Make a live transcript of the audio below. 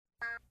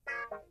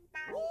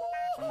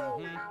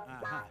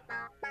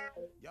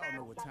Y'all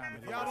know what time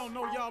it is. Y'all don't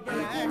know, y'all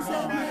better ask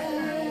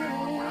somebody.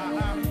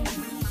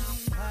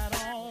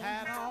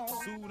 Hat on,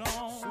 suit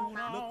on,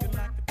 looking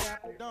like a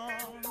dapper dawn,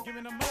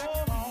 giving them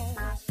all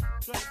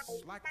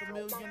dressed like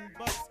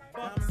 $1,000,000,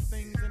 diamond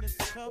things in its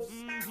cuffs.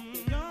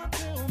 Y'all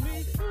tell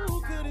me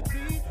who could it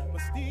be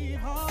but Steve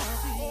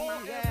Harvey?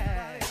 Oh,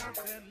 yeah. Everybody out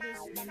there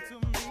listening to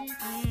me,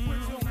 put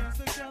your hands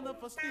together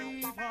for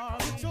Steve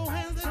Harvey. Put your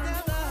hands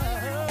together.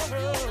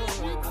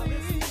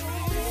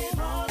 Steve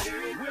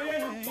Harvey.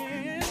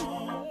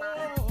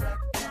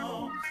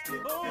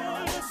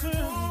 Oh, listen,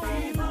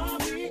 Steve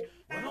Harvey.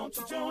 Why don't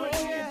you join me?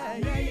 Yeah.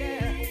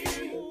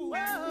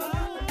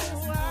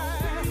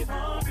 Steve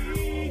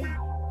Harvey.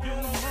 Get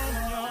them on,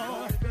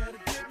 y'all. Better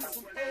give me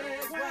some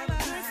eggs while I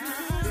listen to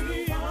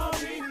Steve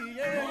Harvey.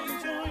 Yeah, you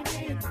join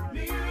in with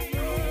me.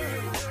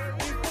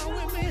 If you're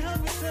with me,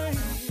 help me say,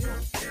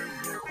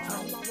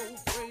 turn your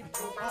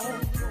radio on.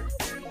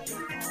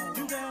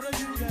 You gotta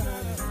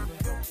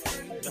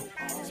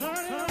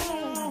turn it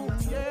on.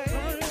 Yeah,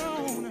 turn it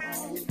on.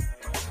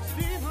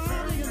 Steve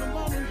Harvey in the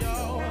morning,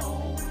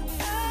 y'all.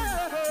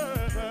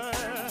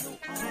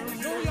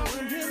 So y'all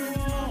can hear me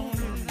on.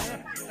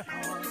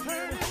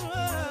 Turn it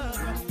up.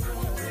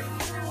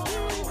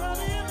 Steve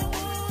Harvey in the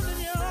morning,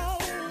 y'all.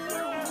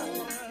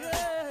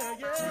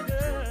 Yeah. Turn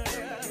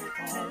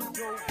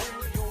your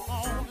radio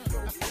on.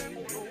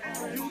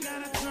 You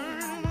gotta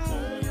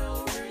turn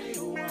your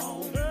radio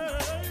on.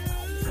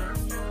 Turn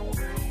your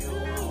radio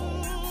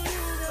on.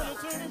 You gotta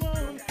turn it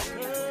on.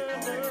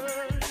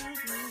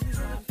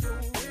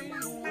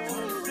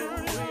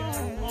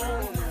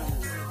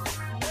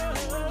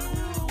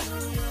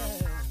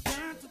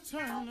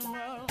 Turn them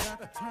up,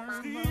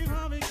 Steve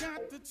Harvey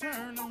got to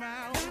turn them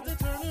out. Got to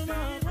turn them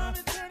up, Steve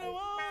Harvey turn them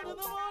on in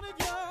the morning,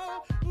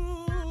 y'all.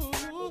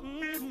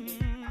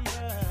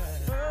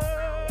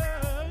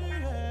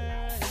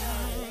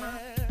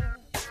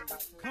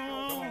 Come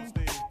on,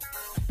 Steve.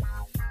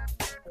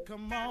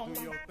 Come on,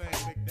 do your thing,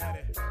 Big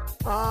Daddy.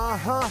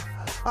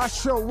 I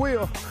sure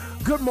will.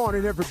 Good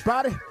morning,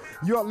 everybody.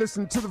 You are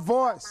listening to The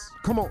Voice.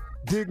 Come on,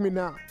 dig me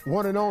now.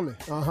 One and only.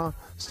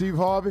 Steve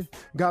Harvey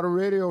got a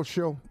radio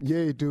show. Yeah,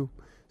 you do.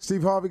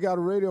 Steve Harvey got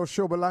a radio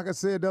show, but like I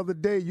said the other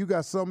day, you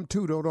got something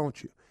too, though,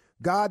 don't you?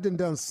 God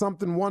done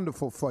something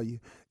wonderful for you.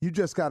 You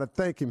just got to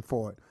thank him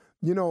for it.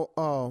 You know,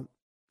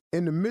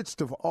 in the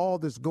midst of all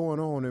this going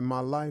on in my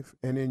life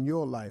and in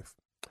your life,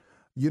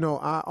 you know,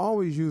 I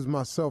always use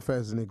myself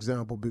as an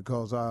example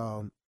because,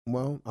 that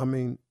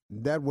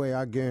way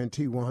I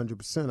guarantee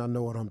 100% I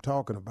know what I'm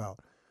talking about.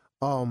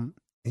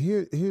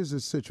 Here's the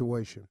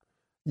situation.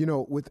 You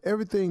know, with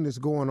everything that's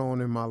going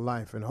on in my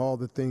life and all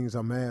the things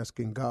I'm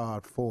asking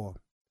God for,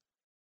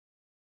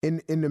 in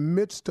the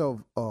midst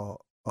of a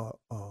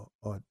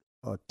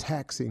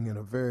taxing and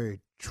a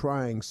very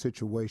trying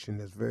situation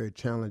that's very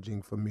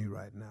challenging for me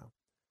right now,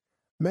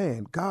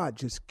 man, God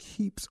just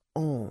keeps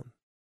on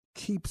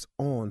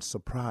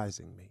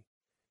surprising me.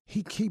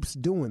 He keeps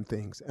doing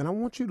things. And I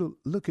want you to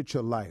look at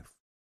your life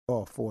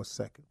for a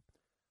second.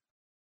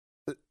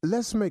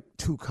 Let's make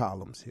two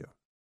columns here.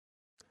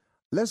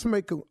 Let's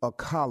make a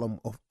column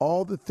of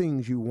all the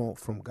things you want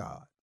from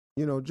God.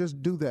 You know,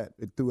 just do that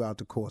throughout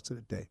the course of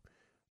the day.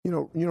 You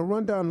know,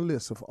 run down a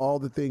list of all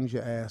the things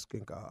you're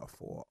asking God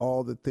for,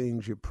 all the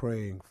things you're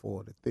praying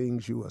for, the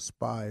things you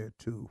aspire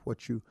to,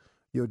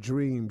 your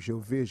dreams,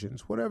 your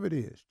visions, whatever it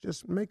is.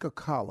 Just make a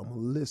column, a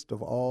list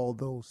of all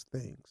those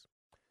things.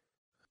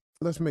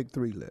 Let's make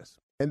 3 lists.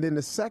 And then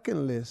the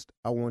second list,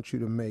 I want you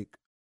to make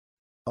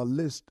a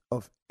list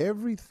of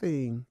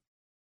everything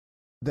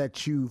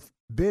that you've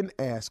been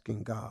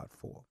asking God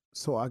for.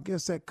 So I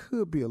guess that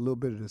could be a little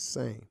bit of the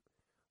same.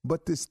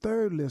 But this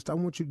third list, I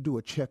want you to do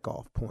a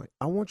checkoff point.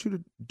 I want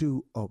you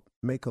to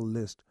make a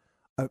list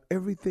of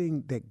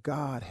everything that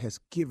God has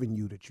given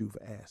you that you've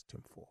asked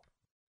him for.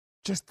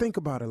 Just think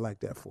about it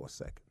like that for a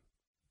second.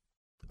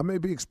 I may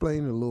be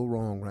explaining it a little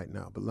wrong right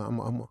now, but I'm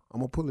going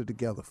to pull it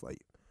together for you.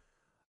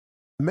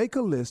 Make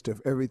a list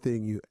of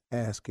everything you're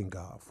asking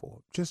God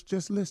for.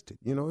 Just list it.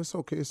 You know, it's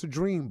okay. It's a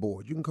dream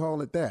board. You can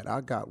call it that. I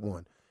got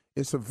one.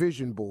 It's a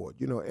vision board.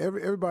 You know,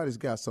 everybody's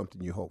got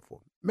something you hope for.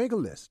 Make a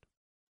list.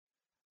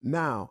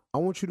 Now, I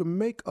want you to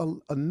make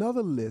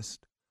another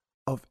list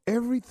of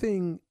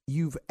everything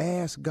you've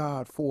asked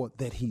God for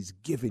that he's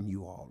given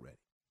you already.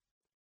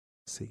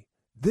 See,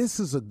 this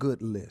is a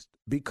good list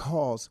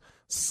because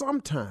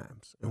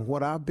sometimes, and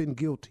what I've been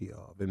guilty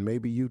of, and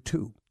maybe you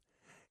too,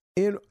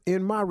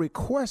 in my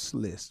request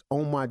list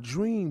on my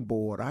dream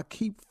board, I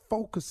keep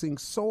focusing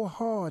so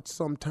hard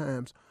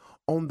sometimes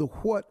on the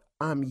what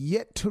I'm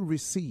yet to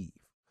receive.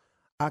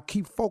 I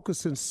keep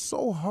focusing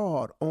so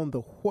hard on the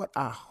what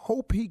I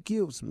hope he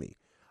gives me.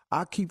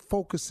 I keep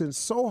focusing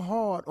so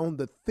hard on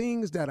the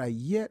things that are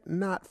yet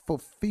not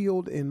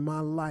fulfilled in my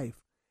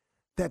life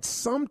that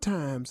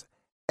sometimes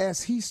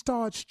as he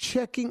starts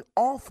checking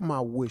off my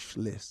wish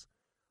list,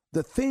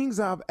 the things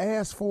I've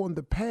asked for in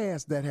the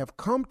past that have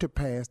come to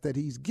pass that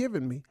he's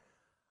given me,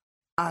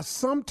 I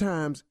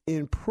sometimes,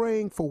 in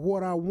praying for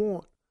what I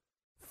want,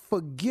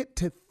 forget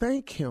to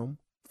thank him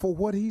for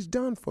what he's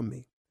done for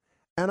me.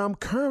 And I'm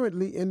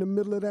currently in the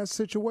middle of that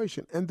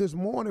situation. And this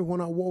morning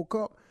when I woke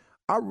up,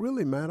 I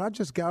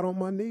just got on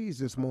my knees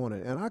this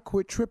morning and I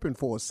quit tripping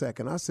for a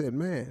second. I said,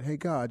 man, hey,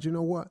 God, you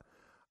know what?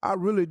 I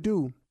really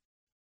do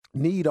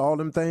need all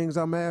them things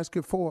I'm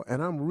asking for,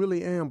 and I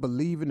really am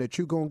believing that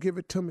you're going to give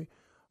it to me.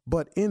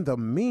 But in the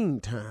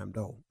meantime,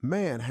 though,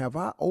 man, have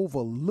I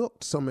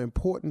overlooked some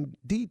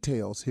important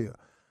details here.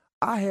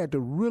 I had to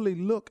really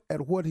look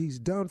at what he's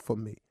done for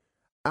me.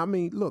 I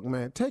mean, look,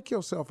 man, take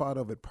yourself out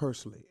of it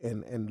personally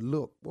and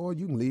look. Boy,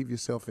 you can leave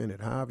yourself in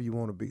it however you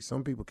want to be.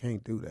 Some people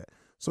can't do that.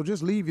 So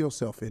just leave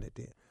yourself in it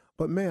then.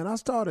 But, man, I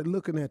started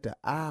looking at the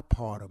I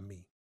part of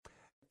me.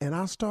 And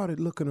I started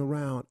looking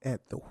around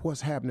at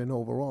what's happening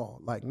overall.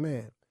 Like,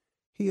 man,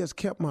 he has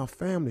kept my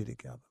family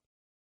together.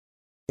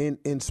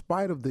 In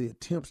spite of the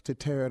attempts to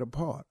tear it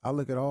apart. I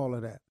look at all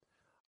of that.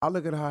 I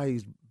look at how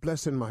he's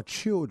blessing my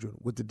children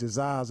with the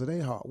desires of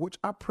their heart, which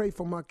I pray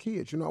for my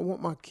kids. You know, I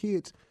want my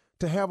kids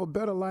to have a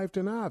better life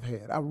than I've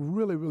had. I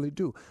really, really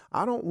do.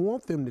 I don't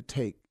want them to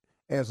take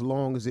as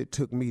long as it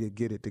took me to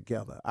get it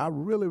together. I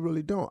really,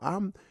 really don't.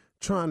 I'm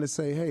trying to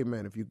say, hey,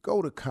 man, if you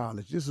go to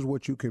college, this is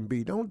what you can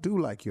be. Don't do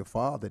like your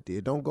father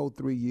did. Don't go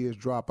 3 years,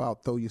 drop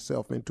out, throw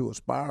yourself into a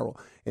spiral,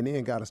 and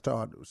then got to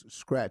start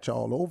scratch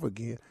all over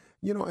again.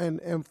 You know,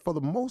 and for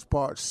the most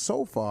part,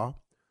 so far,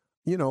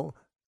 you know,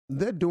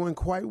 they're doing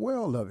quite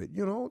well of it.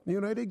 You know,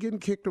 they're getting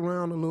kicked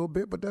around a little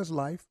bit, but that's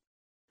life.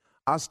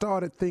 I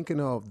started thinking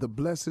of the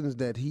blessings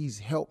that he's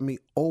helped me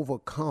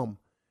overcome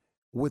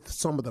with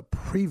some of the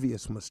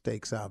previous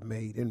mistakes I've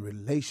made in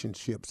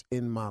relationships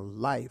in my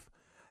life.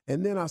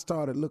 And then I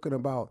started looking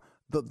about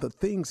the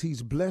things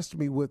he's blessed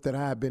me with that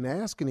I've been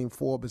asking him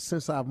for, but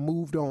since I've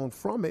moved on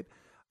from it,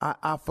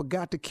 I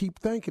forgot to keep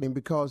thanking him,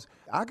 because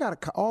I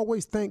got to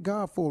always thank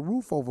God for a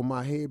roof over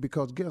my head,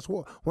 because guess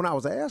what? When I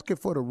was asking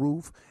for the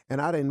roof and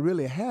I didn't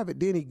really have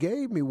it, then he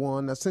gave me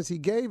one. Now, since he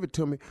gave it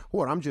to me,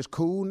 I'm just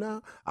cool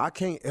now? I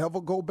can't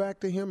ever go back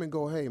to him and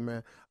go, hey,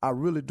 man, I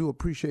really do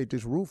appreciate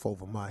this roof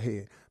over my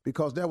head,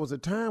 because there was a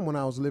time when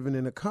I was living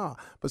in a car.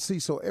 But see,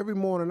 so every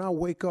morning I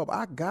wake up,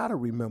 I got to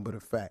remember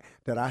the fact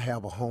that I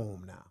have a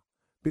home now,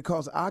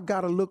 because I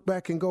got to look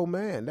back and go,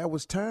 man, that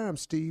was time,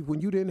 Steve, when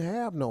you didn't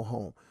have no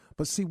home.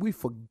 But see, we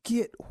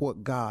forget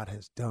what God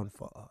has done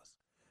for us,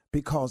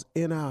 because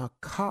in our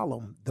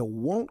column, the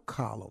want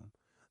column,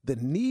 the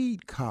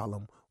need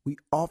column, we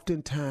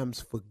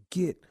oftentimes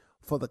forget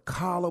for the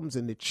columns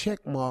and the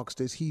check marks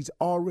that he's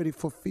already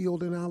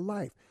fulfilled in our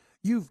life.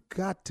 You've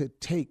got to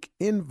take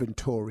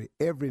inventory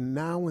every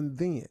now and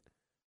then,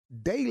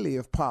 daily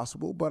if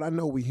possible, but I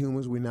know we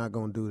humans, we're not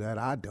going to do that.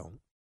 I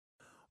don't.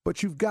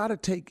 But you've got to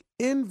take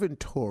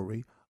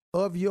inventory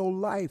of your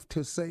life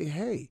to say,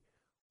 hey,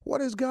 what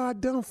has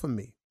God done for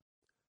me?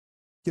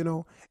 You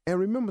know, and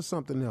remember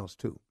something else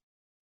too.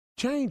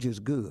 Change is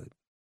good,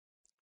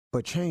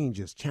 but change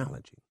is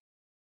challenging.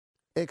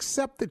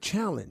 Accept the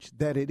challenge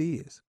that it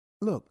is.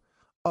 Look,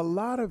 a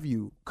lot of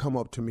you come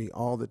up to me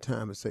all the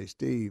time and say,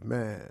 Steve,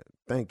 man,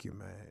 thank you,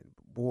 man.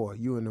 Boy,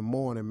 you in the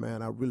morning,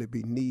 man, I really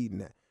be needing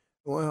that.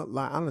 Well,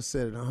 like I done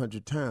said it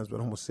 100 times, but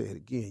I'm going to say it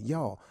again.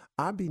 Y'all,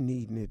 I be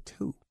needing it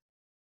too.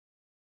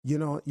 You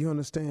know, you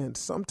understand?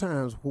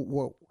 Sometimes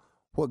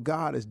what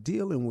God is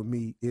dealing with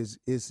me is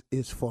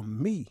for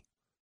me.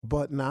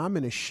 But now I'm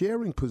in a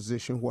sharing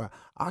position where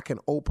I can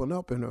open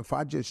up, and if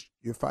I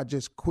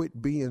just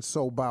quit being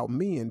so about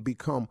me and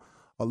become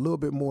a little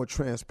bit more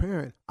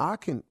transparent, I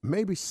can,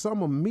 maybe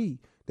some of me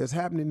that's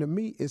happening to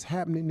me is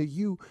happening to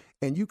you,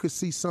 and you could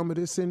see some of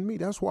this in me.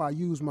 That's why I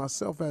use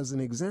myself as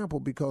an example,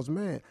 because,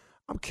 man,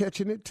 I'm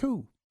catching it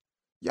too.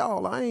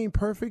 Y'all, I ain't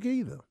perfect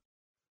either.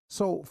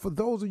 So for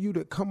those of you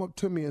that come up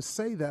to me and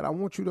say that, I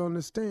want you to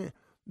understand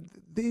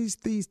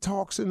these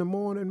talks in the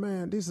morning,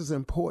 man, this is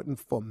important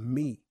for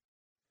me,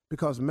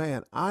 because,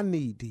 man, I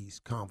need these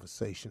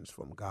conversations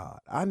from God.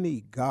 I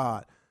need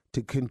God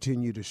to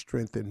continue to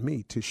strengthen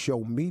me, to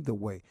show me the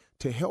way,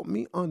 to help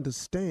me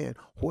understand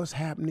what's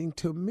happening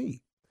to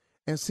me.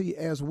 And see,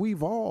 as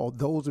we've all,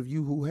 those of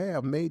you who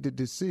have made the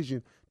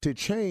decision to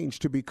change,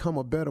 to become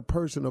a better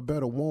person, a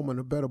better woman,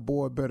 a better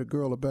boy, a better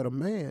girl, a better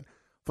man,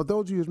 for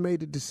those of you who's made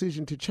the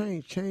decision to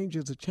change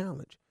is a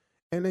challenge.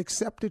 And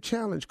accept the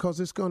challenge, because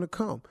it's going to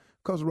come.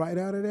 Because right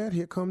out of that,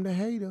 here come the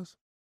haters.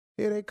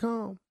 Here they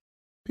come.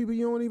 People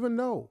you don't even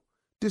know,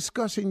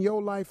 discussing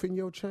your life and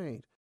your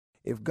change.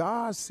 If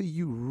God see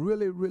you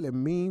really, really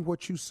mean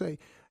what you say,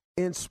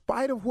 in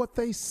spite of what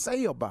they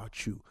say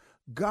about you,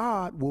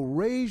 God will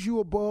raise you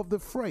above the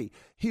fray.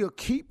 He'll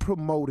keep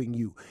promoting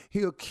you.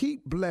 He'll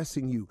keep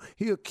blessing you.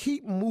 He'll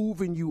keep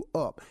moving you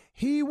up.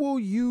 He will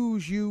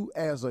use you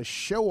as a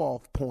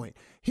show-off point.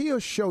 He'll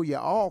show you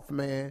off,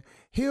 man.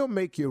 He'll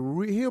make you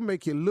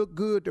look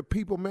good to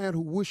people, man,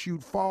 who wish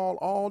you'd fall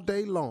all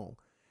day long.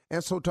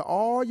 And so to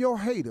all your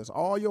haters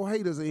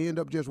will end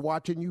up just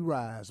watching you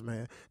rise,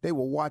 man. They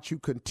will watch you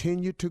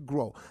continue to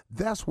grow.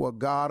 That's what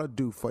God will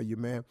do for you,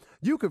 man.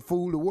 You can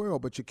fool the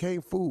world, but you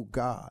can't fool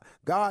God.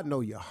 God know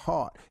your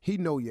heart. He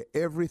know your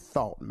every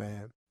thought,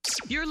 man.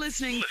 You're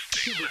listening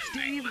to the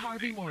Steve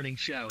Harvey Morning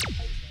Show.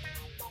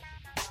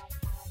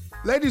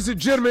 Ladies and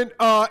gentlemen,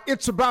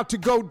 it's about to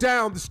go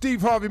down. The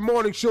Steve Harvey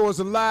Morning Show is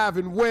alive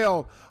and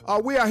well.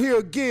 We are here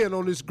again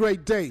on this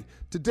great day.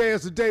 Today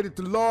is the day that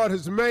the Lord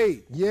has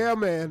made. Yeah,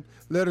 man.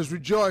 Let us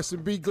rejoice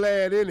and be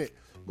glad in it.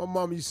 My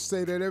mom used to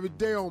say that every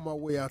day on my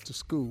way out to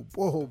school.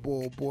 Boy,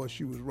 oh boy,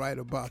 she was right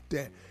about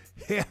that.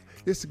 Yeah,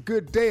 it's a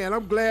good day, and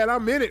I'm glad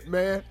I'm in it,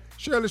 man.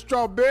 Shirley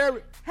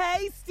Strawberry.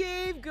 Hey,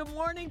 Steve. Good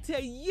morning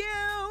to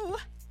you.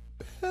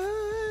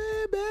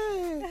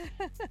 Baby.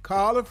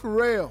 Carla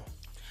Farrell.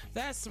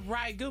 That's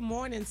right. Good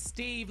morning,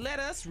 Steve. Let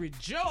us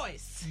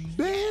rejoice.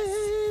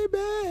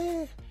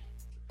 Baby.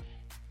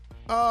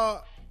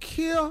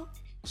 Kill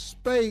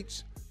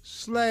Spates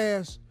 /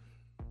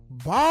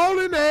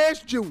 Ballin' Ass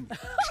Junior.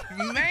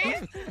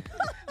 Man,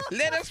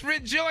 let us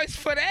rejoice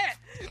for that.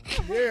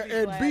 Yeah,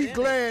 and be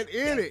glad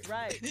in it.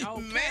 Right.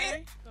 Okay.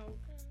 Man.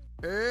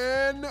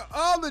 And the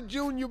other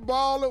junior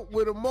baller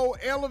with a more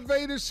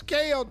elevated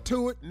scale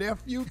to it,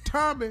 nephew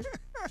Tommy.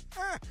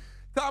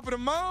 Top of the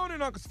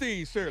morning, Uncle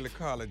Steve. Shirley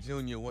Carla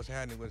Jr., what's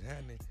happening,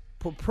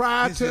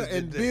 Proprietor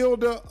and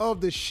builder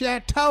of the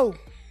chateau.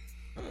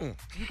 You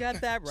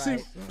got that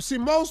right. See,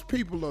 most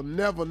people will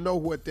never know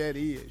what that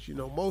is. You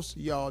know, most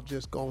of y'all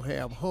just gonna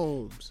have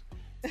homes.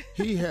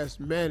 He has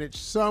managed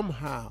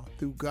somehow,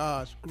 through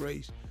God's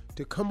grace,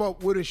 to come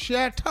up with a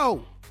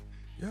chateau.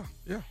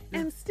 Yeah.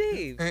 And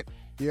Steve. And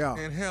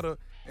had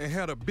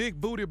a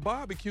big booty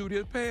barbecue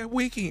this past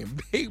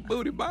weekend. Big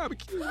booty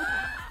barbecue.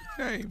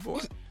 Hey, boy.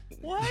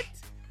 What?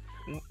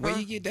 Where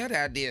you get that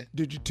idea?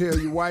 Did you tell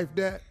your wife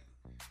that?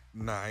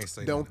 Nah, I ain't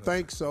saying Don't that.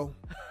 think so.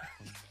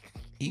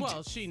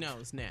 Well, she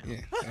knows now. Yeah.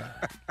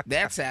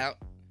 That's out.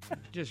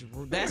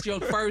 That's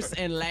your first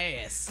and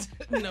last.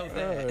 Know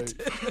that.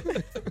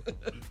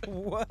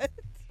 What?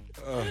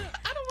 I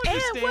don't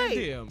understand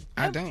him.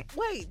 I don't.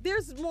 Wait,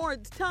 there's more.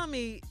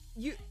 Tommy,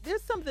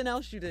 there's something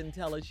else you didn't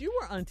tell us. You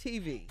were on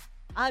TV.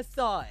 I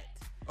saw it.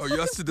 Oh,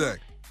 yesterday.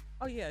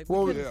 Oh, yeah.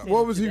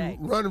 What was he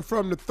running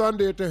from the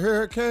thunder at the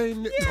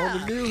hurricane on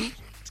the news?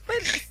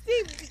 But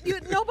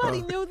Steve,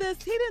 nobody knew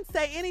this. He didn't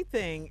say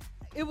anything.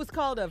 It was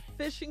called a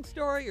fishing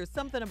story or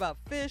something about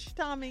fish,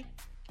 Tommy.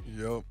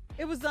 Yep.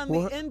 It was on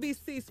the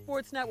NBC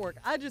Sports Network.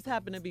 I just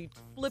happened to be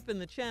flipping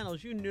the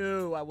channels. You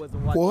knew I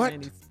wasn't watching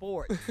any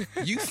sports.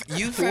 You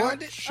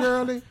found it?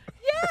 Shirley?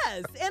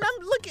 Yes, and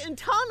I'm looking, and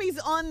Tommy's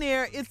on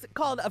there. It's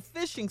called a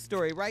fishing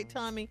story, right,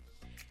 Tommy?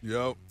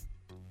 Yep.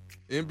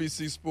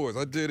 NBC Sports.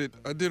 I did it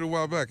a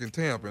while back in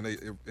Tampa, and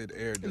it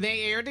aired.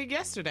 They aired it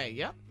yesterday.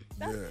 Yep.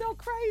 That's so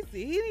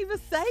crazy. He didn't even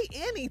say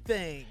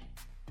anything.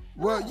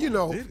 Well,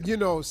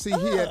 see,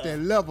 he at that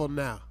level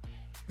now.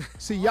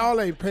 See, y'all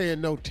ain't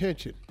paying no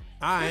attention.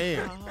 I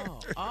am.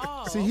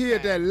 See, he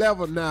at that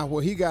level now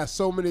where he got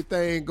so many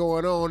things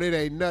going on, it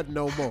ain't nothing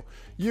no more.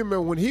 You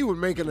remember when he would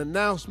make an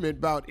announcement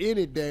about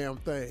any damn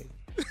thing.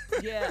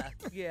 Yeah.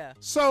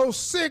 So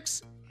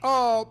 6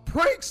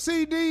 prank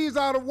CDs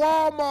out of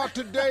Walmart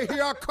today.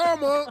 Here I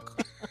come,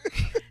 Unc.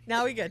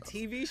 Now we got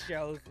TV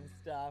shows and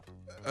stuff.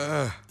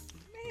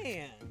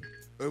 Man.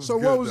 So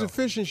what was the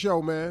fishing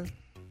show, man?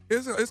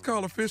 It's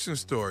called a fishing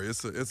story.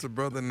 It's a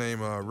brother named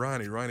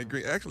Ronnie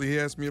Green. Actually, he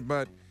asked me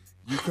about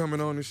you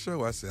coming on the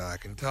show. I said I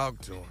can talk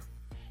to him.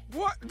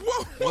 What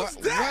was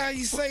that? Why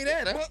you say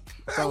that?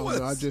 No,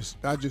 I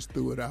just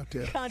threw it out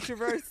there.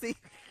 Controversy.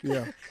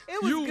 Yeah.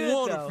 It was You good,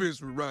 want though. to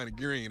fish with Ronnie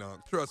Green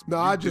on? Trust me.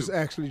 No, you I do. just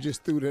actually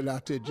just threw that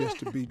out there just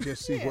to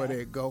see where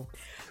they go.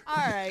 All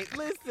right,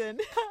 listen.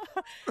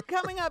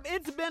 Coming up,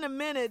 it's been a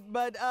minute,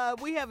 but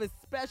we have a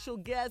special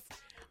guest,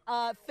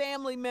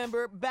 family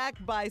member,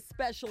 backed by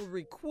special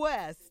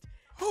request.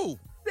 Who?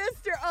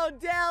 Sister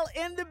Odell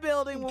in the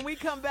building when we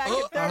come back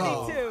at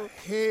 32.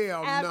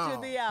 Hell After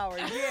no. the hour.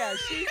 Yeah,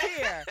 she's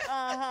here.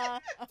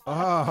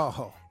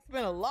 Oh. It's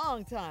been a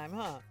long time,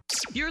 huh?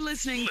 You're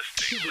listening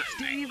to the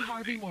Steve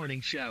Harvey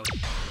Morning Show.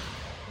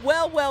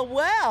 Well.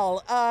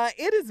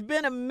 It has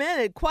been a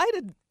minute, quite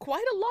a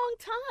long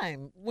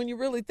time when you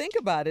really think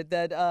about it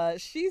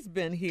that she's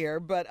been here.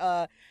 But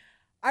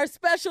our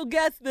special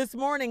guest this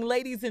morning,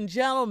 ladies and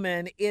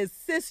gentlemen, is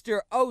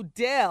Sister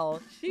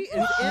Odell. She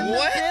is in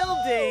the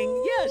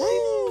building. Yeah,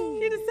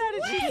 she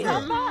decided she'd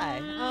stop by.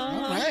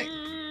 All right.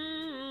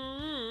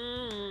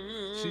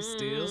 She's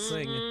still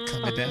singing.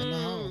 Coming down the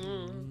hall.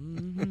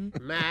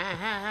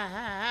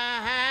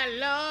 My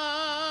Lord.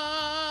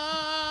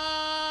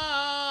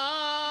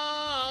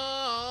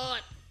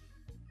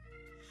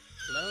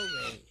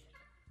 Glory.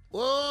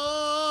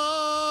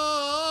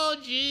 Oh,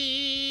 Jesus.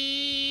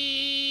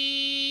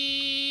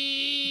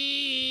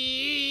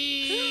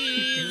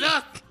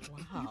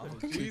 Wow.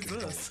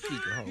 Jesus.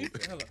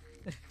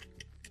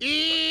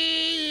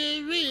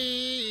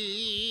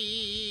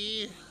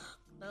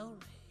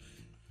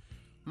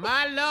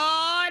 My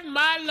Lord,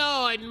 my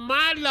Lord,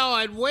 my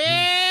Lord.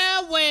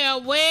 Well.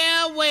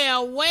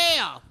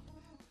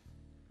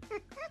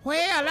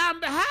 Well,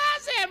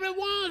 how's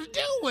everyone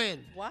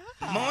doing? Wow.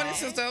 Morning,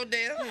 Sister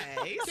Odell.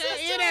 Hey,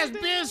 It has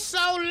been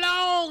so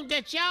long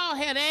that y'all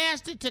had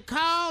asked it to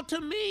call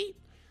to me.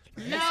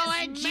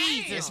 Lord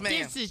Jesus, Yes, ma'am.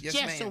 this is Yes,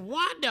 just ma'am.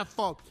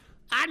 wonderful.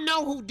 I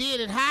know who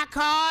did it. Hi,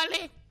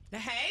 Carly.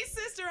 Hey,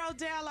 Sister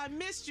Odell, I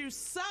missed you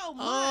so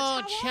much.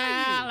 Oh, How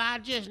child, are I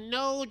just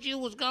knowed you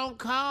was gonna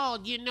call.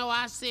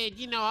 I said,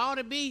 ought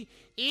to be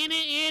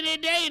any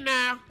day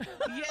now.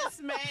 you? Yes,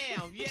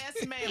 ma'am. Yes,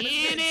 ma'am.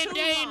 Any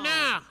day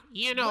now.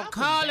 Welcome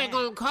Carly back.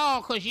 gonna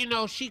call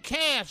because, she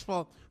cares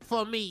for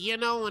me,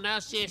 and I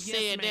said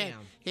that. ma'am.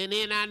 And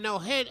then I know,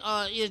 hey,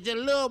 is the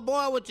little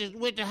boy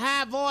with the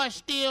high voice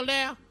still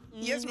there?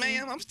 Yes,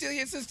 ma'am. I'm still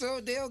here, Sister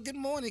Odell. Good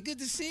morning. Good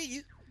to see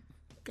you.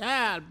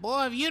 God,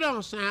 boy, if you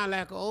don't sound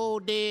like an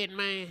old dead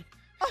man.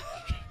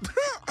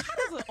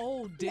 That's an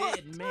old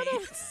dead man.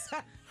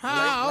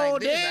 How Like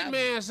old this, dead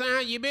man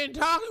sound? You been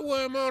talking with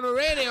him on the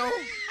radio.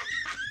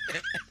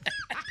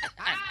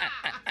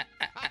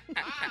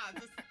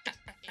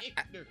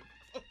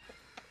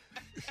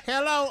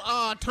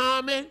 Hello,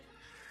 Tommy.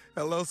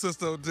 Hello,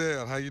 Sister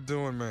Odell. How you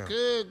doing, man?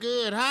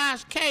 Good.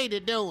 How's Katie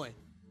doing?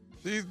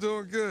 She's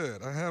doing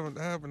good. I haven't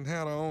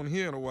had her on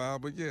here in a while,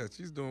 but yeah,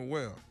 she's doing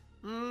well.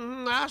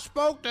 I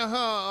spoke to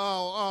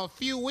her a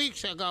few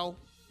weeks ago.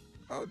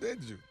 Oh, did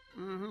you?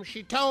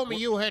 She told me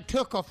you had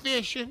took her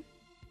fishing.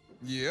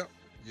 Yep.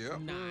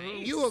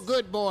 Nice. You a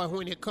good boy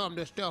when it come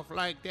to stuff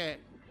like that,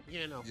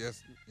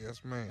 Yes,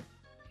 ma'am.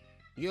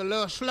 You're a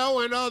little slow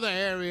in other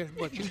areas,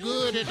 but you're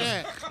good at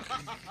that.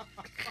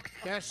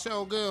 That's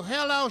so good.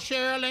 Hello,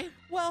 Shirley.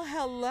 Well,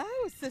 hello,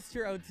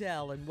 Sister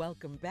Odell, and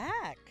welcome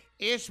back.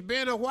 It's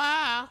been a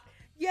while.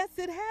 Yes,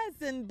 it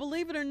has, and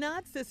believe it or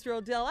not, Sister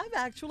Odell, I've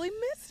actually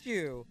missed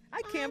you.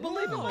 I can't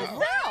believe it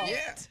myself.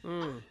 Yeah.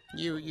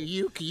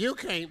 You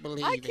can't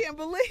believe I it. can't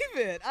believe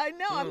it. I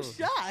know, I'm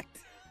shocked.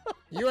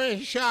 You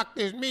ain't shocked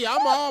as me.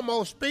 I'm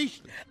almost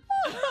speechless.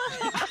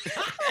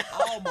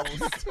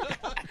 Almost.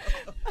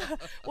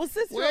 Well,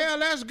 Sister Well,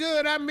 that's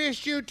good. I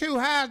missed you too.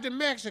 How's the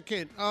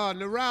Mexican?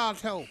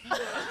 Naruto.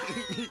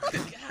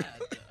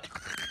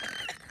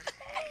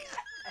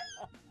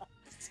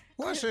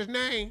 What's his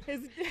name?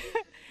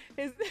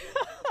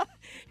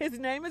 His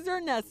name is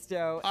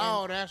Ernesto.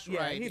 Oh, that's yeah,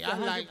 right. he's I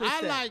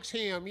 100%. likes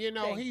him.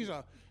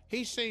 Thank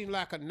He seemed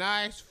like a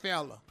nice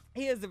fella.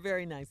 He is a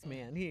very nice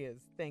man. He is.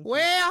 Thank you.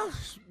 Well,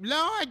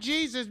 Lord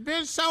Jesus,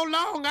 been so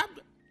long. I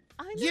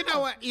know. You know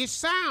what? It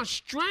sounds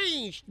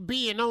strange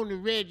being on the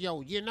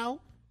radio,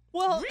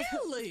 Well,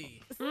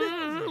 Really?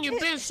 You've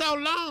been so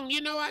long,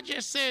 I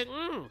just said,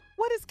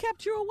 what has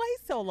kept you away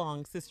so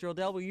long, Sister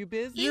Odell? Were you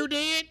busy? You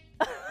did?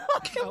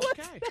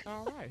 Okay.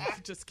 All right.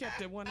 Just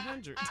kept it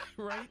 100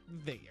 right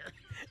there.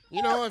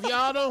 If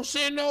y'all don't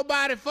send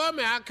nobody for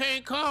me, I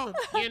can't come.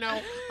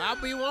 I'll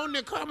be wanting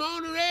to come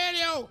on the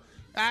radio.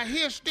 I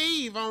hear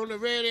Steve on the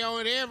radio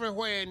and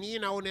everywhere, and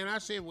then I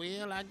said,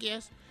 well, I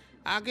guess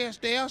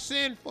they'll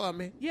send for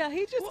me. Yeah,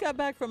 he just got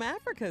back from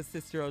Africa,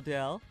 Sister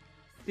Odell.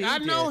 Steve I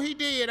know did. he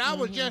did. I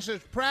was just as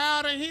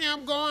proud of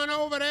him going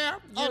over there,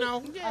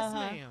 Yes,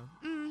 ma'am.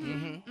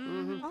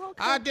 Oh,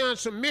 okay. I done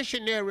some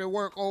missionary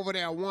work over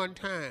there one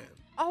time.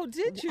 Oh,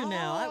 did you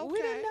now?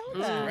 We didn't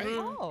know that. Right.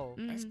 Oh.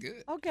 That's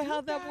good. Okay,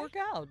 how'd that work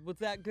out? Was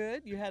that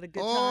good? You had a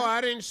good Oh, time?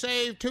 I didn't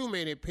save too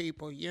many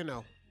people,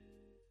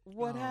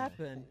 What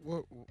happened?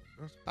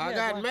 I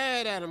got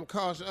mad at them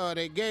because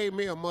they gave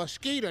me a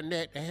mosquito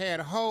net that had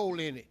a hole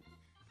in it.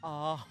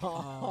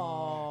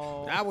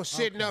 Oh. I was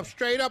sitting up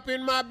straight up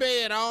in my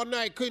bed all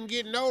night, couldn't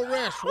get no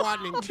rest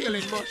swatting and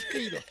killing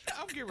mosquitoes.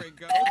 I'm getting ready to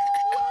go.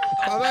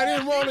 Because I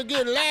didn't want to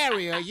get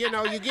Laria. You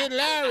get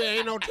Laria,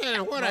 ain't no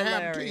telling what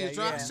happened to you. Malaria,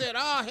 So yeah. I said,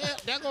 oh, hell,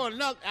 they're going to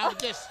knock. I was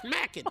just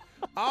smacking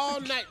all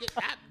night.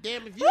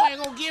 Damn, if you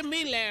ain't going to give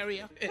me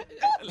Laria.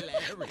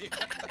 Larry.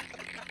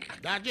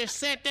 I just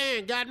sat there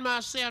and got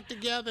myself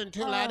together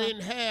until I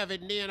didn't have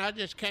it, and then I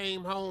just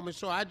came home, and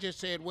so I just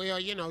said, well,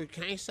 you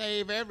can't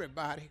save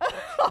everybody.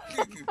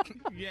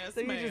 Yes,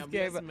 So you ma'am. just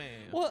gave Yes, up. ma'am.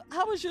 Well,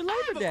 how was your Labor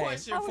I have Day? a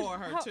question How was- for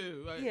her, how-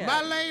 too. Yeah.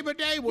 My Labor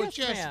Day was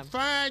Yes, just ma'am.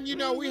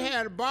 fine. We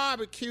had a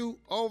barbecue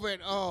over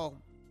at,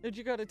 Did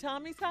you go to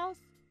Tommy's house?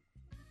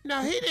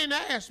 no, he didn't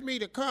ask me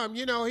to come.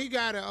 He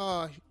got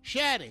a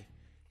shatty,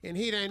 and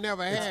he didn't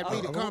never had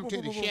me to come to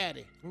the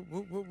shatty.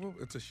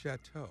 It's a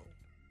chateau.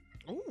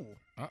 Ooh.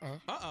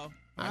 Uh-oh.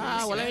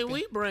 Well, ain't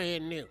we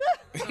brand new?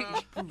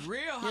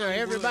 Real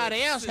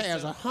Everybody else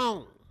has a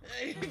home.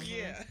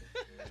 Yeah.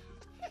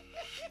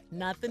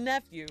 Not the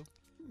nephew.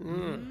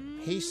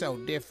 He's so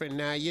different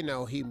now.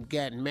 He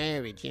got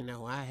married.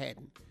 I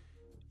hadn't.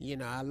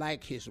 I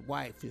like his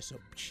wife.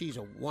 She's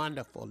a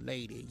wonderful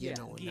lady. And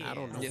I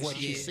don't know Yes, what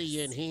she you is.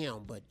 see in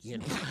him, but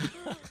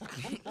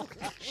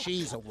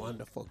she's a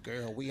wonderful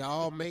girl. We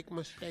all make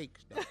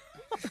mistakes, though.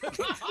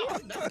 Oh,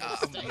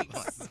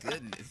 my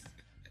goodness.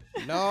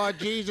 Lord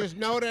Jesus,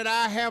 know that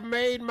I have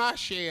made my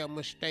share of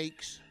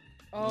mistakes.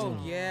 Oh,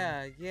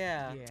 yeah.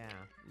 Yeah.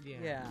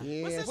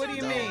 Yes. What do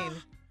you mean?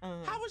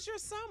 How was your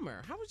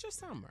summer?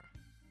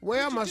 Well,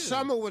 What'd you my do?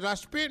 summer was, I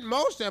spent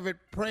most of it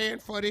praying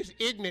for this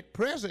ignorant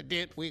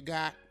president we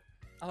got.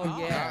 Oh,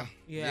 yeah.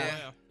 Yeah.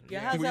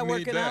 How's We that need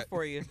working out that.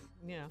 for you?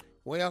 Yeah.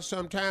 Well,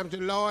 sometimes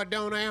the Lord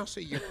don't answer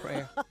your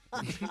prayer.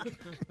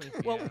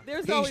 Well,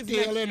 there's He's always still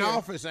next in year.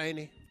 office, ain't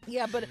he?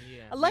 Yeah, but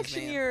Yeah. election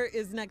Yes, ma'am. year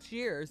is next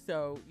year,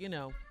 so,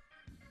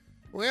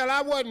 Well,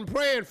 I wasn't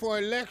praying for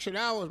election.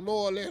 I was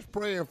more or less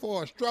praying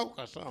for a stroke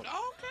or something.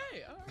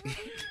 Okay. All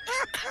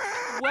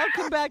right.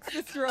 Welcome back,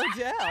 Sister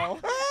Odell.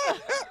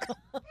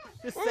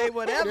 Just say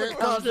whatever Because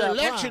comes the up,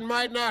 election huh?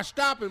 might not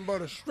stop him,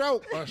 but a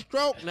stroke,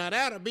 now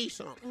that'll be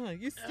something.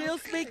 You still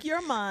speak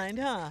your mind,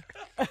 huh?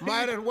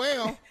 Might as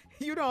well.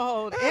 You don't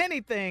hold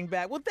anything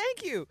back. Well,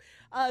 thank you,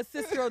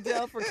 Sister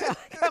Odell, for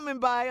coming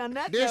by on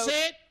that This note.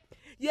 it?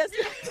 Yes.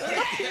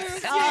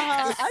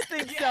 I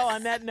think so.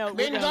 On that note,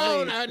 Been we're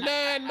gone gonna leave.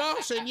 9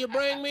 months and you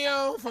bring me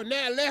on for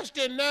less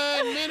than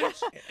 9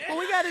 minutes? Well,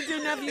 we got to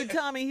do nephew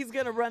Tommy. He's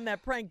gonna run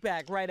that prank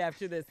back right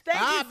after this. Thank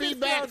I'll you, be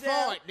Sister back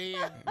Odell. for it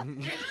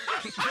then.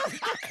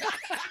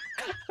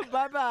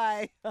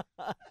 Bye-bye.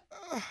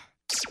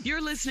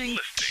 You're listening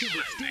to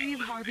the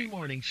Steve Harvey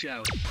Morning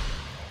Show.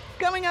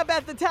 Coming up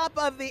at the top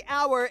of the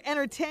hour,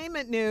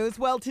 entertainment news.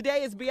 Well,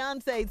 today is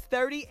Beyonce's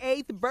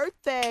 38th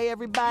birthday,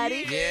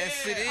 everybody.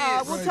 Yes, it is.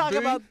 We'll Right, talk B?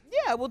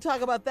 we'll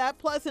talk about that.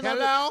 Plus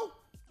another. Hello?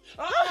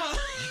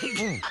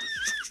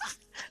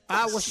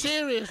 I was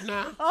serious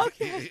now.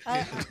 Okay,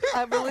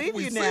 I believe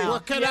you now. Well,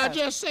 can I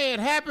just say it?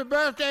 Happy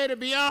birthday to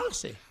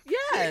Beyonce.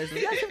 Yes,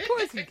 of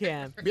course you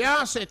can.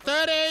 Beyonce,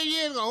 38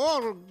 years ago.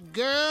 Oh,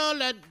 girl,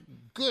 that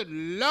good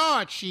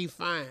Lord, she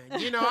fine.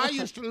 You know, I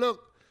used to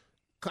look,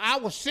 I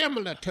was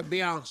similar to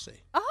Beyonce.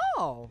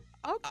 Oh,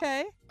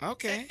 okay.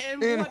 Okay.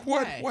 In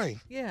what way?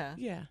 Yeah.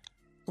 Yeah.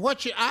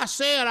 I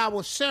said I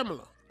was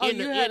similar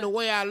in the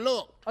way I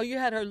look. Oh, you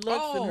had her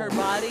looks and her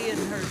body and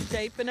her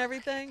shape and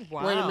everything?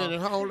 Wow. Wait a minute,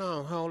 hold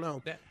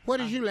on. What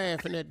is you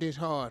laughing at this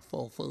hard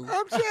for, fool?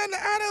 I'm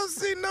I don't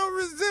see no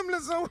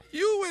resemblance on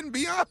you and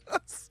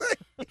Beyonce.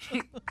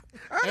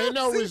 Ain't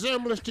no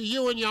resemblance to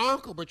you and your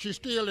uncle, but you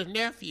still his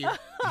nephew.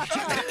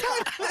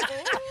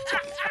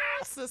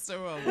 Sister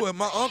Rose. Well,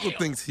 my uncle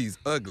thinks he's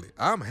ugly.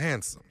 I'm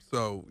handsome.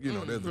 So, you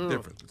know, there's a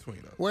difference between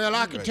us. Well,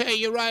 I can tell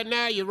you right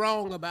now, you're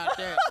wrong about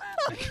that.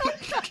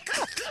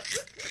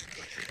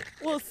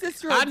 Well,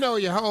 Sister I know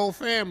your whole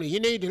family. You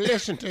need to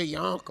listen to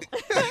your uncle.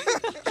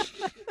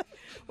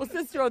 Well,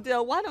 Sister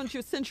Odell, why don't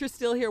you, since you're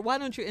still here, why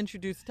don't you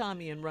introduce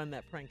Tommy and run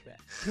that prank back?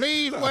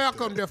 Please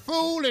welcome the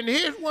fool in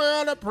his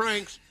world of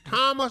pranks,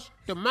 Thomas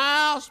the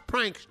Miles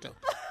Prankster.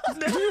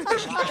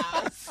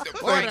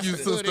 Thank you,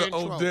 Sister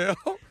Odell.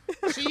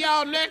 See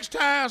y'all next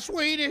time,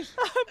 sweeties.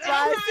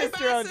 Bye,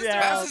 Sister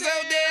Odell. Sister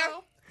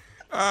Odell.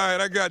 All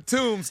right, I got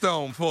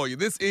Tombstone for you.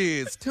 This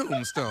is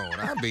Tombstone.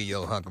 I'll be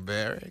your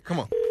Huckleberry. Come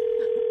on.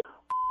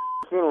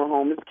 Funeral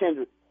home, Mr.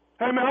 Kendrick.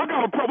 Hey, man, we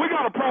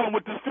got a problem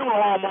with this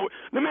funeral home.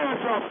 Let me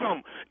ask y'all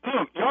something.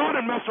 Look, y'all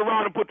done messed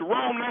around and put the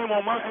wrong name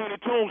on my auntie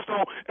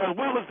tombstone as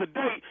well as the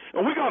date,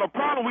 and we got a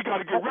problem we got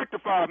to get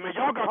rectified, man.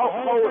 Y'all got the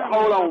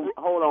whole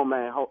Hold on,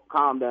 man.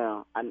 Calm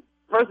down.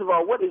 First of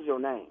all, what is your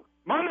name?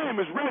 My name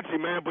is Reggie,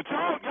 man, but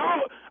y'all,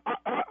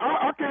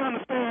 I can't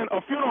understand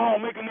a funeral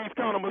home making these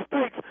kind of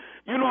mistakes.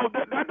 You know,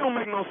 that don't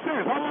make no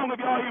sense. How long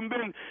have y'all even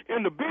been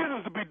in the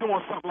business to be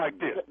doing something like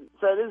this?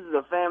 Sir, this is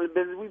a family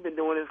business. We've been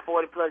doing this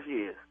 40-plus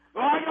years.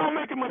 Why y'all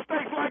making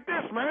mistakes like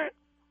this, man?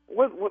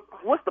 What's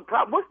the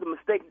problem? What's the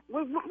mistake?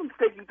 What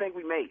mistake you think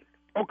we made?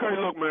 Okay,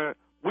 look, man,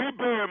 we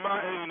buried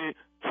my auntie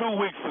 2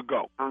 weeks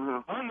ago.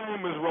 Uh-huh. Her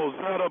name is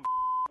Rosetta.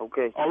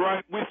 Okay. All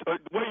right, the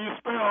way you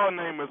spell her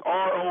name is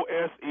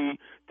Rosetta.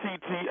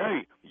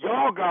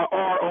 Y'all got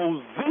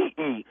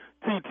Rozetta.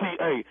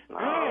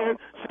 And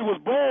she was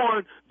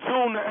born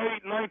June the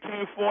 8th,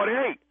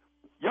 1948.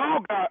 Y'all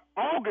got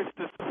August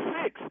the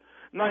 6th,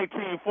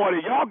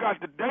 1940. Y'all got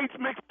the dates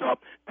mixed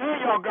up,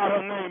 and y'all got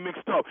her name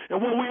mixed up.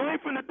 And what we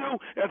ain't finna do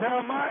is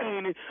have my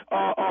auntie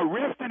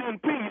rested in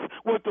peace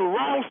with the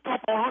wrong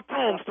stuff on her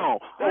tombstone.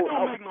 That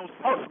don't make no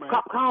sense, man.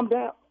 Calm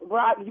down.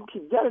 Bro, you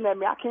keep yelling at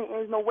me.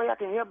 There's no way I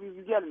can help you if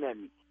you're yelling at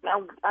me.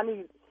 Now, I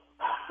need...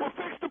 Well,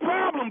 fix the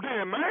problem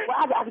then, man. Well,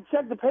 I can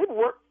check the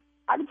paperwork.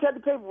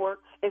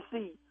 and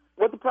see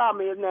what the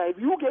problem is. Now, if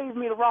you gave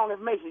me the wrong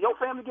information, your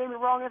family gave me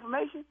the wrong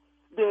information,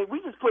 then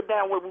we just put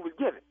down what we was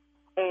given.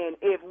 And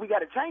if we got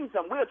to change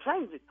something, we'll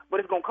change it, but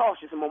it's going to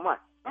cost you some more money.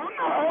 Oh,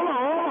 no, hold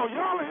on.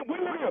 Y'all ain't,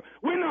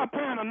 we're not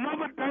paying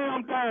another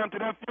damn dime to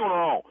that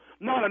funeral home.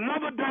 Not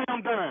another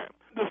damn dime.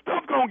 The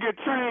stuff going to get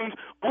changed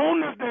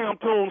on this damn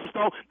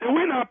tombstone, and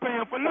we're not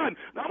paying for nothing.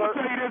 Now, I'm going to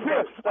tell you this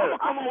here. I'm going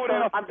to come over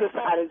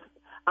there.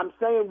 I'm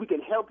saying we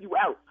can help you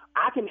out.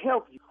 I can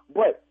help you,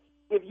 but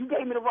if you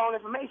gave me the wrong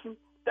information,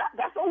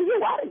 that's on you.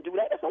 I didn't do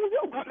that. That's on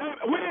you.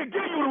 We didn't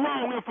give you the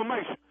wrong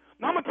information.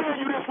 Now, I'm going to tell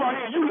you this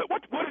right here.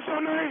 What is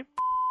your name?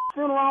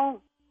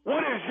 Funeral.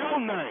 What is your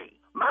name?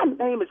 My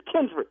name is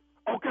Kendrick.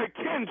 Okay,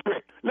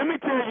 Kendrick. Let me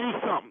tell you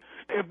something.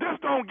 If this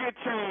don't get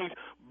changed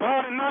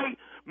by tonight,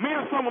 me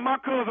and some of my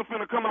cousins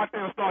finna come out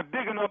there and start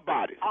digging up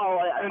bodies.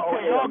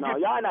 Hell no.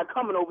 Y'all not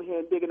coming over here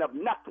and digging up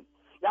nothing.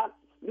 Y'all,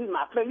 this is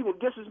my family. You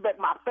gonna disrespect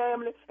my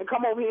family and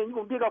come over here and you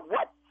gonna dig up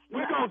what?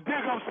 We gonna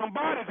dig up some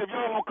bodies if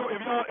y'all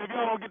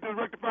don't get this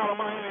rectified on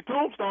my auntie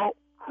tombstone.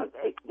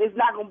 It's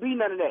not gonna be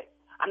none of that.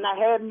 I'm not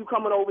having you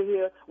coming over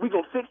here. We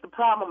gonna fix the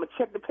problem. I'm gonna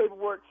check the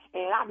paperwork,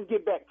 and I can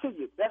get back to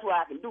you. That's what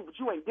I can do. But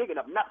you ain't digging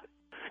up nothing.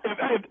 If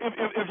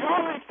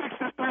y'all ain't fix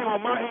this thing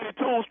on my head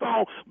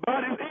tombstone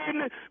by this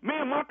evening, me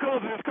and my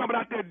cousin is coming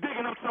out there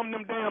digging up some of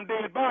them damn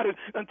dead bodies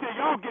until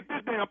y'all get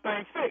this damn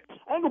thing fixed.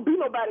 Ain't gonna be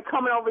nobody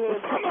coming over here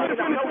and Somebody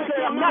digging up no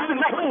damn nothing.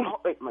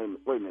 Wait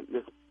a minute.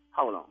 Listen,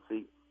 hold on.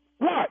 See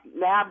what?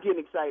 Now I'm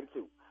getting excited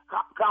too.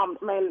 Calm,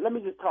 man. Let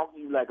me just talk to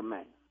you like a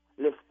man.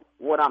 Listen,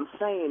 what I'm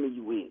saying to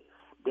you is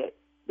that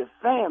the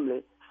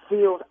family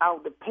fills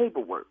out the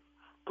paperwork,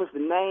 puts the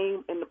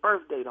name and the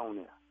birth date on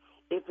there.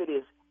 If it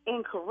is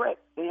incorrect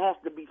and has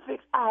to be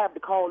fixed, I have to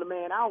call the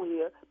man out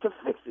here to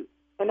fix it.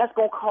 And that's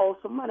going to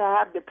cost some money. I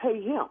have to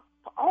pay him.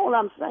 So all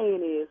I'm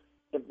saying is,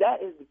 if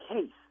that is the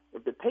case,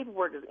 if the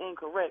paperwork is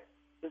incorrect,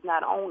 it's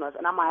not on us,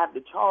 and I'm going to have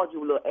to charge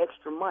you a little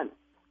extra money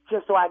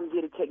just so I can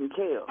get it taken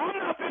care of. I'm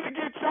not finna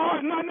get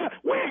charged nothing.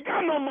 We ain't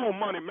got no more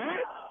money,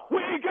 man. We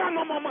ain't got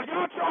no more money.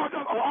 Y'all charge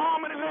us an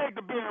arm and a leg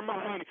to bury my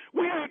honey.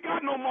 We ain't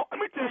got no more. Let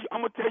me tell you,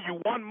 I'm going to tell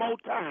you one more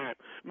time,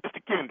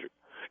 Mr. Kendrick.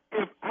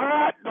 If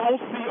I don't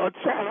see a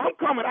child, I'm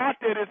coming out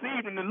there this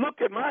evening to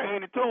look at my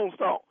Annie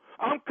tombstone.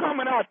 I'm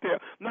coming out there.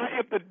 Now,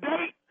 if the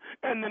date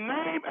and the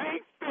name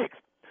ain't fixed,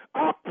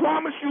 I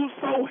promise you,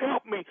 so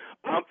help me,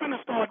 I'm finna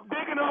start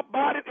digging up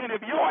bodies, and if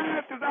your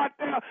ass is out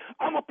there,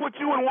 I'm gonna put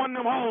you in one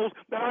of them holes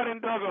that I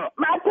done dug up.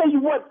 Man, I tell you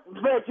what,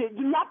 Reggie,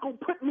 you're not gonna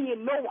put me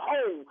in no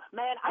hole,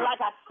 man. Like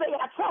I say,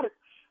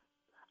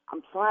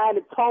 I'm trying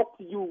to talk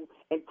to you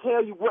and tell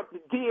you what the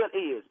deal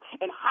is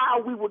and how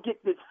we will get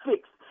this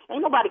fixed.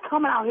 Ain't nobody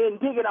coming out here and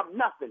digging up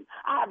nothing.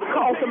 I have to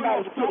call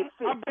somebody to get it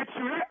fixed.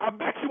 I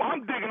bet you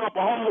I'm digging up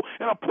a hole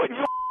and I'm putting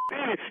your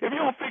in it if you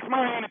don't fix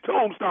my Annie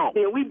tombstone.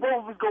 Yeah, we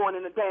both is going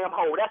in the damn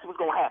hole. That's what's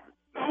gonna happen.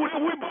 No,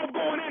 we both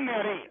going in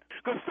there then.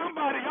 Because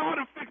somebody, y'all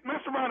done mess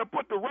around and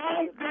put the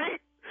wrong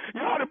date.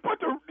 Y'all done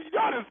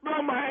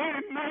spelled my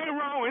Annie name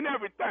wrong and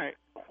everything.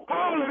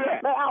 All of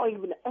that. Man, I don't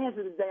even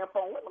answer the damn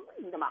phone.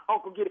 Let my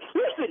uncle get it.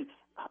 Listen,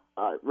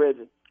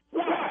 Reggie.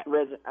 What?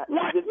 Reggie,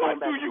 what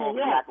do you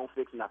want? We're not going to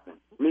fix nothing.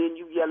 Me and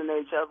you yelling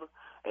at each other,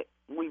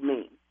 we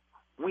mean.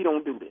 We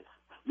don't do this.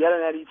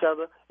 Yelling at each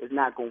other is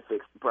not going to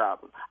fix the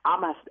problem.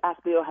 I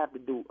still have to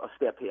do a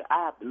step here.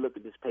 I have to look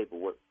at this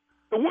paperwork.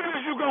 So when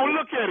is you going to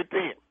look at it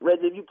then?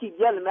 Reggie, if you keep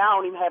yelling, I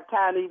don't even have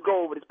time to even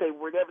go over this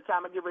paperwork. Every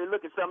time I get ready to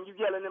look at something, you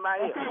yelling in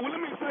my ear. Okay, well, let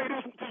me say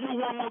this to you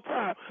one more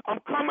time.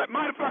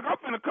 Matter of fact, I'm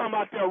finna come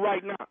out there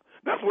right now.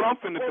 That's what I'm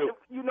finna do.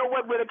 You know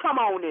what, brother? Come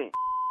on then.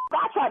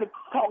 I try to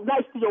talk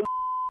nice to your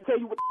tell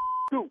you what to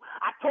do.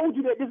 I told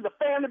you that this is a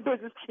family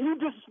business, and you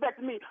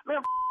disrespected me.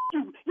 Man,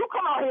 you. You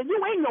come out here, and you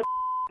ain't no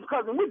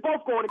cousin. We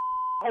both going to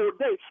whole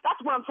day.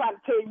 That's what I'm trying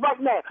to tell you right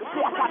now. See,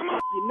 I got you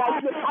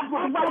nice. I'm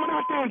going right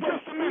out there in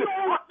just a minute.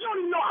 You don't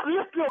even know I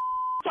lift your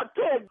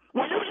kid.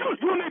 Well,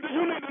 you need to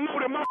know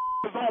that my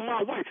is on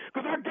my way,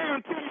 because I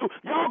guarantee you,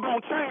 y'all gonna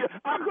change it.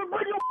 I could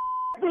bring your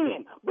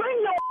in. Bring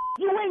your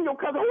you and your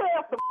cousin. Who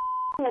else the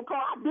will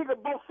call? I dig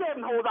up both 7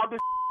 holes out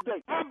this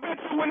day. I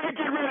bet you when they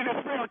get ready to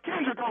spell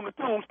Kendrick on the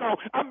tombstone,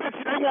 I bet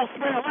you they won't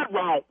spell that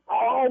wrong.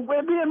 Oh,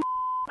 baby,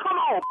 come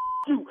on,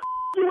 you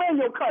and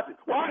your cousin.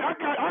 Well, I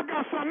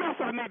got something else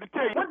I need to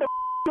tell you. What the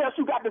else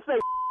you got to say?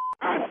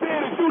 I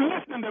said, is you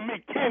listening to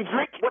me,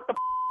 Kendrick? What the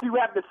you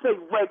have to say,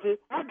 Reggie?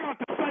 I got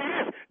to say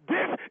this.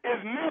 This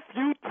is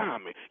nephew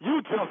Tommy.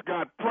 You just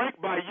got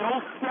pranked by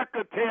your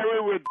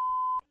secretary with.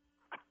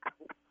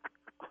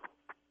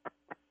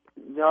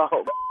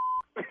 Yo.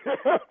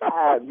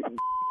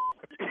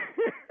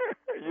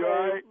 You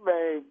alright?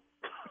 Man.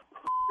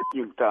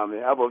 You, Tommy.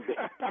 How about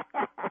that?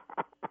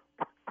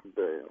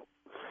 Damn.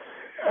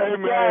 Hey,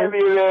 man.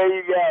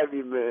 You got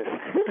me, man.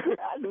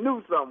 I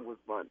knew something was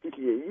funny. Yeah,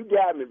 you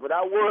got me, but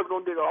I was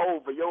going to dig a hole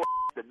for your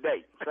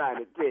today, trying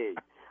to tell you.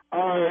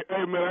 All right,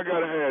 hey, man, I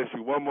got to ask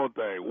you one more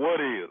thing. What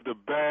is the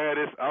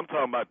baddest, I'm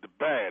talking about the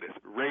baddest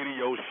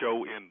radio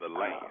show in the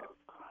land?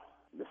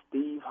 The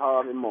Steve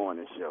Harvey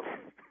Morning Show.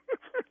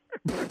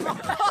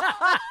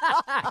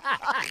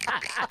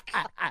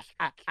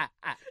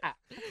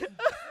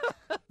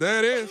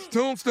 That is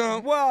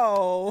Tombstone.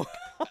 Whoa.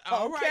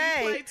 All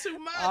right, you played too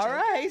much. All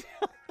right.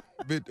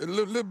 A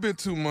little bit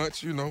too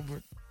much,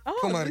 but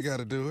somebody got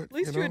to do it. At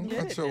least you admit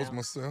I it chose now.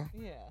 myself.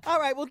 Yeah. All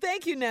right. Well,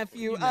 thank you,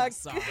 nephew.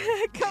 Sorry.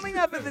 Coming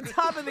up at the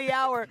top of the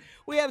hour,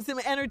 we have some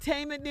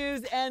entertainment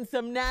news and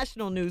some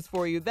national news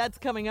for you. That's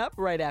coming up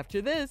right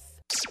after this.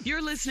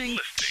 You're listening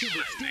to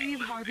the Steve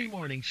Harvey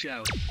Morning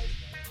Show.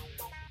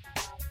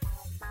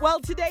 Well,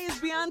 today is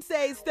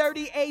Beyonce's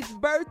 38th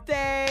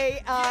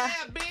birthday.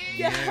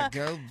 Yeah,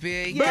 go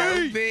B,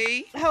 Yeah. go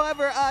B.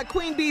 However,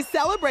 Queen Bee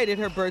celebrated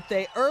her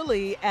birthday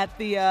early at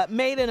the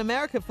Made in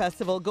America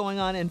Festival going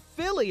on in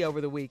Philly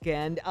over the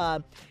weekend.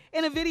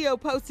 In a video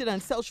posted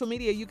on social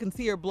media, you can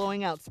see her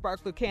blowing out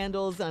sparkler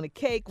candles on a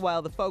cake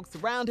while the folks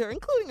around her,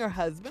 including her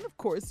husband, of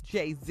course,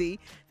 Jay-Z,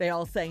 they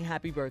all sang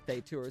happy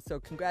birthday to her. So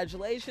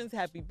congratulations,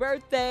 happy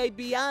birthday,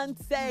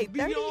 Beyonce.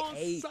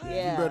 38.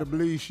 Yeah. You better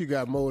believe she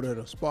got more than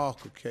a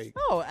sparkle cake.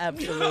 Oh,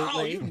 absolutely.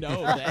 Oh, you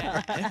know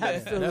that.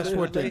 That's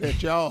what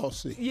that y'all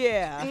see.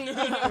 Yeah.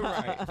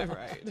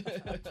 Right.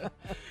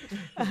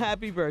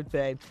 Happy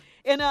birthday.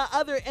 In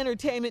other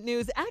entertainment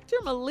news, actor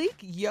Malik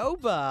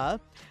Yoba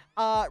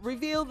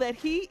revealed that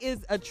he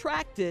is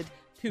attracted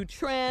to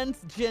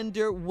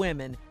transgender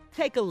women.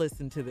 Take a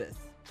listen to this.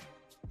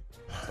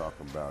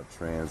 Talking about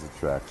trans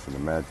attraction.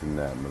 Imagine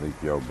that, Malik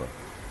Yoba.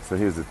 So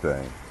here's the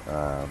thing.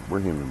 We're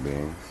human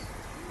beings,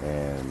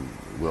 and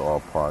we're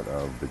all part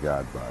of the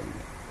God body.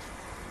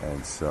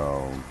 And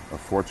so,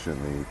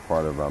 unfortunately,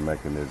 part of our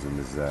mechanism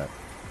is that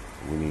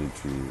we need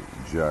to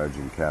judge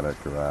and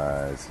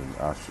categorize and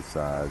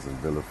ostracize and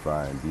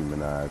vilify and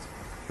demonize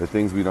the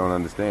things we don't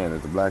understand.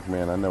 As a black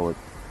man, I know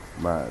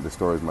the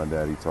stories my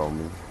daddy told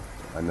me.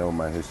 I know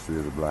my history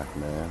as a black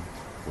man,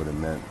 what it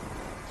meant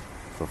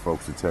for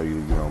folks to tell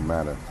you that you don't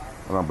matter.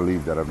 I don't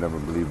believe that. I've never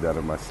believed that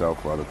of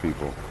myself or other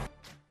people.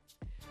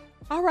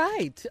 All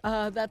right.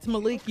 That's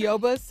Malik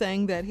Yoba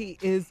saying that he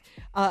is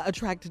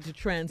attracted to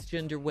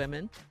transgender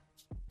women.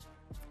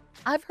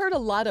 I've heard a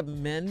lot of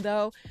men,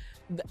 though,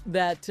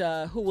 that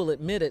who will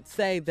admit it,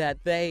 say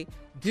that they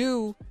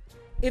do,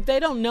 if they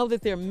don't know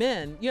that they're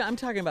men, I'm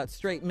talking about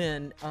straight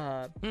men,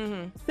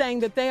 saying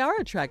that they are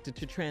attracted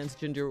to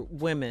transgender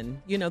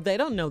women. They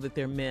don't know that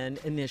they're men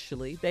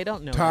initially. They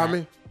don't know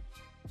Tommy?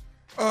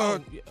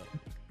 that.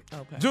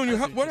 Okay. Junior,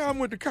 what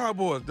happened with the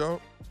Cowboys, dog?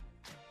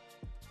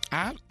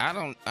 I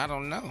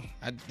don't know.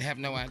 I have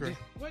no idea.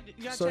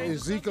 So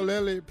Ezekiel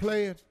Elliott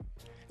playing?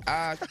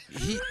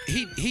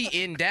 He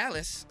in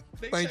Dallas.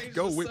 Thank you.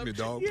 Go with me,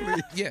 dog,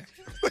 please. Yeah.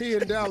 He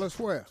in Dallas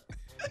where?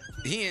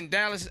 He in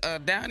Dallas,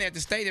 down there at the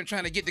stadium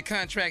trying to get the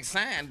contract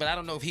signed, but I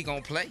don't know if he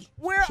gonna play.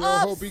 We're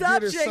off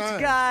subject,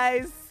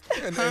 guys.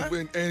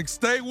 And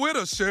stay with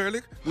us,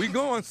 Shirley. We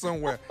going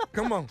somewhere.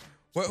 Come on.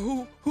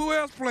 Well, who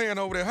else playing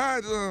over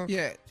there?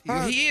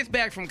 He is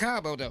back from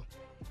Cabo though.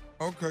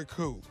 Okay,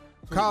 cool.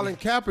 Colin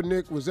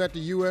Kaepernick was at the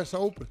U.S.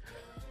 Open.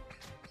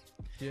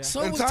 Yeah.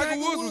 So and was Tiger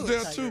Woods was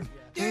there too.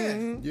 Yeah.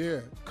 Mm-hmm. Yeah.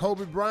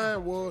 Kobe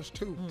Bryant was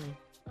too.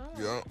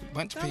 Yeah.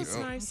 Bunch of people.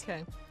 Nice.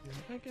 Okay.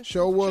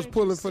 Sure was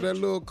pulling for that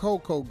little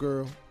Coco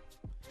girl.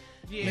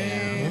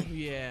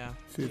 Yeah.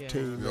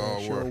 15. Y'all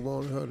Sure were.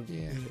 wanted her to.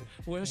 Yeah.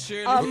 Well,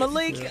 sure.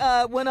 Malik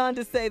went on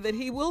to say that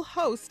he will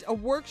host a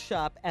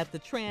workshop at the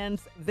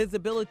Trans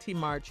Visibility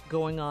March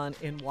going on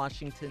in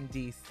Washington,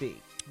 D.C.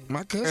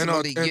 My cousin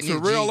And getting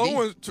his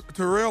Terrell GED.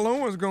 Terrell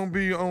Owens gonna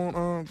be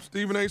on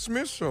Stephen A.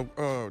 Smith's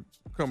show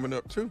coming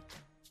up too.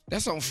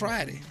 That's on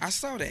Friday. I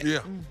saw that.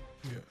 Yeah.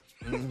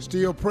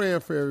 Still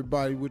praying for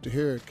everybody with the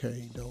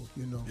hurricane, though,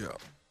 Yeah.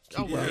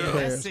 Oh, well, Yeah.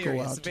 that's Go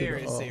serious. out to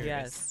Very the,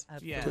 serious.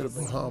 Yes, to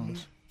the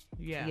Bahamas.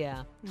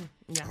 Yeah.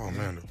 Oh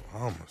man, the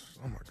Bahamas.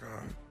 Oh my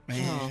God.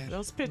 Man.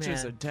 Those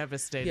pictures Man. are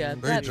devastating. Yeah,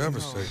 They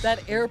devastating.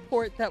 that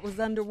airport that was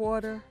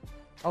underwater.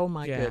 Oh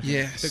my goodness.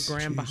 Yes. The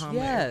Grand Bahama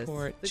Yes.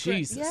 Airport. The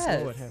Jesus,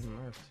 yes. Lord have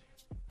mercy.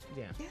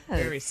 Yeah. Yes.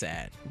 Very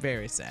sad.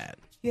 Very sad.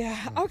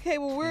 Yeah. Okay.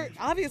 Well, we're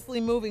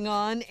obviously moving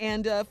on,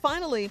 and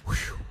finally,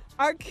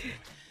 our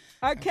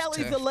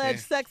Kelly's tough, alleged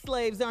yeah. sex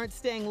slaves aren't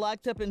staying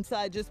locked up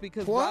inside just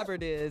because What?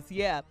 Robert is.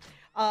 Yeah.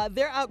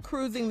 They're out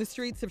cruising the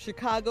streets of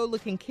Chicago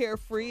looking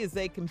carefree as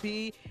they can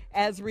be.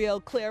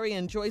 Azriel Clary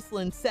and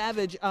Joycelyn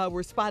Savage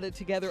were spotted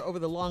together over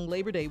the long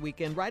Labor Day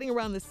weekend, riding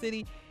around the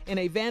city in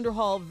a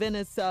Vanderhall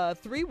Venice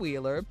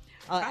three-wheeler.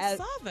 I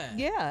saw that.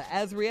 Yeah,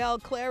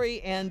 Azriel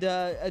Clary and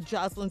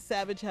Jocelyn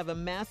Savage have a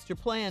master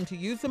plan to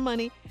use the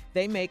money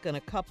they make on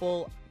a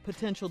couple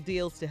potential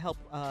deals to help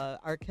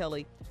R.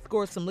 Kelly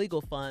score some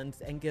legal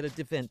funds and get a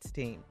defense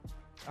team.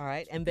 All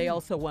right, and they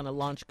also want to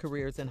launch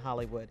careers in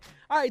Hollywood.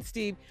 All right,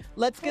 Steve,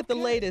 let's get the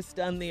latest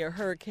on the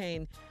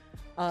Hurricane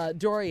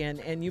Dorian,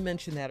 and you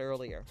mentioned that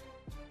earlier.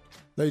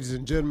 Ladies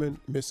and gentlemen,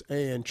 Miss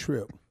Ann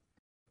Tripp.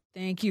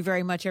 Thank you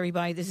very much,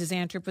 everybody. This is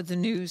Ann Tripp with the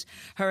news.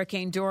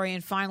 Hurricane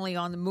Dorian finally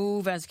on the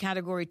move as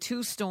Category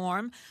 2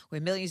 storm,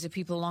 with millions of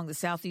people along the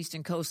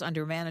southeastern coast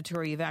under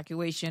mandatory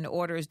evacuation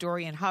orders.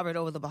 Dorian hovered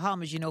over the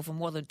Bahamas, for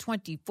more than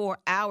 24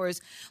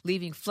 hours,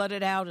 leaving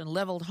flooded out and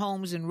leveled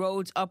homes and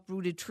roads,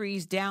 uprooted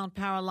trees, down,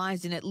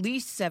 paralyzed, and at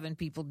least 7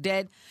 people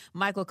dead.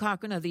 Michael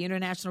Cochran of the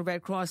International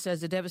Red Cross says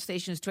the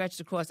devastation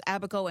stretched across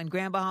Abaco and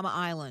Grand Bahama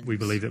Islands. We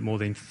believe that more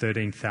than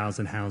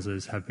 13,000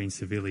 houses have been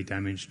severely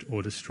damaged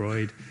or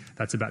destroyed.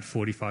 That's about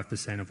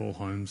 45% of all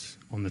homes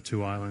on the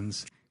 2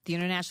 islands. The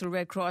International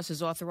Red Cross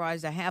has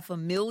authorized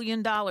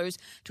 $500,000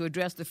 to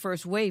address the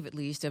first wave, at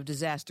least, of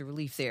disaster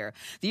relief there.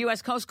 The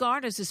U.S. Coast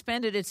Guard has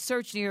suspended its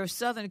search near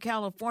Southern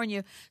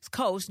California's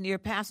coast near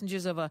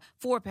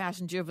four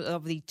passengers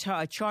of the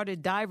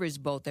chartered divers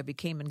boat that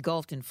became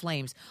engulfed in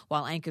flames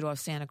while anchored off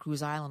Santa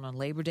Cruz Island on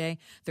Labor Day.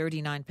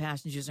 39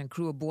 passengers and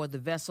crew aboard the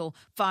vessel.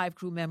 5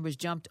 crew members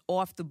jumped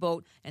off the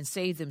boat and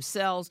saved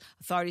themselves.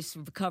 Authorities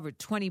have recovered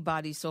 20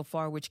 bodies so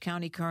far, which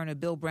County Coroner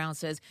Bill Brown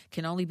says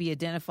can only be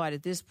identified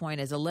at this point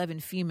as 11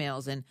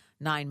 females and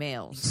 9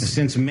 males.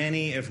 Since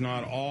many, if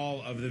not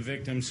all, of the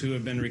victims who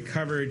have been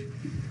recovered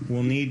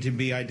will need to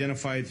be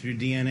identified through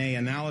DNA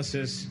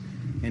analysis,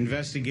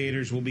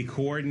 investigators will be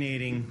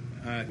coordinating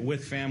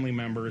with family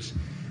members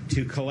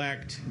to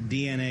collect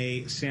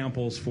DNA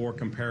samples for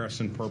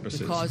comparison purposes.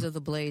 The cause of the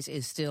blaze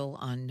is still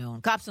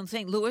unknown. Cops in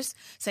St. Louis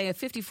say a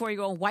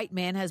 54-year-old white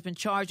man has been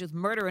charged with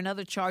murder and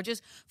other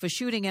charges for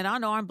shooting an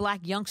unarmed black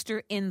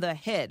youngster in the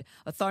head.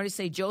 Authorities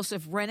say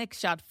Joseph Rennick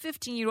shot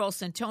 15-year-old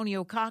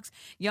Santonio Cox.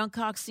 Young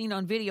Cox seen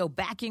on video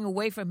backing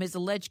away from his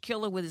alleged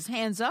killer with his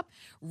hands up.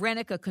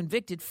 Rennick, a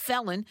convicted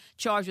felon,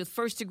 charged with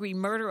first-degree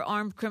murder,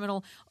 armed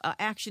criminal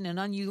action, and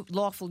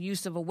unlawful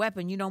use of a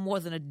weapon. You know, more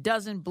than a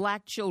dozen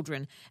black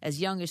children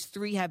as young as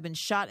 3 have been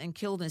shot and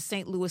killed in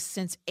St. Louis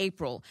since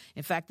April.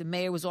 In fact, the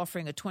mayor was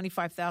offering a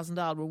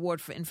 $25,000 reward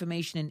for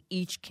information in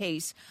each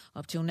case.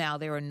 Up till now,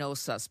 there are no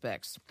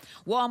suspects.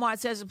 Walmart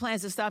says it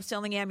plans to stop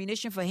selling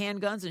ammunition for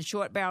handguns and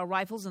short-barrel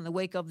rifles in the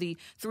wake of the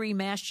 3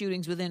 mass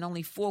shootings within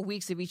only 4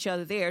 weeks of each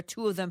other there,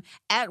 2 of them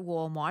at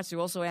Walmarts. They're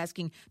also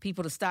asking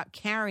people to stop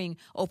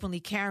openly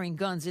carrying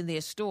guns in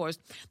their stores.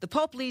 The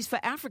Pope leaves for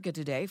Africa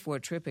today for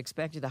a trip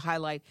expected to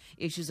highlight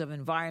issues of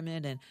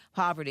environment and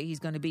poverty. He's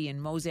going to be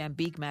in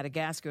Mozambique,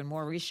 Madagascar, and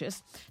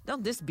Mauritius.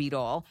 Don't this beat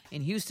all?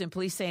 In Houston,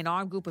 police say an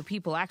armed group of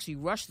people actually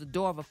rushed the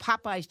door of a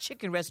Popeye's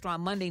chicken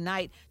restaurant Monday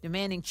night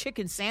demanding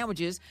chicken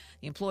sandwiches.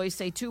 The employees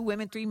say 2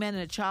 women, 3 men,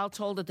 and a child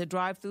told at the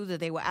drive-thru that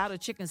they were out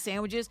of chicken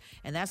sandwiches,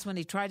 and that's when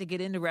they tried to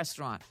get in the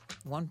restaurant.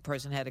 One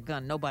person had a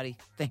gun. Nobody,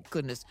 thank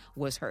goodness,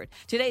 was hurt.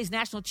 Today's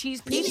National Cheese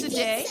Pizza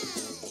Day.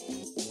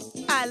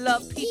 I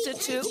love pizza,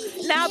 too.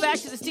 Now back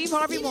to the Steve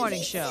Harvey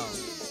Morning Show.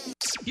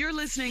 You're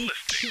listening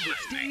to the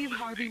Steve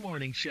Harvey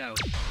Morning Show.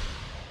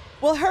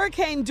 Well,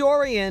 Hurricane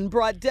Dorian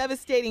brought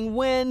devastating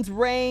winds,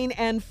 rain,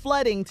 and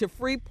flooding to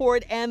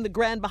Freeport and the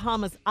Grand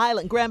Bahama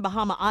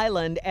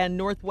Island and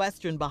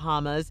northwestern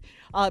Bahamas.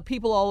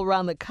 People all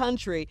around the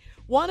country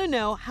want to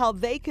know how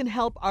they can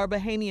help our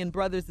Bahamian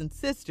brothers and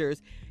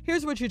sisters.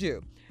 Here's what you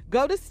do.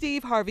 Go to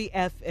Steve Harvey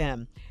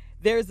FM.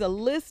 There's a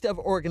list of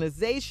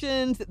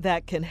organizations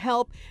that can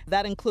help.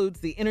 That includes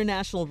the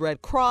International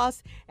Red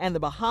Cross and the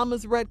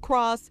Bahamas Red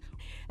Cross.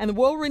 And the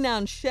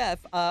world-renowned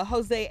chef,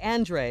 Jose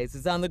Andres,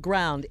 is on the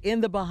ground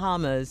in the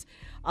Bahamas,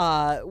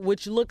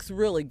 which looks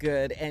really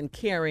good and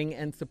caring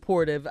and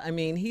supportive. I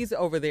mean, he's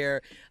over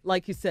there,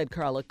 like you said,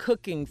 Carla,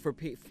 cooking for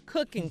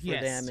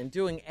them and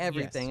doing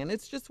everything. Yes. And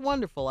it's just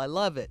wonderful. I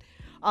love it.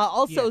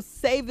 Also,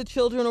 Save the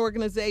Children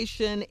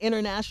Organization,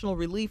 International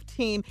Relief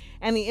Team,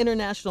 and the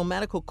International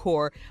Medical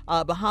Corps,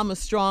 Bahamas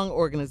Strong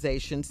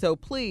Organization. So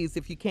please,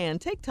 if you can,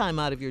 take time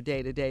out of your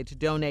day-to-day to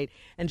donate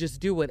and just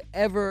do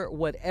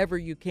whatever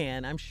you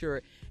can. I'm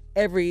sure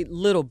every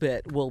little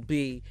bit will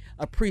be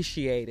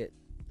appreciated.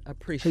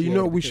 Hey, you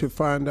know, we should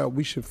find out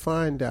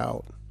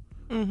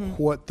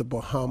what the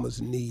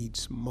Bahamas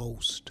needs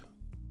most.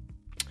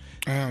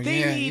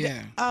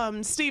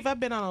 Steve, I've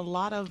been on a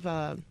lot of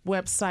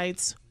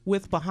websites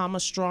with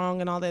Bahamas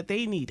Strong and all that.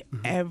 They need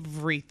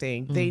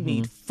everything. They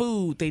need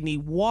food. They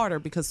need water,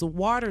 because the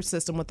water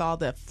system, with all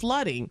that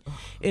flooding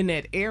in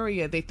that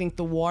area, they think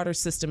the water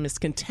system is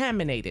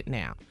contaminated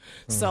now.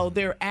 So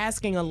they're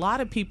asking a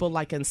lot of people,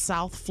 like in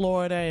South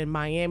Florida and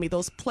Miami,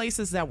 those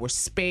places that were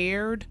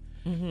spared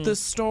the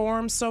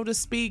storm, so to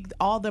speak,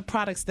 all the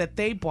products that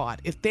they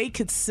bought, if they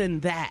could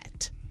send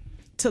that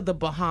to the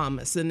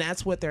Bahamas. And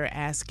that's what they're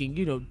asking,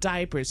 you know,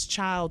 diapers,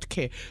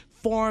 childcare,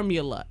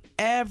 formula,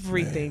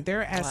 everything.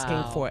 They're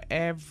asking for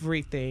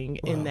everything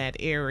in that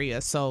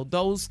area. So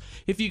those,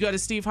 if you go to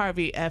Steve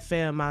Harvey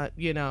FM,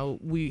 you know,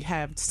 we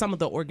have some of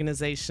the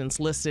organizations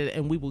listed,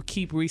 and we will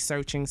keep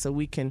researching so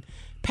we can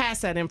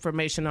pass that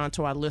information on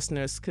to our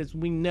listeners, because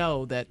we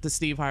know that the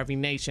Steve Harvey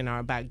Nation are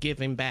about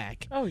giving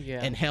back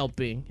and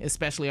helping,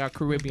 especially our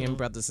Caribbean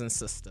brothers and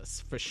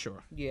sisters, for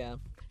sure. Yeah.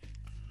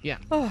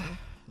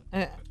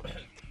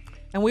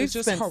 And we've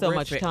spent so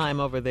much time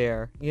over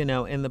there, you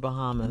know, in the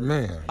Bahamas.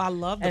 Man. I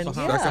love the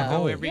Bahamas. I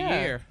go every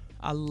year.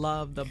 I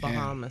love the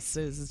Bahamas.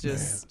 It's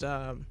just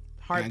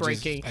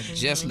heartbreaking. I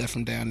just left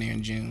from down there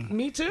in June.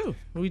 Me too.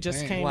 We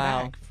just came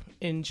back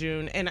in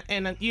June.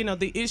 And you know,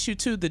 the issue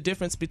too, the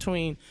difference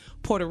between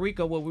Puerto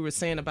Rico, what we were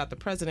saying about the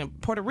president,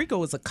 Puerto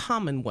Rico is a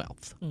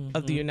commonwealth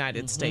of the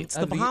United States.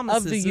 The Bahamas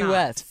of the is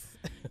U.S.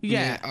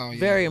 Not.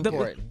 Very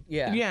important.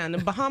 And the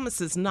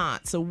Bahamas is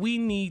not. So we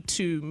need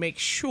to make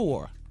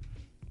sure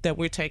that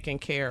we're taking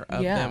care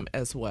of them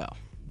as well,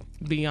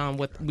 beyond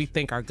what we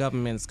think our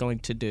government is going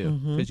to do.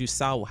 Because you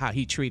saw how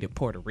he treated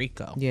Puerto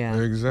Rico. Yeah.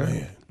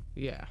 Exactly.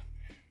 Yeah.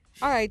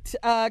 All right,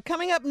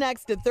 coming up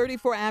next at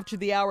 34 after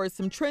the hour,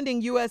 some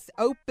trending U.S.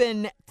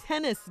 Open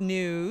tennis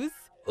news.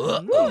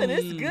 Ooh, and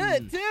it's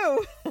good,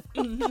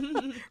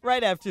 too.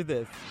 Right after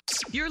this.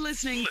 You're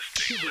listening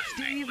to the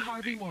Steve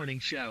Harvey Morning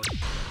Show.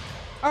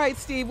 All right,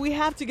 Steve, we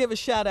have to give a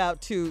shout out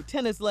to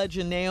tennis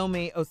legend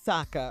Naomi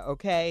Osaka,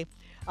 okay?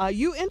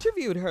 You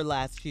interviewed her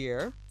last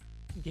year.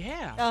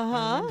 Yeah.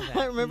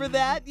 I remember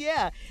that.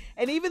 Yeah.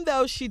 And even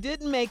though she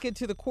didn't make it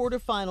to the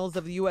quarterfinals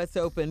of the U.S.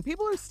 Open,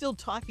 people are still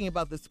talking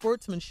about the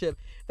sportsmanship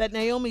that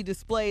Naomi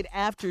displayed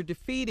after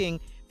defeating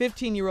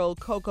 15-year-old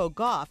Coco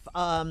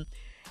Gauff.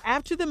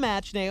 After the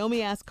match,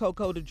 Naomi asked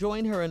Coco to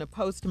join her in a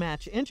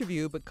post-match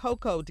interview, but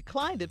Coco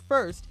declined at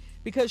first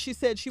because she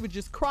said she would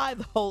just cry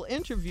the whole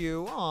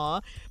interview.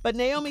 Aw. But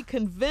Naomi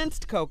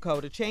convinced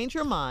Coco to change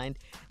her mind,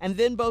 and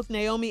then both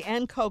Naomi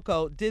and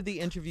Coco did the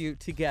interview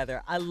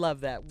together. I love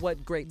that.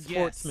 What great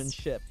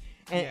sportsmanship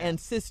and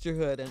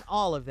sisterhood and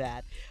all of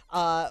that.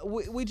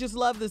 We just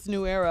love this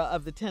new era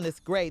of the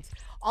tennis greats.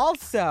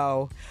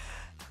 Also,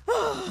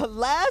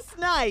 last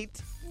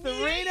night,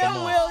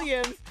 Serena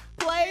Williams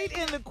played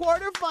in the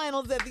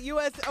quarterfinals at the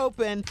U.S.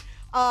 Open.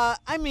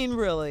 I mean,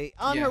 really,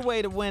 on her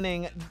way to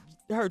winning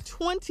her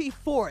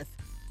 24th.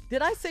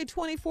 Did I say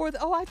 24th?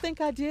 Oh, I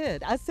think I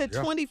did. I said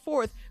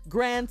 24th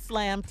Grand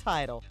Slam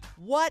title.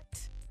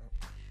 What?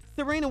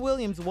 Serena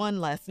Williams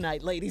won last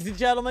night, ladies and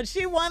gentlemen.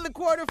 She won the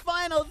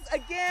quarterfinals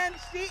again.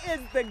 She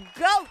is the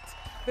GOAT.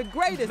 The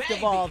greatest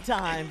of all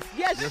time.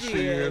 Yes,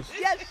 she is.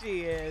 Yes,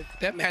 she is.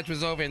 That match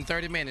was over in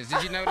 30 minutes.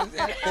 Did you notice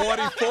that?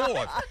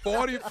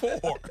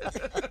 44.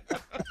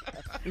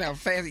 Now,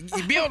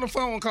 fast. Be on the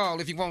phone call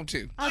if you want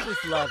to. I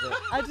just love it.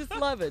 I just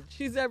love it.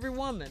 She's every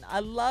woman. I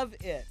love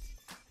it.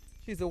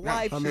 She's a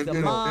wife. She's a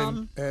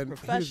mom. And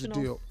here's the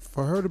deal.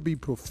 For her to be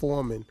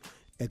performing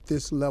at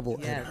this level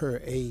at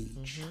her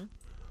age,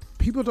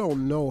 people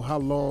don't know how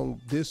long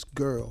this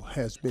girl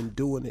has been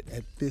doing it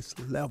at this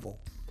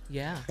level.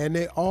 Yeah. And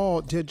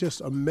they're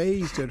just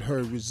amazed at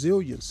her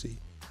resiliency.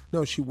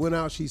 No, she went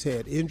out, she's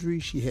had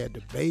injuries, she had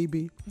the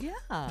baby. Yeah.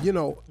 You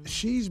know,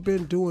 she's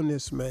been doing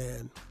this,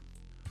 man,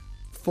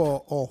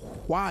 for a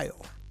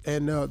while.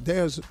 And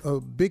there's a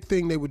big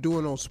thing they were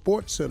doing on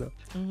SportsCenter.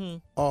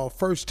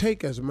 First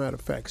Take, as a matter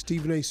of fact,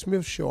 Stephen A.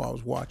 Smith's show I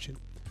was watching.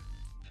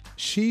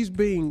 She's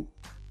being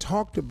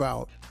talked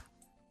about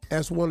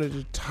as one of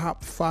the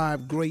top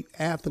 5 great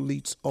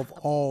athletes of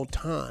all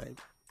time.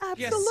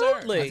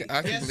 Absolutely. Yes,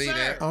 I can believe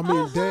that. I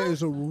mean, there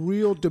is a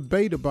real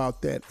debate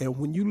about that. And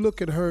when you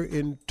look at her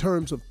in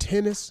terms of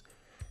tennis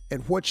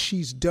and what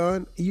she's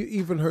done,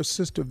 even her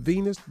sister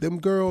Venus, them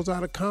girls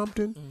out of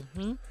Compton,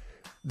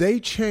 they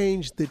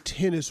changed the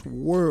tennis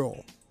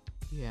world.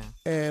 Yeah.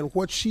 And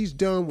what she's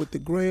done with the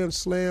Grand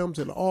Slams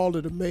and all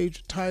of the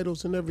major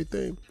titles and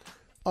everything,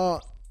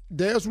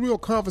 there's real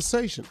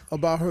conversation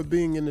about her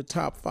being in the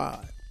top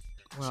 5.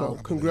 Well,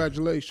 so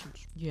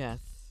congratulations. Yes.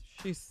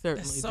 She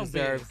certainly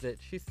deserves it.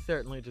 She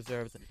certainly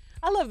deserves it.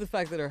 I love the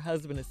fact that her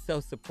husband is so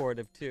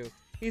supportive, too.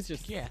 He's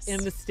just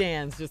in the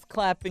stands, just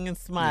clapping and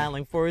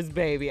smiling for his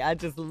baby. I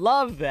just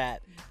love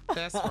that.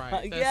 That's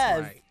right. That's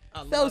yes. right.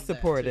 I So love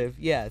supportive.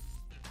 Yes.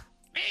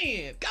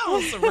 Man, go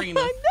on, Serena.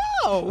 I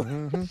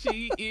know.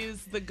 She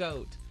is the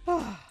GOAT.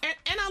 And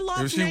I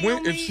love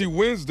If she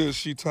wins this,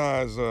 she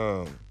ties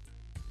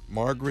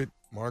Margaret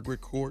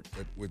Court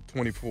with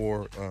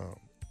 24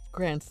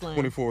 Grand Slam.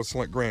 24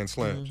 Grand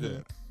Slams. Yeah,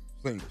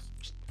 singles.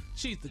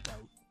 She's the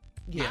GOAT.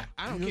 Yeah.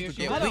 I don't care if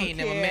Yeah, you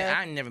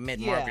I ain't never met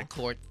Margaret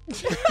Court.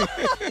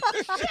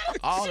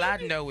 All I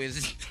know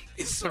is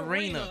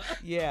Serena.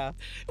 Yeah.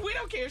 We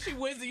don't care if she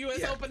wins the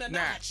U.S. Open or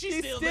not. She's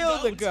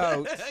still the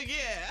GOAT.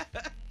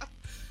 Yeah.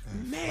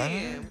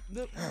 Man,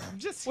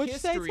 just What'd you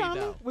say, history, Tommy?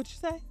 though. What'd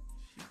you say?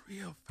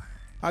 Real fine.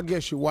 I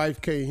guess your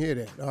wife can't hear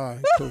that. All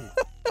right, cool.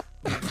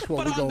 That's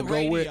what we're But on going the to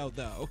go with. radio,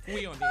 though,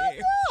 we on the air.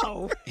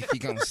 No. If you're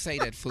going to say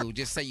that, fool,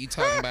 just say you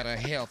talking about her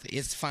health.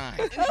 It's fine.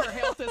 Her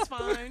health is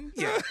fine.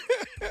 Yeah.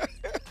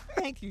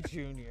 Thank you,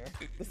 Junior.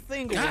 The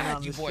single one on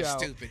God, you the boy show.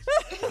 stupid.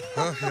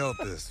 Her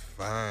health is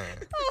fine.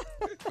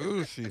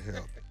 Ooh, she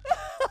healthy.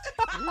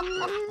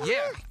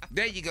 Yeah,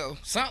 there you go.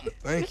 Something.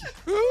 Thank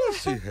you. Ooh,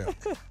 she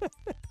healthy.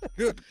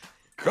 Good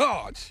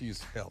God,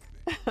 she's healthy.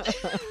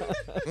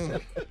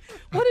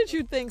 What did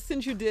you think,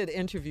 since you did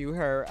interview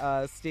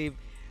her, Steve,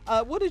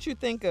 what did you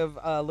think of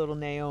little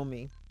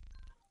Naomi?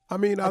 I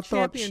mean, I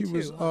thought she champion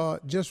was too, huh?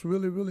 just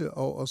really, really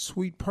a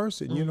sweet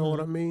person. You know what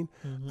I mean?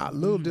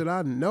 Little did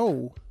I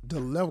know the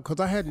level, because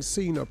I hadn't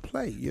seen her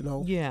play, you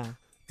know? Yeah.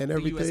 And US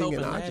everything.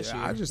 Open And last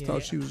I year. just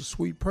thought she was a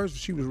sweet person.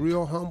 She was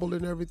real humble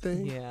and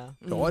everything. Yeah.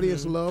 The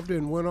audience loved her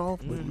and went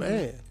off. But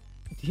man,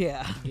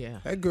 Yeah. Yeah.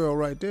 that girl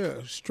right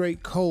there,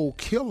 straight cold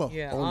killer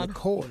on the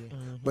court.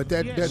 But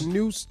that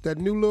new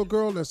little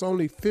girl that's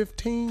only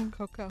 15,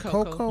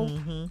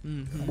 Coco,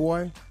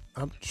 boy,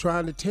 I'm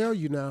trying to tell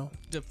you now.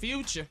 The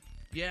future.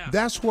 Yeah.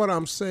 That's what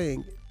I'm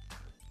saying.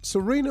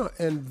 Serena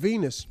and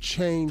Venus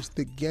changed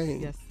the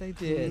game. Yes, they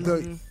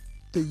did.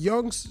 the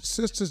young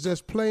sisters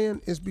that's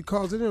playing is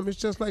because of them. It's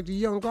just like the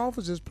young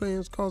golfers that's playing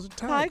is because of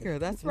Tiger.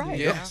 That's right.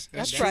 Yes,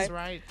 that's true.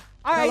 right.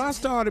 All right. Well, I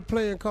started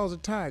playing because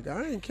of Tiger.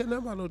 I ain't caring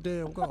about no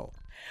damn golf.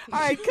 All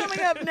right, coming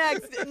up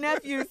next,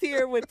 Nephew's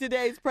here with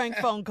today's prank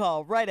phone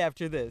call right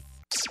after this.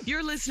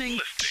 You're listening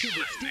to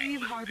the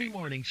Steve Harvey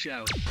Morning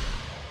Show.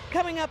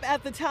 Coming up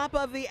at the top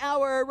of the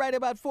hour, right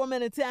about 4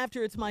 minutes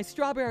after, it's my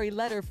strawberry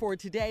letter for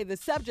today. The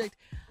subject,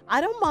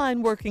 I don't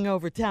mind working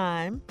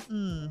overtime.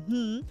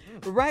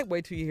 Right,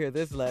 wait till you hear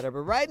this letter.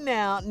 But right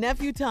now,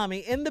 Nephew Tommy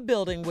in the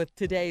building with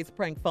today's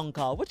prank phone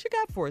call. What you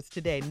got for us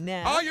today,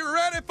 Neff? Are you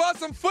ready for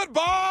some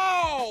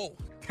football?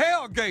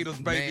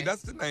 Tailgaters, baby. Man.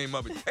 That's the name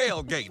of it.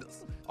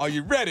 Tailgaters. Are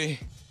you ready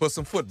for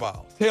some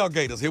football?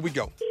 Tailgaters, here we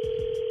go.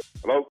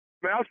 Hello?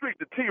 Man, I'll speak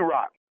to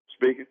T-Rock.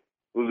 Speaking.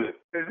 Who's this?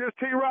 Is this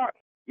T-Rock?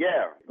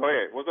 Yeah. Go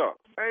ahead. What's up?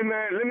 Hey,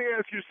 man, let me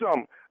ask you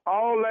something.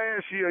 All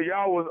last year,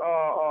 y'all was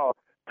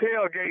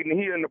tailgating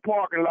here in the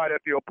parking lot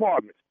at the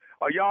apartments.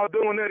 Are y'all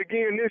doing that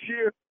again this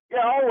year?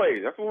 Yeah,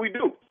 always. That's what we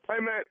do. Hey,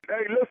 man.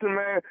 Hey, listen,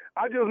 man.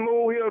 I just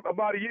moved here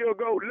about a year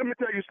ago. Let me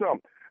tell you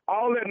something.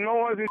 All that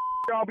noise and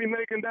y'all be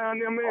making down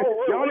there, man.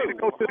 Y'all need to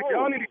go to the.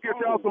 Y'all need to get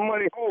y'all some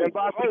money and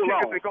buy some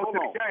tickets and go to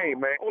the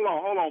game, man. Hold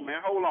on, man.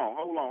 Hold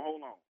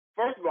on.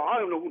 First of all, I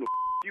don't know who the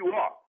you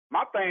are.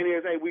 My thing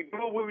is, hey, we do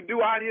what we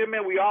do out here,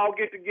 man. We all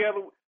get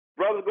together.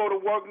 Brothers go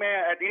to work,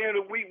 man. At the end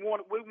of the week, we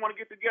want to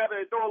get together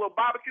and throw a little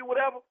barbecue,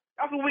 whatever.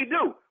 That's what we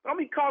do. Don't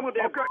be calling with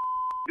that,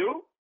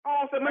 dude.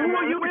 Oh, so man, who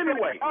are you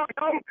anyway?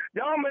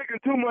 Y'all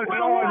making too much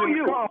noise in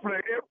the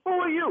complex. Who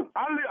are you?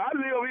 I live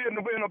here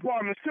in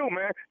apartments too,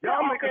 man.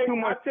 Y'all making too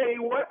much. I tell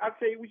you what,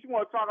 you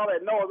want to talk all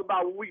that noise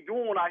about what we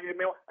doing out here,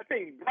 man. I tell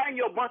you, bring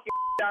your bunch of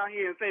down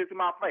here and say it to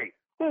my face.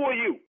 Who are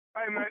you?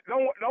 Hey, man,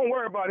 don't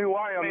worry about who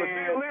I am. Man,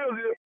 the deal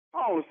is here.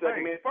 Hold on a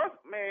second, man. First,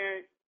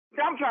 man,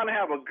 I'm trying to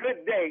have a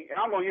good day, and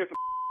I'm going to hear some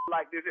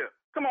like this here.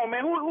 Come on,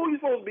 man. Who are you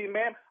supposed to be,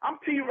 man? I'm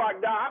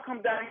T-Rock down. I come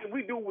down here.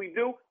 We do what we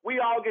do.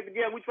 We all get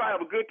together. We try to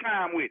have a good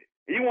time with it.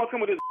 And you want to come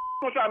with this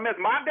you want to try to mess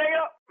my day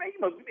up? Man, you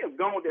must be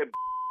gone with that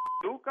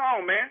dude. Come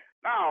on, man.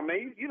 Nah,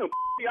 man. You done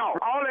me off.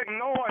 All that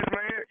noise,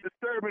 man,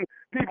 disturbing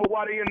people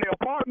while they in their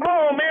apartment.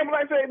 No, man. But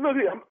like I say, look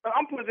here.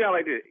 I'm putting it down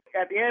like this.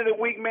 At the end of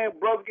the week, man,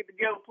 brothers get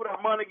together, put our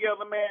money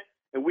together, man,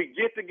 and we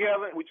get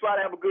together and we try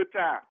to have a good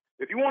time.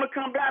 If you want to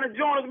come down and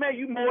join us, man,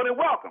 you more than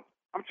welcome.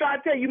 I'm trying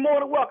to tell you,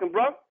 more than welcome,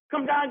 bro.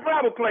 Come down and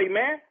grab a plate,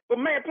 man.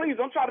 But, man, please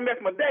don't try to mess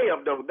my day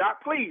up, though,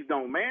 Doc. Please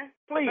don't, man.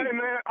 Please. Hey,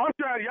 man, I'm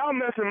trying. Y'all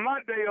messing my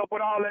day up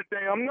with all that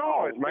damn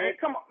noise, man.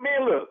 Come on.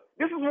 Man, look.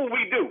 This is what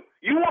we do.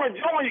 You want to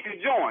join, you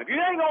can join. If you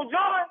ain't going to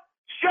join,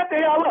 shut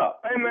the hell up.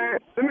 Hey, man.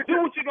 Let me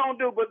do what you're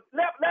going to do, but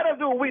let us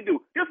do what we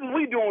do. This is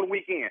what we do on the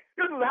weekend.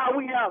 This is how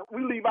we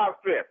leave our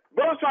stress.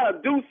 Brothers try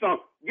to do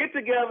something, get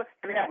together,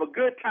 and have a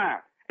good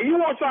time. And you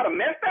want to try to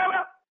mess that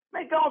up?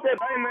 Man, don't say,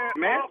 hey,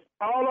 man.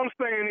 All I'm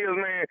saying is,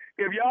 man,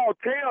 if y'all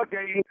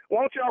tailgating,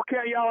 won't y'all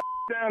carry y'all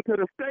down to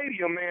the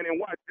stadium, man, and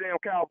watch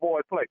damn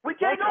Cowboys play? We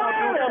can't go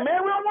down there,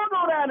 man. We don't want to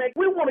go down there.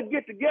 We want to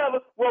get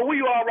together where we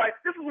all right.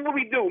 This is what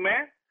we do,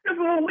 man. This is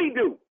what we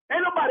do.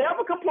 Ain't nobody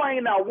ever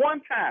complained not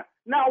one time.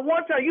 Not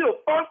one time. You're the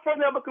first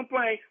person ever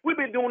complained. We've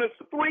been doing this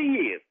for 3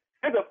 years.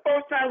 It's the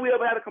first time we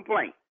ever had a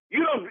complaint.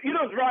 You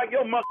don't drag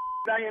your monkey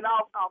down here and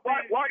all.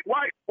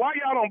 Why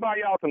y'all don't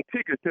buy y'all some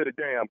tickets to the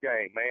damn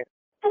game, man?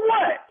 For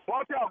what?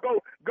 Why don't y'all go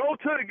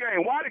to the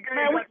game? Why the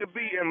game got to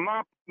be in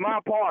my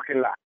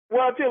parking lot?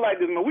 Well, I'll tell you like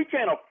this, man. We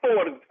can't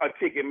afford a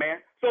ticket,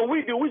 man. So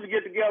we just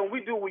get together and we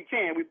do what we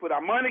can. We put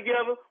our money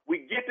together,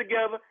 we get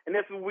together, and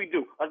that's what we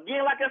do.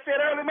 Again, like I said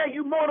earlier, man,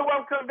 you more than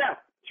welcome to come down.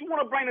 You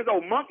want to bring this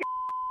old monkey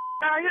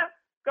down here?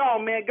 Go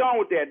on, man. Go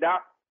on with that,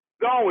 Doc.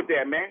 Go on with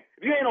that, man.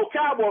 If you ain't no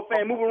Cowboy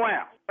fan, move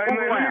around. Hey,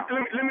 man,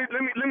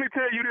 let me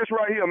tell you this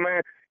right here, man.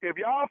 If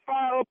y'all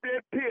fire up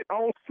that pit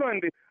on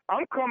Sunday,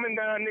 I'm coming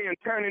down there and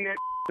turning that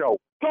over.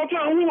 Don't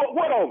turn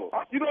what over?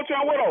 You gonna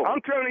turn what over?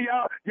 I'm turning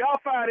y'all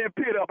fire that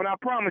pit up, and I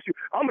promise you,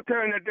 I'm gonna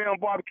turn that damn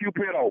barbecue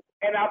pit over.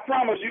 And I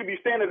promise you'll be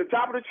standing at the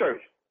top of the church.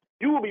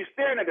 You will be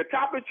staring at the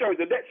top of the church.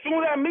 As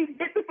soon as that meat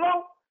hit the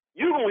floor,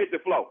 you gonna hit the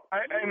floor.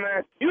 Hey,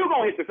 man. You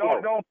gonna hit the floor.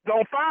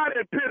 Don't fire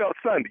that pit up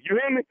Sunday. You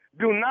hear me?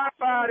 Do not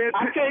fire that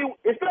pit. I tell you,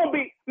 it's gonna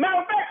be.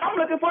 Matter of fact, I'm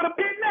looking for the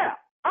pit now.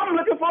 I'm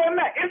looking for it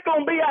now. It's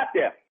gonna be out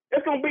there.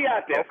 It's gonna be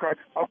out there. Okay.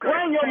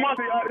 Bring your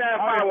monkey down and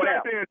fire it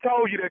out. I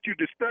told you that you're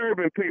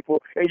disturbing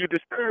people and you're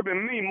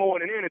disturbing me more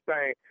than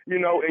anything,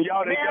 you know. And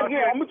y'all did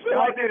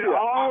it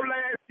all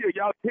last year.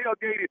 Y'all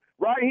tailgated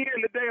right here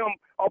in the damn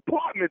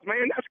apartments,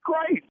 man. That's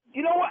crazy.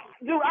 You know what,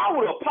 dude? I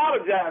would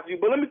apologize to you,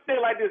 but let me say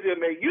it like this here,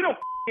 man. You don't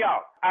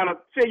out. I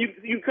don't say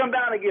you come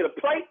down and get a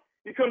plate.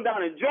 You come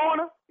down and join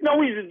us. You know,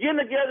 we just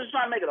getting together, just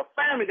trying to make it a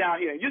family down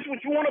here. Just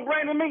what you want to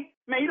bring to me,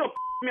 man. You don't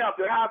me out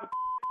there.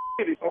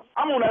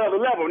 I'm on that other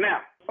level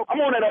now. I'm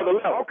on that other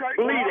level. Okay.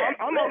 Believe that.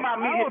 I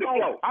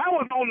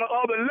was on the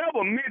other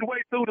level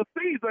midway through the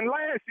season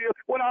last year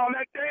with all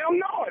that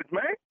damn noise,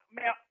 man.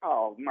 Man,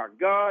 oh my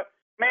God.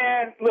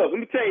 Man, look, let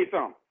me tell you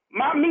something.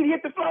 My meat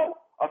hit the floor,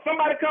 or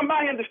somebody come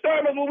by here and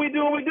disturb us when we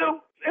do what we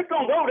do, it's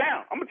gonna go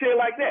down. I'm gonna tell you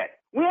like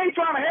that. We ain't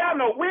trying to have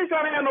no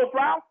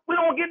problem. We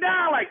don't get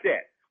down like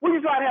that. We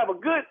just try to have a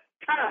good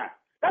time.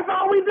 That's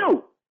all we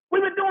do.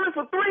 We've been doing this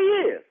for 3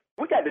 years.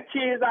 We got the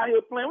kids out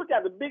here playing. We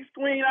got the big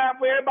screen out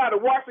for everybody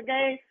to watch the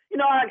game. You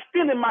know, I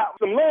extended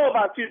some love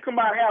out to you to come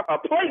out and have a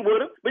play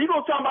with us. But you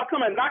gonna talk about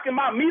coming and knocking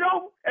my meat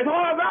over? As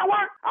hard as I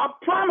work, I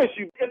promise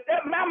you, if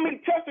that my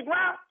meat touch the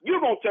ground,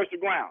 you're gonna touch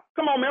the ground.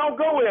 Come on, man, don't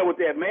go there with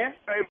that, man.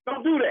 Hey,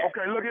 don't do that.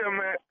 Okay, look here,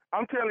 man.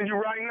 I'm telling you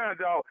right now,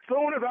 dog.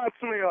 Soon as I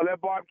smell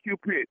that barbecue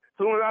pit,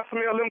 soon as I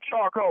smell them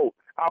charcoal,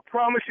 I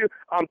promise you,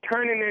 I'm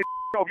turning that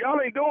off. Y'all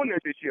ain't doing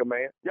this year,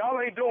 man. Y'all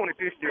ain't doing it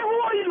this year. Hey, who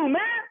are you,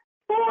 man?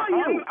 Who are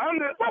you?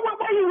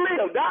 Where you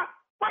live, Doc?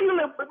 Where you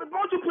live?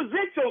 Won't you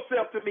present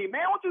yourself to me,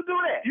 man? Won't you do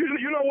that?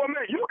 You know what,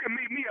 man? You can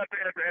meet me at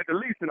the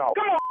leasing office.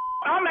 Come on,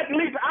 I'm at the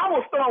leasing. I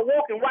will start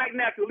walking right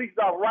now to the leasing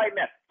office right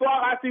now, so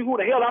I see who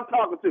the hell I'm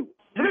talking to.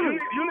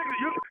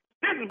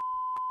 This is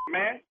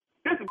man.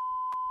 This is.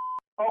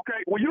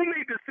 Okay, well, you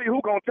need to see who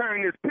gonna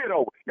turn this pit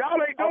over. Y'all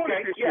ain't doing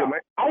it this year,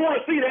 man. I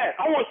want to see that.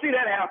 I want to see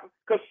that happen.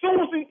 Because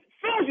soon as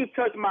you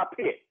touch my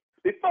pit,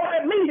 before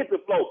that meat hit the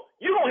floor,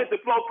 you gonna hit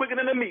the floor quicker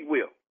than the meat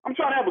will. I'm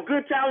trying to have a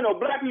good time. You know,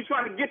 black people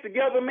trying to get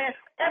together, man.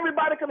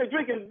 Everybody coming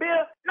drinking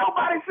beer.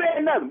 Nobody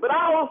saying nothing. But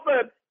all of a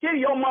sudden, here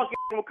your monkey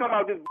will come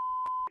out this.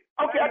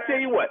 Okay, I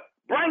tell you what.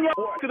 Bring your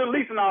to the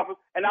leasing office,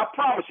 and I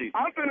promise you.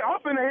 I'm finna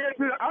head.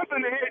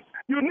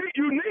 You need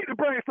to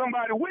bring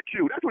somebody with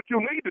you. That's what you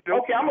need to do.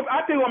 Okay, I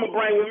tell you who I'm gonna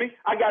bring with me.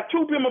 I got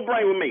 2 people to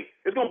bring with me.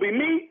 It's gonna be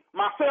me,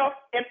 myself,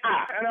 and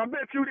I. And I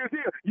bet you this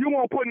here, you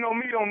won't put no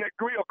meat on that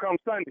grill come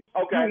Sunday.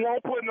 Okay. You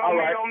won't put no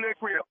meat on that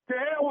grill. To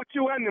hell with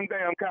you and them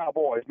damn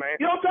Cowboys, man.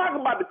 You don't talk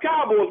about the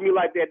Cowboys me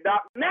like that,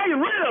 Doc. Now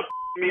you really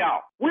me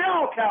off. We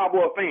all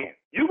Cowboy fans.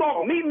 You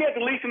gonna meet me at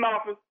the leasing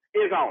office?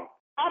 It's on.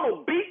 I'm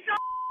gonna beat you.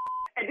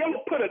 And then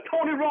we'll put a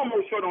Tony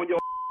Romo shirt on your.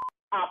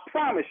 I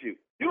promise you,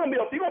 you're gonna be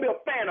a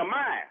fan of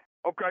mine.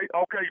 Okay,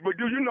 but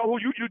do you know who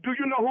you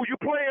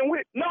playing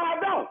with? No, I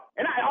don't.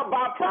 And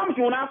I promise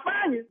you, when I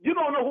find you, you're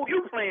gonna know who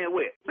you playing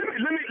with.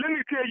 Let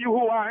me tell you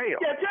who I am.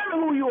 Yeah, tell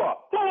me who you are.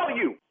 Who are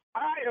you?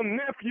 I am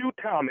Nephew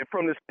Tommy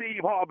from the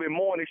Steve Harvey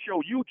Morning Show.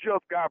 You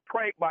just got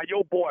pranked by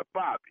your boy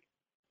Bobby.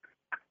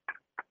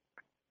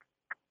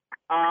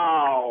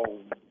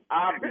 Oh,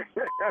 I'm a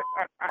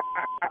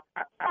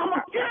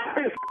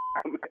kid.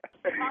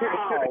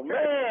 Oh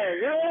man,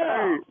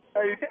 yeah.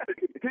 Hey,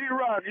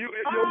 T-Rock, your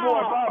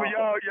boy Bobby,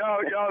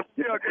 y'all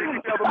still get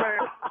together, man.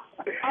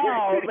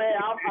 Oh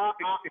man,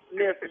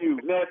 nephew,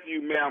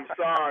 man. I'm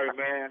sorry,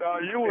 man.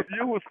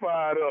 You was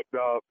fired up,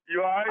 dog.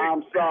 You all right?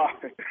 I'm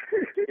sorry.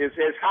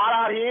 It's hot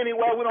out here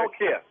anyway. We don't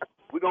care.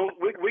 We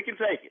can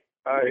take it.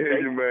 I hear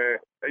you, man.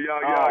 Hey,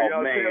 y'all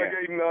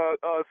tailgating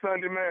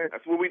Sunday, man.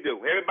 That's what we do.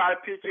 Everybody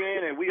pitch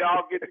in and we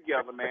all get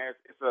together, man.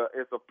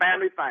 It's a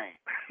family thing.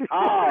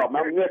 Oh,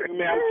 my nephew,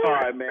 man, I'm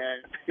sorry,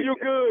 man. You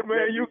good,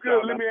 man. You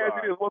good. Let me ask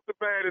you this. What's the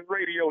baddest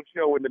radio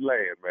show in the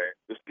land, man?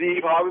 The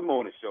Steve Harvey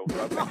Morning Show,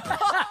 brother.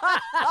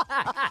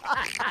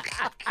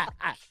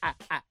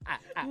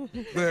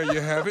 There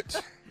you have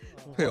it.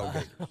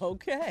 Tailgate.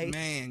 Okay.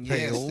 Man,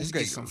 yes. Let's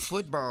get some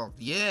football.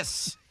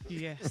 Yes.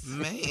 Yes.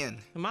 Man.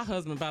 My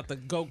husband about to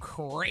go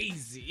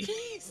crazy.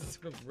 He's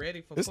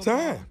ready for It's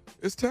football. time.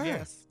 It's time.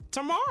 Yes.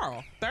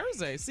 Tomorrow,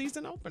 Thursday,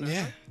 season opener.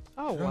 Yeah.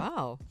 Oh,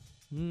 wow.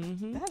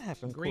 Mm-hmm. That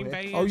happened Green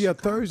quick. Bay. Oh, yeah,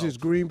 Thursday's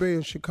Green Bay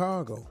and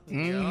Chicago.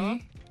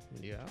 Mm-hmm.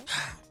 Yeah.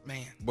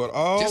 Man. But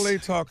all they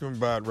talking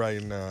about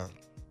right now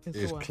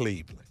is what?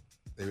 Cleveland.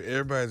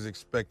 Everybody's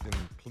expecting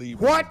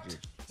Cleveland. What?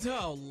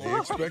 Oh, They're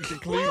Lord. expecting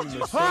Cleveland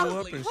to show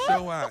up and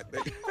show out.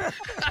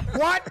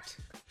 What?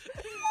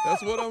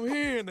 That's what I'm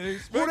hearing. They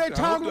Who they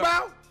talking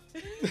about?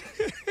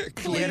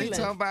 Yeah, they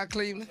talking about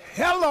Cleveland.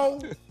 Hello.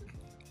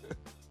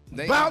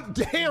 They About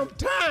damn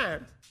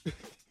time. The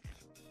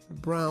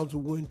Browns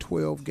will win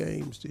 12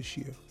 games this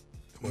year.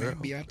 Well,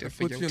 be out there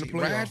for put your you in the team.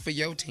 playoffs. Ride for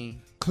your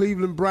team.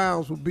 Cleveland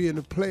Browns will be in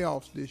the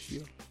playoffs this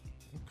year.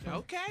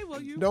 Okay,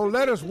 well, you. Don't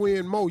let us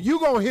win more. You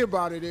gonna hear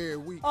about it every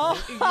week.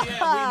 Oh.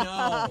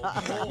 Yeah,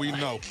 We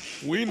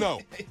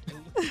know.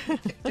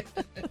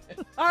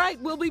 All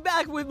right, we'll be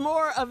back with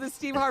more of the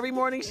Steve Harvey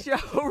Morning Show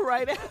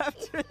right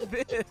after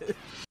this.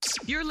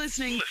 You're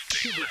listening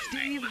to the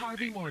Steve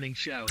Harvey Morning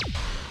Show.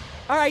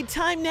 All right,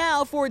 time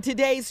now for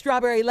today's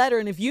Strawberry Letter.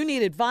 And if you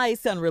need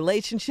advice on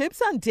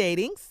relationships, on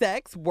dating,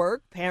 sex,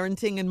 work,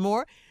 parenting, and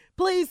more,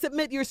 please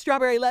submit your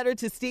Strawberry Letter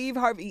to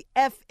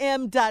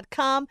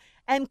steveharveyfm.com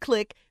and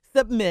click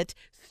Submit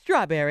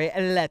Strawberry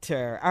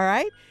Letter. All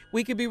right?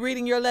 We could be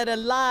reading your letter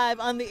live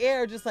on the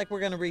air, just like we're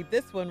going to read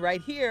this one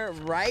right here,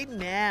 right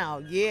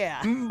now.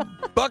 Yeah.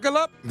 Buckle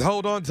up.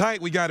 Hold on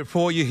tight. We got it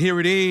for you. Here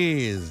it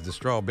is, the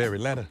Strawberry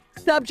Letter.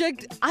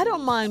 Subject, I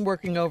don't mind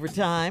working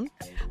overtime.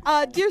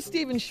 Dear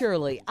Steve and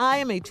Shirley, I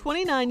am a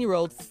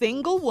 29-year-old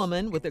single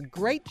woman with a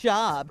great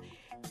job,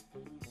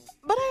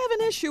 but I have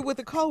an issue with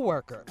a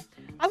coworker.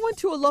 I went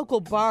to a local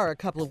bar a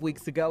couple of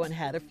weeks ago and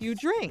had a few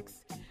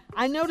drinks.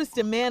 I noticed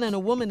a man and a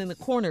woman in the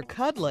corner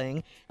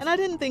cuddling, and I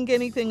didn't think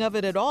anything of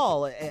it at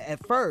all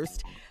at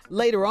first.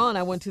 Later on,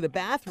 I went to the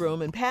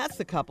bathroom and passed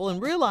the couple and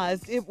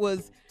realized it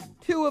was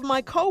two of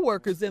my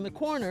coworkers in the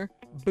corner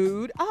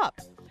booed up.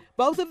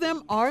 Both of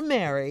them are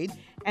married,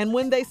 and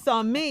when they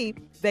saw me,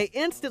 they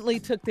instantly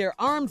took their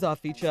arms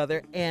off each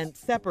other and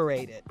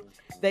separated.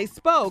 They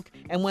spoke,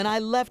 and when I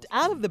left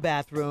out of the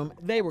bathroom,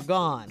 they were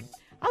gone.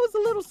 I was a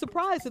little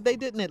surprised that they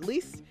didn't at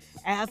least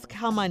ask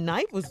how my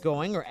night was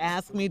going or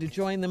ask me to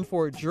join them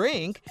for a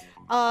drink.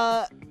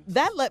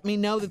 That let me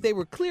know that they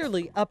were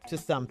clearly up to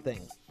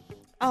something.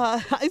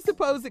 I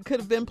suppose it could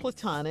have been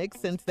platonic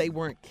since they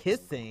weren't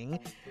kissing.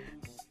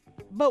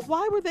 But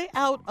why were they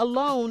out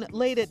alone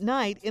late at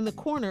night in the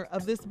corner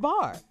of this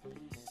bar?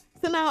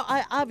 So now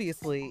I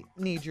obviously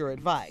need your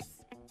advice.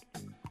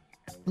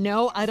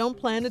 No, I don't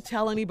plan to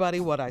tell anybody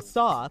what I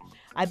saw.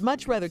 I'd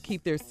much rather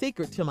keep their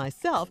secret to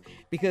myself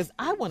because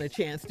I want a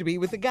chance to be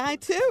with the guy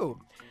too.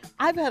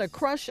 I've had a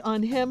crush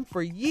on him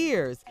for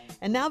years,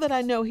 and now that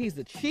I know he's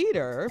a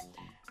cheater,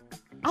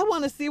 I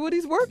want to see what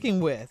he's working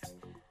with.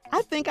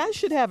 I think I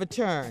should have a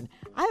turn.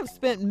 I have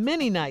spent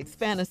many nights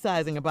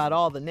fantasizing about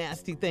all the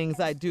nasty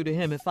things I'd do to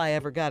him if I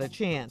ever got a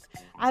chance.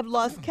 I've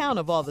lost count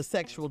of all the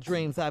sexual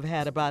dreams I've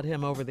had about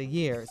him over the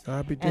years.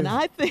 And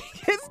I think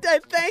it's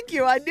time, thank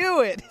you, I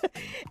knew it.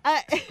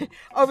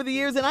 Over the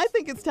years, and I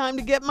think it's time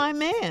to get my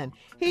man.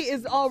 He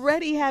is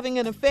already having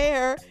an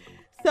affair,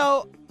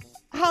 so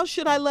how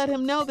should I let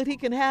him know that he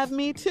can have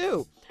me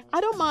too? I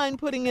don't mind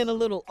putting in a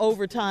little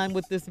overtime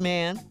with this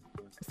man.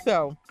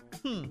 So,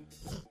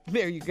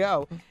 there you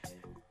go.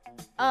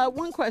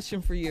 One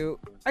question for you.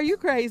 Are you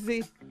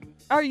crazy?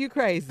 Are you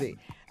crazy?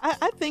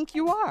 I think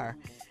you are.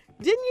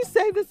 Didn't you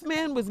say this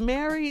man was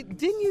married?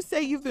 Didn't you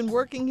say you've been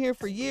working here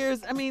for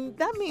years? I mean,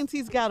 that means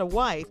he's got a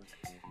wife.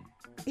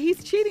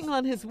 He's cheating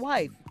on his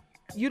wife.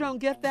 You don't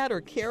get that or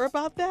care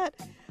about that?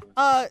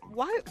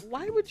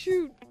 Why would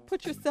you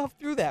put yourself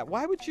through that?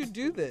 Why would you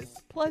do this?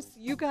 Plus,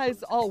 you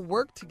guys all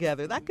work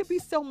together. That could be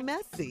so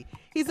messy.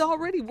 He's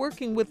already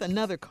working with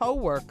another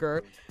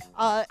coworker.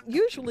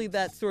 Usually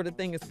that sort of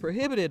thing is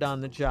prohibited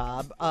on the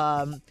job.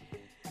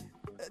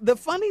 The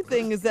funny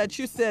thing is that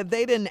you said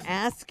they didn't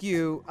ask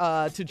you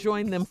to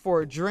join them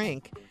for a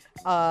drink.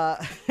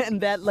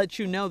 And that let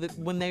you know that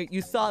when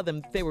you saw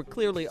them, they were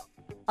clearly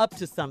up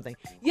to something.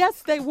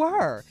 Yes, they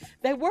were.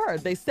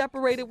 They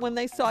separated when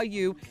they saw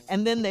you,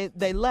 and then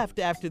they left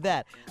after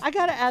that. I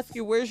got to ask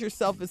you, where's your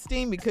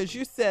self-esteem? Because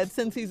you said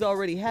since he's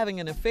already having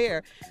an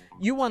affair,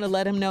 you want to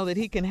let him know that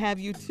he can have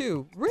you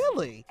too.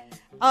 Really?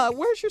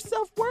 Where's your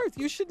self-worth?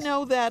 You should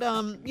know that,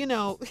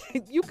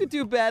 you could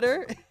do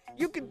better.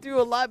 You could do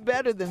a lot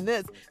better than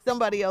this,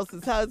 somebody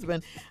else's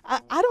husband.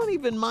 I don't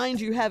even mind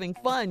you having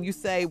fun. You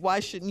say, why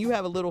shouldn't you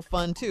have a little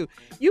fun too?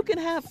 You can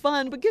have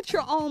fun, but get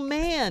your own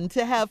man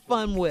to have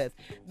fun with.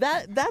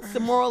 That's the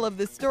moral of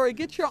this story.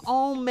 Get your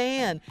own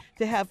man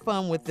to have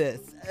fun with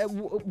this,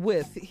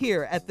 with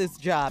here at this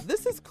job.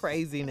 This is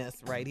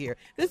craziness right here.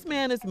 This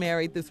man is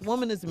married. This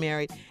woman is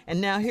married.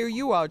 And now here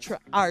you are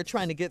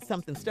trying to get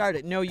something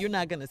started. No, you're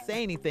not going to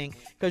say anything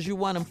because you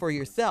want him for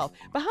yourself.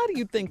 But how do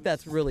you think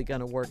that's really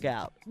going to work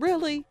out?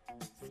 Really,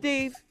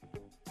 Steve?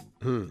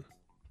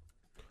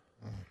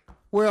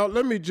 Well,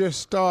 let me just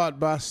start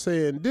by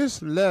saying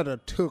this letter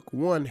took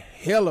one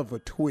hell of a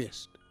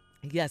twist.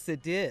 Yes,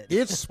 it did.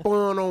 It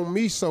spun on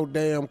me so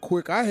damn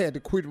quick, I had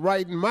to quit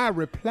writing my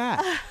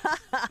reply.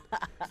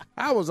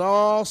 I was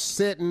all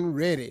set and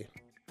ready.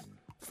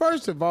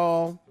 First of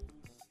all,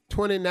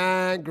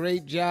 29,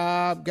 great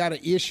job, got an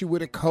issue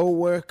with a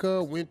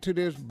coworker, went to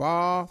this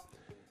bar,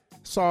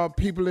 saw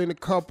people in the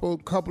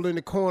couple in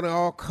the corner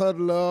all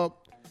cuddle up.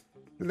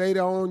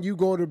 Later on, you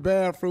go to the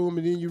bathroom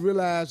and then you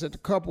realize that the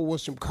couple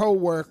was some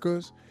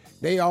coworkers.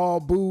 They all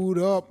booed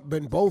up,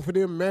 and both of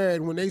them married.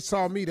 When they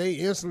saw me, they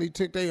instantly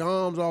took their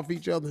arms off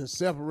each other and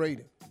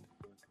separated.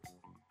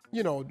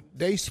 You know,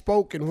 they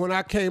spoke, and when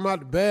I came out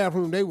the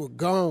bathroom, they were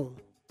gone.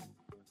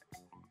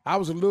 I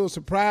was a little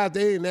surprised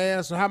they didn't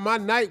ask how my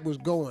night was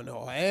going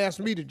or ask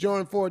me to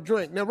join for a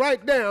drink. Now,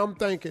 right now, I'm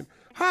thinking,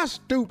 how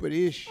stupid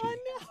is she? I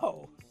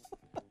know.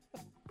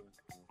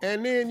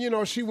 And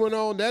then, she went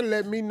on. That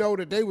let me know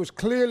that they was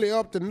clearly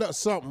up to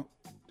something.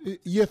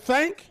 You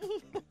think?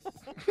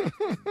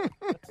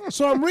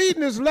 So I'm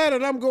reading this letter,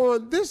 and I'm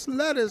going, this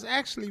letter is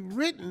actually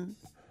written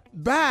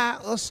by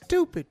a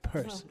stupid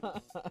person.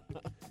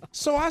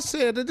 So I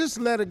said that this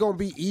letter going to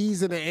be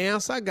easy to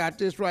answer. I got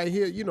this right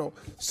here,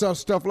 some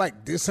stuff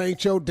like, this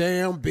ain't your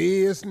damn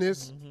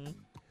business.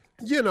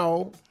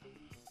 Don't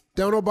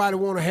nobody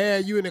want to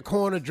have you in the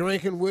corner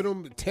drinking with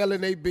them,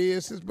 telling their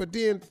business. But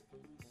then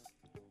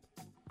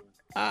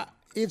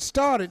it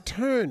started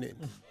turning.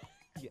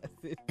 Yes,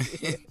 it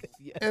did.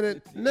 Yes, and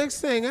the next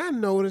thing I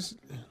noticed,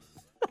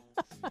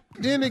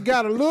 then it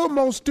got a little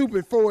more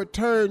stupid for it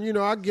turned.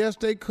 I guess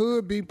they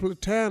could be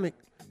platonic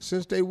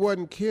since they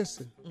wasn't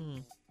kissing.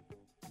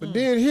 But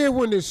then here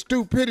when the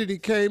stupidity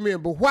came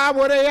in, but why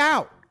were they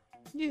out?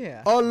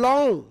 Yeah.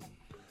 Alone,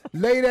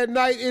 late at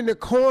night in the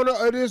corner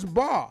of this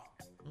bar.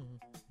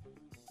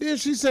 Then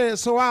she said,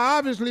 so I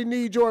obviously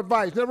need your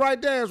advice. Now right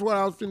there is where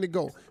I was finna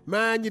go.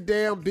 Mind your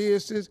damn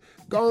business.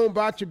 Go on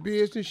about your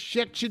business.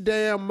 Shut your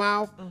damn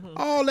mouth.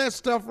 All that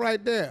stuff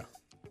right there.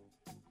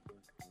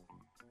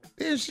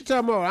 Then she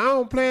talking about, I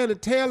don't plan to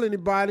tell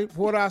anybody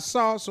what I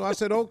saw. So I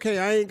said, okay,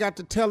 I ain't got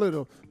to tell her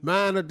to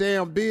mind her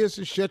damn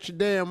business, shut your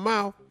damn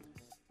mouth.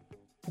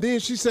 Then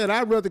she said,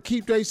 I'd rather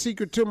keep that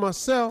secret to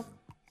myself.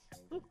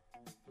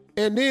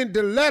 And then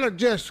the letter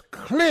just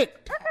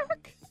clicked.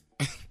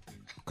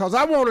 Because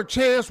I want a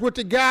chance with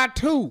the guy,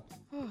 too.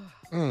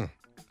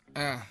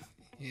 Yeah.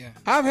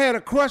 I've had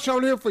a crush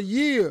on him for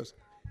years.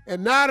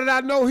 And now that I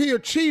know he a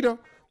cheater,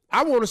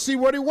 I want to see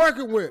what he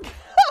working with.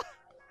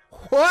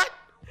 What?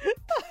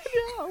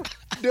 No.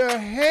 The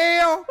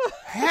hell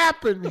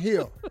happened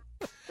here?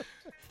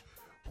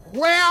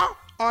 Where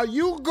are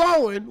you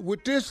going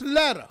with this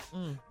letter?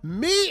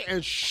 Me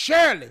and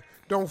Shirley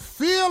don't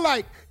feel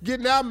like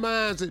getting our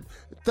minds and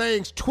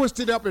things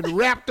twisted up and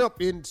wrapped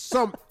up in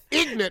some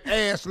ignorant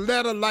ass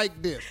letter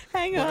like this.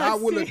 Hang but on, I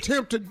will Steve.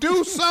 attempt to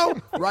do so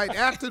right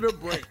after the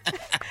break.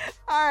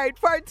 All right,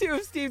 part 2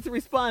 of Steve's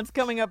response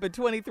coming up at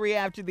 23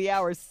 after the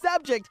hour.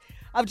 Subject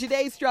of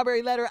today's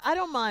Strawberry Letter, I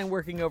don't mind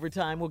working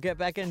overtime. We'll get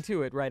back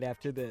into it right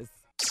after this.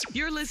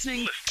 You're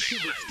listening to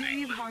the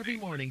Steve Harvey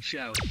Morning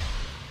Show.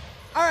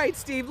 All right,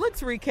 Steve,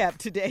 let's recap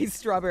today's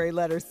Strawberry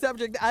Letter.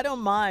 Subject, I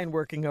don't mind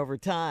working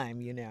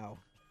overtime, you know.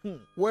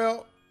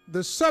 Well,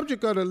 the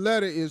subject of the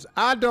letter is,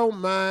 I don't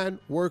mind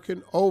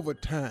working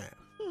overtime.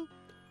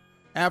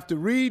 After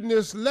reading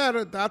this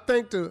letter, I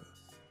think the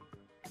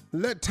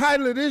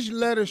title of this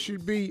letter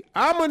should be,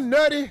 I'm a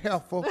nutty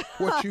heifer,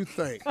 what you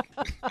think?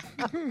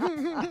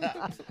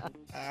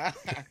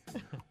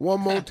 One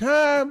more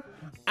time,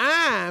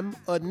 I'm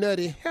a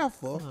nutty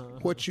heifer,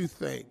 what you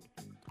think?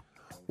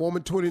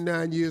 Woman,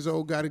 29 years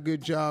old, got a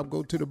good job,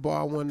 go to the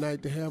bar one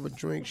night to have a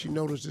drink. She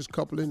noticed this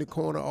couple in the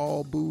corner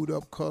all booed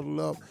up,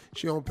 cuddled up.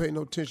 She don't pay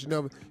no attention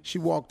of it. She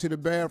walked to the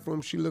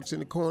bathroom. She looks in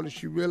the corner.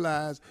 She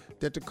realized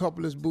that the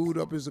couple is booed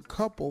up is a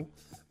couple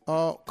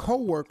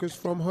co-workers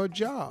from her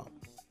job.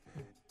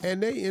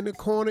 And they in the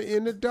corner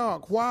in the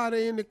dark. Why are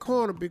they in the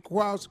corner?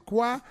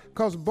 Why?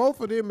 Because both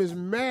of them is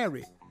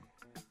married.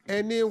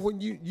 And then when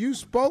you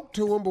spoke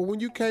to them, but when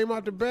you came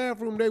out the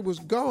bathroom, they was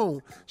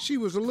gone. She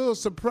was a little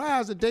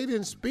surprised that they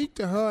didn't speak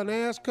to her and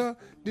ask her,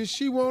 did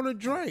she want a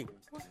drink?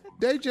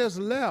 They just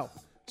left.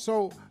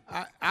 So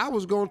I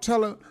was going to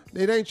tell her,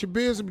 it ain't your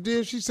business. But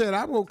then she said,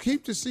 I'm going to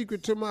keep the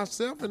secret to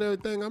myself and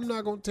everything. I'm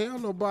not going to tell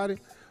nobody.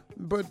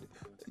 But,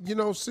 you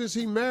know, since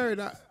he married,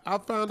 I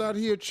found out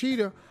he a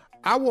cheater.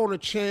 I want a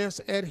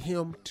chance at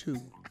him, too.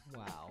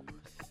 Wow.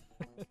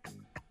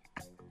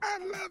 I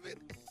love it.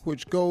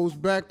 Which goes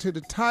back to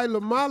the title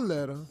of my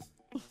letter.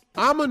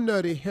 I'm a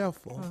nutty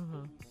heifer.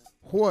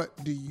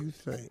 What do you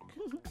think?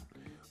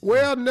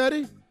 Well,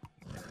 Nutty,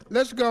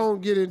 let's go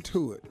and get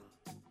into it.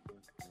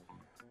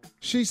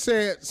 She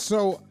said,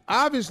 so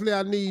obviously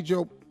I need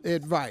your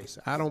advice.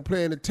 I don't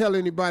plan to tell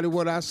anybody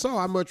what I saw.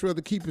 I much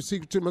rather keep a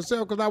secret to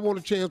myself because I want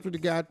a chance with the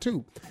guy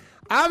too.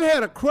 I've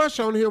had a crush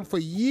on him for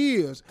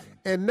years,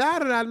 and now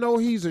that I know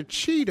he's a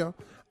cheater,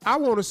 I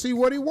want to see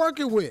what he's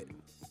working with.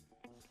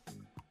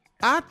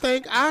 I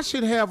think I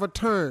should have a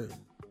turn.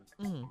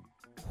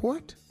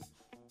 What?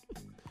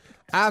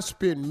 I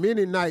spent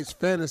many nights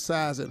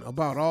fantasizing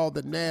about all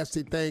the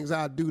nasty things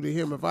I'd do to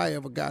him if I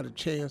ever got a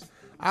chance.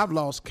 I've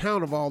lost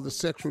count of all the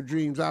sexual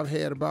dreams I've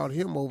had about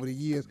him over the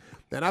years,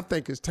 and I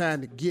think it's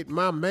time to get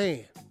my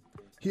man.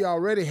 He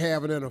already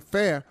having an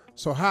affair,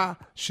 so how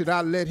should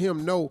I let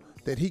him know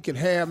that he can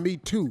have me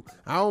too?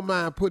 I don't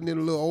mind putting in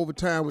a little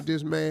overtime with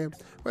this man.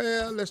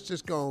 Well, let's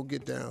just go and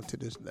get down to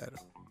this letter.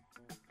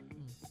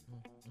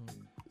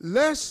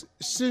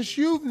 Since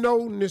you've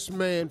known this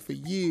man for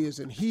years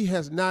and he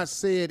has not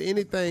said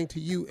anything to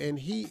you and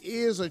he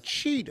is a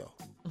cheater.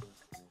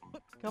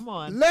 Come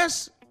on.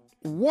 Let's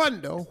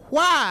wonder,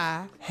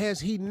 why has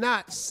he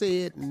not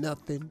said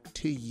nothing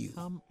to you?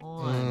 Come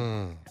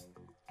on.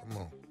 Come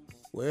on.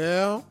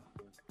 Well,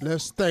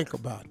 let's think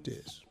about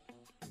this.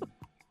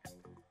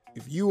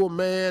 If you a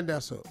man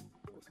that's a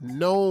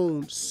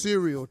known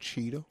serial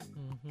cheater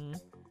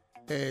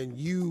and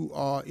you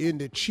are in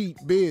the cheat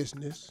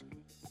business,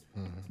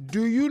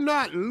 do you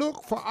not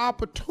look for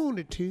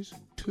opportunities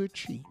to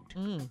cheat?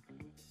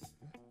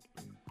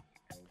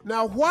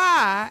 Now,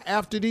 why,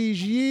 after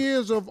these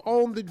years of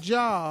on the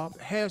job,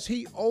 has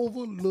he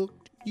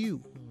overlooked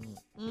you?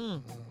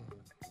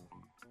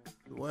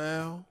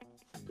 Well,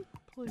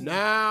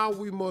 now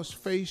we must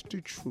face the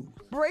truth.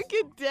 Break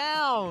it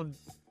down.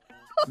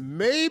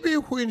 Maybe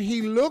when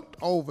he looked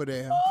over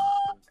there,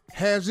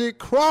 has it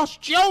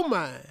crossed your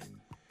mind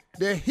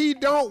that he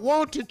don't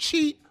want to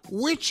cheat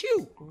with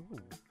you?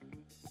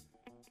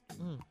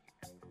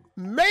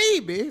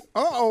 Maybe,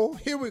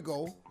 here we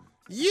go.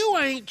 You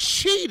ain't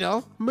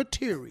cheater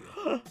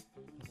material.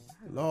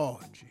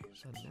 Lord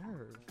Jesus.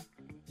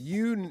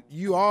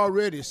 You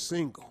already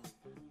single.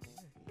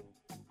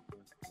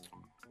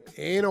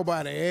 Ain't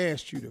nobody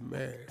asked you to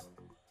marry.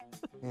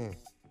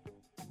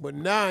 But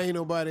now ain't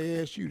nobody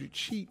asked you to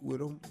cheat with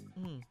them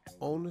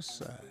on the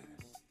side.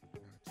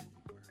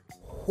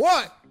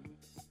 What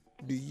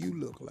do you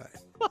look like?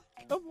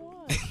 Come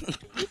on.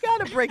 You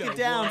got to break it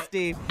down,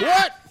 Steve.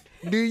 What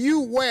do you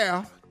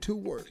wear it to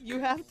work. You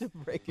have to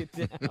break it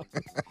down.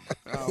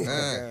 Oh,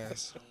 my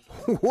gosh.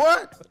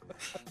 What?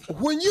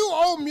 When you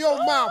open your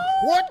mouth,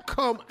 what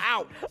come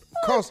out?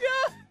 Because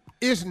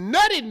it's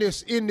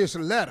nuttiness in this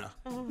letter.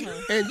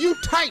 And you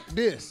type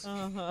this.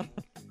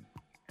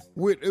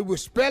 It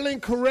was spelling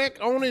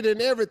correct on it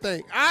and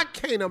everything. I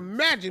can't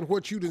imagine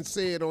what you done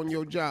said on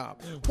your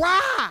job.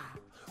 Why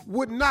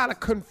would not a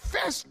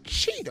confessed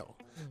cheater,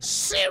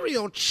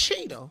 serial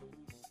cheater,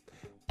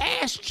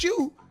 ask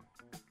you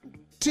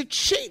to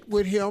cheat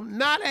with him,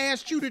 not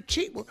ask you to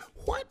cheat with?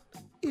 What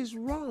is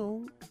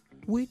wrong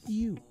with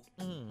you?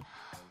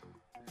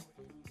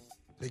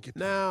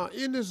 Now,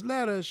 in this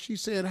letter, she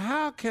said,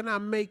 how can I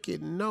make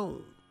it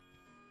known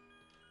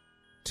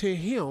to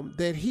him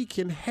that he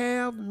can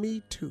have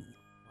me too?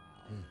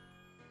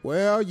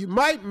 Well, you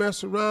might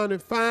mess around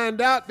and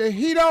find out that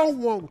he don't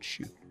want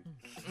you.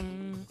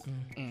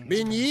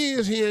 Been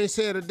years he ain't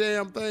said a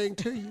damn thing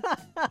to you.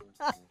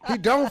 He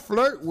don't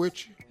flirt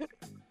with you.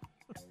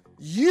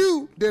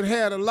 You that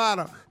had a lot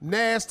of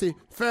nasty,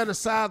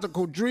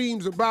 fantastical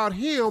dreams about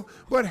him,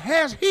 but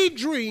has he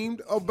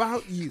dreamed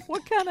about you?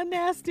 What kind of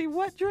nasty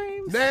what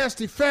dreams?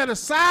 Nasty,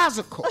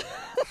 fantastical.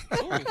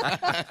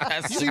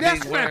 See,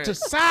 that's word.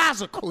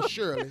 fantastical,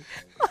 Shirley.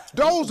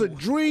 Those are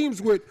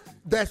dreams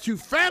that you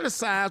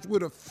fantasize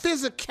with a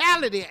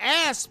physicality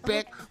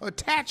aspect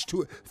attached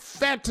to it.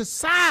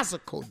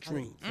 Fantastical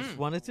dreams. Just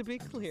wanted to be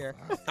clear.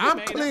 I'm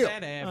Made clear. up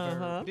that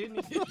adverb,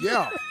 didn't you?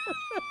 Yeah.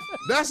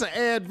 That's an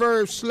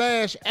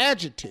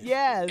adverb/adjective.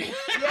 Yes.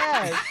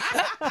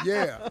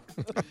 Yeah.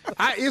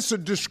 It's a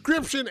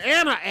description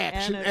and an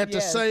action at the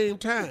yes. same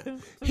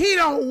time. He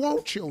don't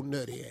want your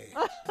nutty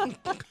ass.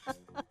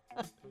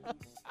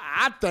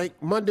 I think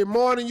Monday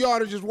morning you ought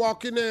to just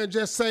walk in there and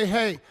just say,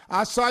 hey,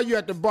 I saw you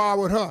at the bar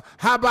with her.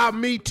 How about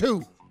me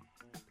too?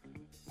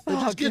 And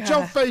just get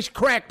your face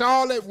cracked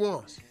all at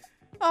once.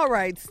 All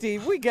right,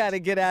 Steve, we got to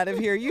get out of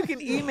here. You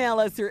can email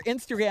us or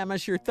Instagram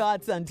us your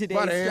thoughts on today's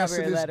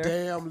Strawberry Letter.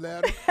 Damn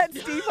letter. At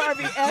Steve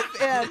Harvey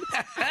FM.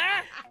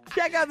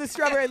 Check out the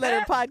Strawberry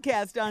Letter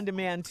podcast on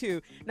demand,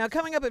 too. Now,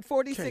 coming up at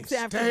 46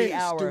 after the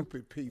hour.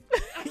 Stupid people.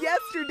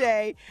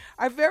 Yesterday,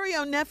 our very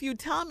own nephew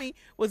Tommy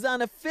was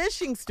on a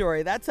fishing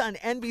story. That's on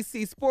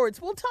NBC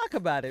Sports. We'll talk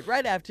about it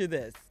right after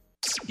this.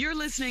 You're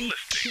listening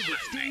to the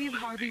Steve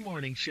Harvey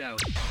Morning Show.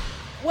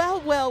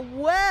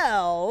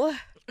 Well.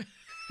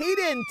 He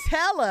didn't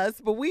tell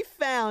us, but we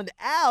found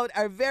out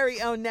our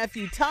very own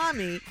nephew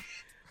Tommy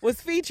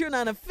was featured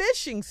on a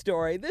fishing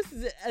story. This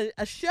is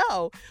a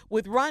show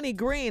with Ronnie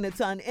Green. It's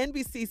on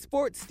NBC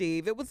Sports,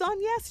 Steve. It was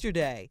on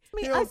yesterday.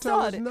 I mean, I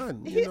saw it.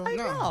 Nothing, I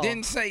know.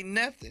 Didn't say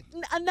nothing.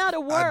 Not a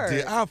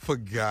word. I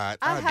forgot.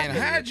 And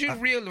how'd you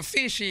reel the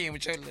fish in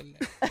with your little...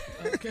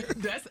 Okay,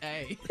 that's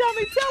A.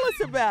 Tommy, tell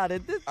us about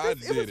it. It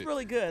was it.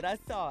 really good. I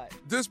saw it.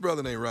 This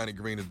brother named Ronnie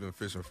Green has been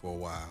fishing for a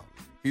while.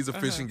 He's a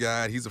fishing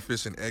guide. He's a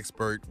fishing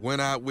expert.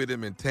 Went out with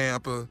him in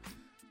Tampa,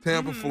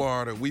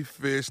 Florida. We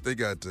fished. They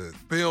got the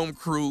film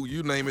crew,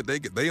 you name it.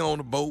 They on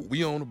the boat.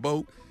 We on the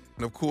boat.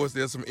 And, of course,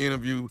 there's some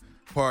interview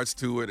parts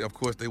to it. Of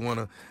course, they want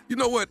to, you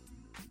know what?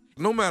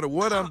 No matter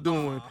what I'm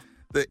doing,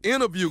 the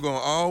interview going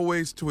to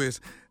always twist.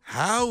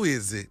 How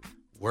is it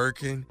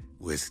working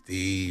with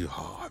Steve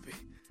Harvey?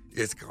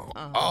 It's going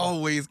to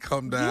always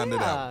come down to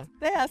that one.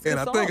 They ask And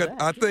us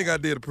I think I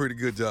did a pretty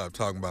good job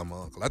talking about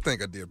my uncle. I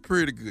think I did a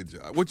pretty good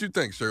job. What you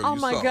think, Shirley? Oh, You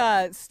my saw it.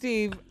 God,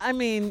 Steve. I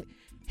mean,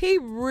 he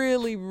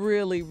really,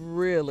 really,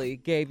 really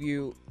gave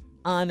you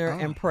honor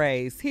and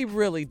praise. He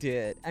really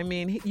did. I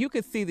mean, you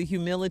could see the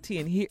humility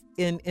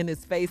in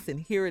his face and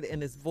hear it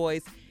in his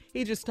voice.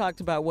 He just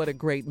talked about what a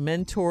great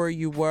mentor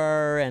you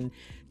were and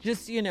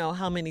just,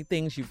 how many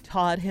things you've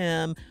taught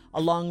him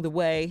along the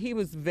way. He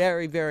was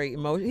very, very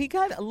emotional. He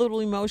got a little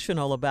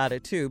emotional about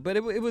it, too. But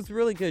it was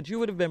really good. You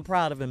would have been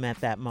proud of him at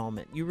that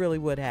moment. You really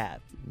would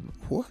have.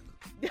 What?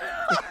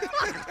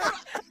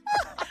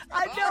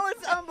 I know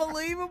it's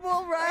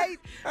unbelievable, right?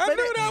 I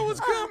knew that was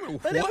coming.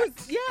 But What? it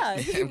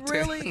was, he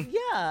really,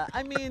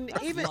 I mean,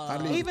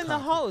 even the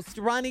host,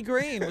 Ronnie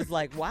Green, was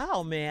like,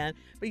 wow, man.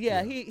 But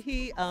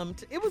he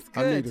it was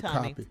good, I need a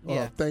Tommy. copy.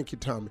 Yeah. Thank you,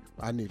 Tommy.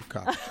 I need a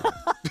copy.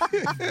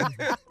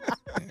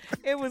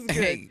 It was good.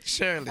 Hey,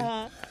 Shirley.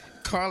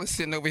 Carla's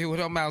sitting over here with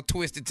her mouth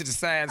twisted to the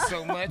side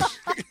so much.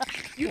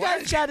 You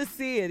guys got to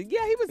see it.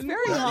 Yeah, he was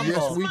very humble.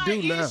 Yes, we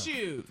do now.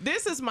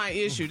 This is my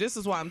issue. This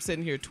is why I'm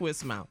sitting here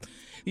twist mouth.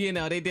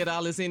 They did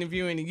all this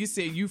interviewing, and you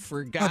said you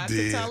forgot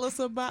to tell us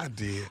about. I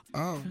did.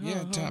 Oh,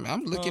 yeah, Tommy.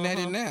 I'm looking at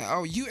it now.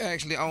 Oh, you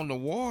actually on the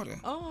water.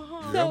 Yeah,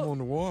 I'm on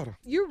the water.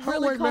 You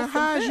really Wait, now, caught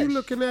how some is fish. you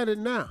looking at it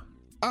now?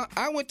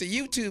 I went to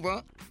YouTube,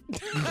 huh?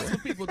 That's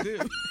what people do.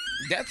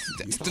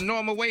 That's the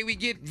normal way we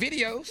get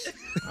videos.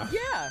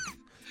 Yeah.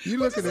 You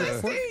looking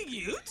at what?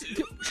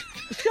 YouTube.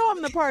 Show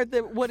him the part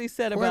what he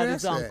said Where about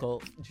his that's at?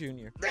 uncle,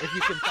 Junior, if you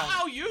can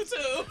find it.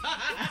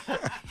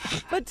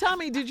 YouTube. But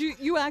Tommy, did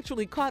you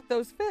actually caught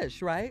those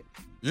fish, right?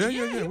 Yeah.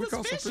 he We was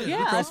caught some fishing. fish.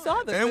 Yeah, I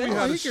saw the And fish. we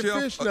had he a can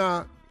chef. fish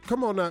now.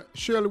 come on now,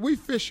 Shirley, we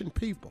fishing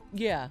people.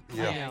 Yeah.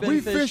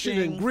 We fishing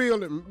and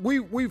grilling.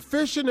 We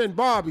fishing and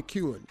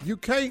barbecuing. You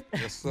can't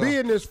be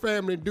in this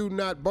family and do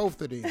not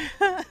both of them.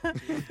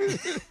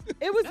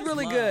 It was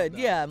really good.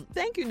 Yeah.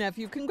 Thank you,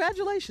 nephew.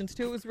 Congratulations,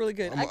 too. It was really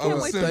good. I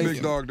can't wait send to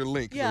Big Dog the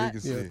link so he can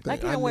see it. I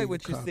can't wait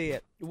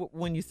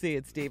when you see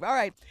it, Steve. All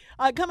right.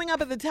 Coming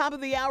up at the top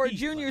of the hour,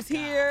 Junior's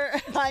here.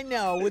 I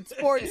know, with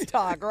sports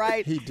talk,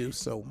 right? He do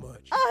so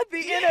much.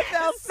 The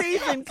NFL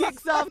season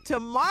kicks off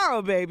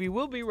tomorrow, baby.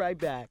 We'll be right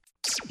back.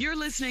 You're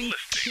listening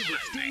to the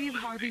Steve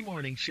Harvey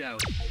Morning Show.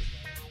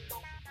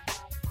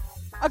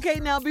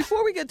 Okay, now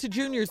before we get to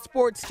Junior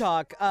sports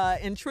talk,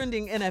 in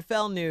trending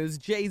NFL news,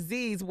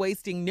 Jay-Z's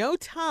wasting no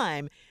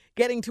time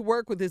getting to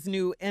work with his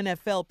new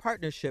NFL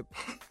partnership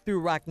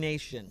through Rock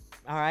Nation.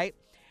 All right.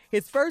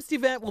 His first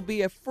event will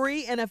be a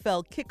free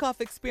NFL kickoff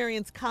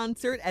experience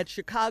concert at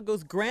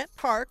Chicago's Grant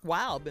Park.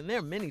 Wow, been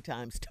there many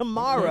times.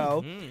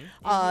 Tomorrow,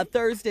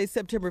 Thursday,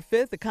 September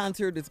 5th, the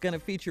concert is going to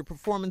feature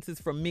performances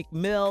from Meek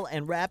Mill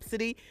and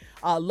Rhapsody,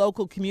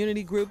 local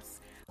community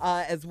groups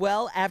as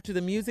well. After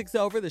the music's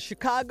over, the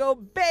Chicago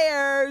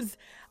Bears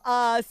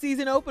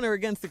season opener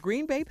against the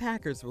Green Bay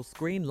Packers will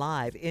screen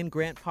live in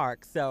Grant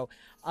Park. So,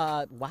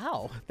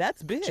 wow,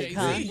 that's big, Jay-Z.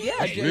 huh?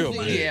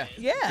 Yeah,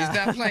 Yeah. He's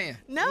not playing.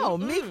 No,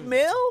 Meek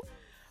Mill.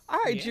 All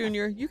right,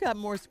 Junior, you got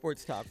more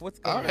sports talk. What's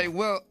going on? All right,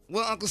 well,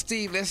 Uncle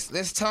Steve,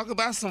 let's talk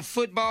about some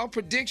football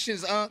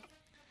predictions, Unc.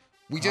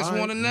 We just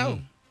want to know.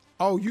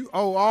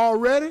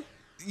 Already?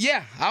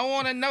 Yeah, I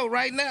want to know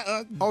right now,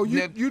 Unc. Oh,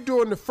 you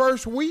doing the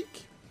first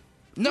week?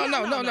 No.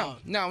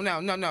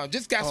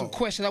 Just got some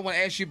questions I want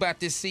to ask you about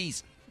this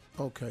season.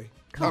 Okay.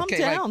 Calm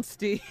down,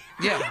 Steve.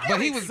 Yeah, but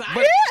he was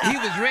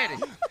ready.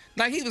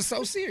 Like he was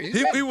so serious.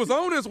 He was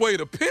on his way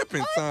to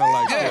pimping, sound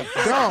like that.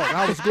 Dog,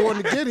 I was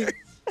going to get him.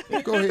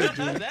 Go ahead,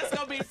 Junior. That's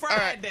going to be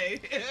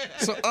Friday.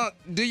 So,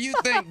 do you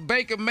think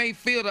Baker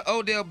Mayfield or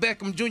Odell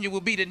Beckham Jr.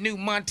 will be the new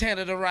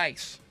Montana the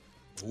Rice?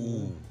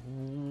 Ooh.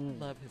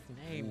 Love his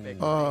name, Baker.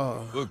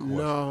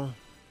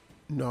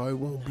 No, it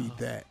won't be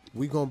that.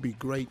 We're going to be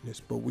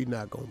greatness, but we're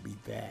not going to be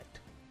that.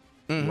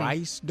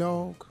 Rice,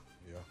 dog?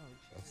 Yeah.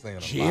 I'm saying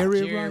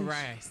Jerry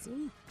Rice?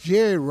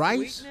 Jerry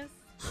Rice?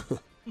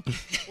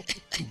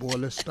 Boy,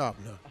 let's stop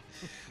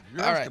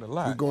now. All right.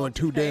 We're going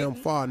too damn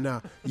far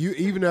now. You,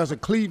 even as a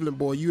Cleveland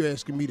boy, you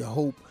asking me to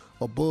hope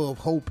above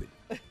hoping.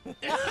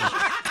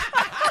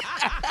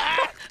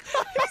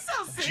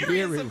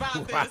 Jerry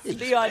Rice.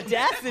 The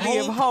audacity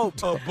of hope.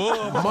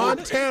 Above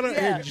Montana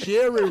and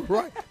Jerry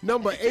Rice.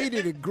 Number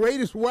 80, the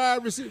greatest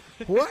wide receiver.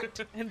 What?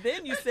 And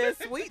then you said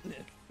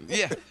sweetness.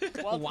 Yeah.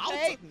 Walter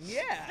Payton,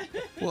 yeah.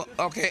 Well,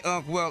 okay,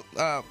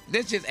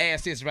 let's just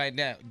ask this right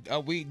now.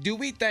 Do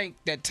we think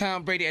that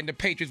Tom Brady and the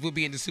Patriots will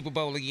be in the Super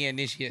Bowl again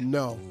this year?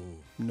 No.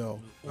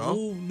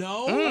 Oh,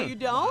 no? You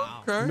don't?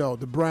 Wow. Okay. No,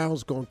 the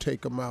Browns going to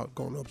take them out,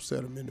 going to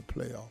upset them in the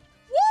playoff.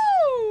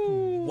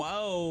 Woo!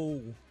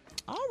 Whoa.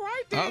 All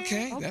right, then.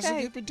 Okay, that's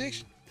a good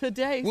prediction.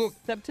 Today,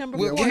 September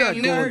 4th. We're not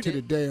going to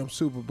the damn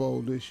Super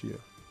Bowl this year.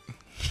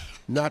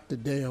 Not the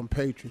damn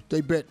Patriots.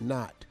 They bet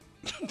not.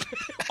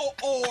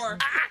 or.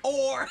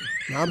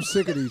 I'm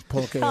sick of these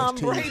punk ass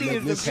teams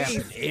letting this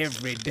happen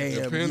every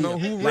damn year. On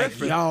who like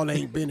riffing. y'all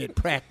ain't been at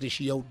practice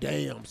your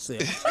damn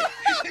self.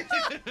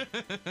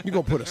 You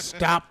gonna put a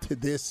stop to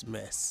this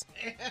mess.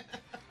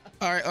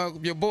 All right,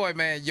 your boy,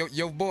 man,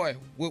 your boy.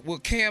 Will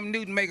Cam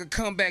Newton make a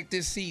comeback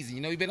this season?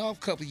 You know, he's been off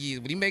a couple of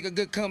years. Will he make a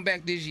good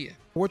comeback this year?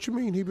 What you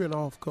mean he been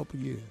off a couple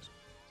years?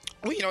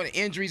 Well, you know, the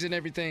injuries and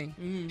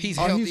everything. He's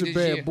Oh, healthy he's a this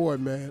bad year. boy,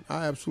 man.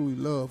 I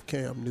absolutely love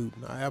Cam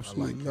Newton. I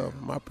absolutely love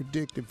him. I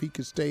predict if he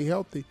can stay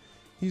healthy,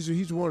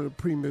 he's one of the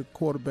premier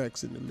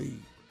quarterbacks in the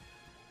league.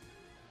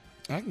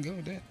 I can go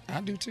with that. I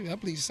do, too. I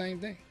believe the same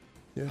thing.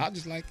 Yeah.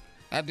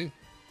 I do.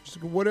 So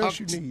what else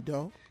you need,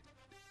 dog?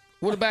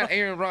 What about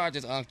Aaron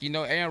Rodgers, Unc? You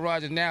know, Aaron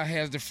Rodgers now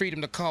has the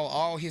freedom to call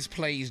all his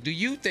plays. Do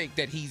you think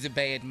that he's a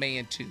bad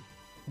man, too?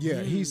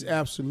 Yeah, he's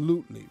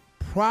absolutely.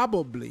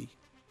 Probably.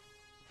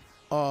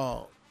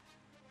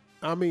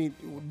 I mean,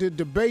 the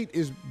debate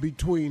is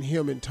between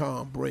him and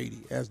Tom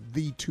Brady as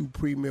the two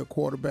premier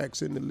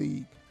quarterbacks in the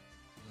league.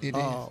 It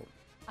is.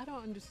 I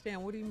don't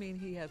understand. What do you mean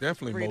he has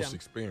Definitely freedom most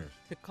experience.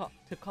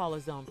 to call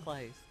his own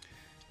plays?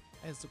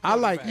 I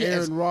like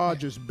Aaron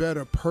Rodgers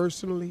better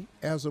personally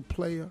as a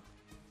player.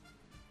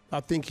 I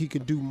think he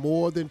can do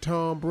more than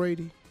Tom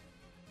Brady.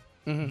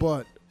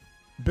 But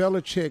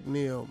Belichick and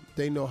them,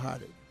 they know how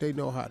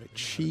to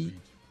cheat.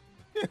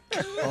 They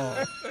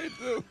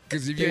do.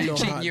 Because if you ain't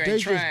cheating, you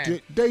ain't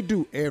trying. They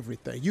do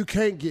everything. You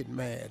can't get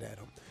mad at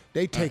them.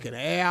 They taking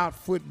air out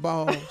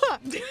footballs.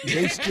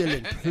 They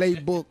stealing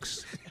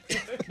playbooks.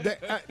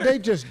 They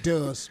just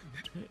does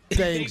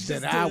things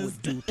that I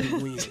would do to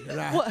win. And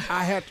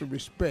I have to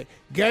respect.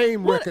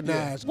 Game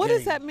recognized. What game.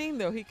 does that mean,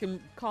 though? He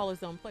can call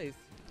his own plays.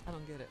 I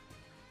don't get it.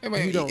 I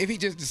mean, if he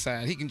just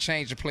decides, he can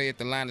change the play at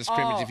the line of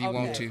scrimmage if he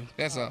want to.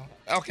 That's all.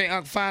 Okay,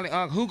 Unc, finally,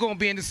 Unc, who going to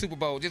be in the Super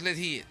Bowl? Just let's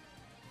hear it.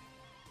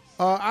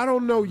 I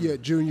don't know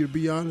yet, Junior, to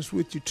be honest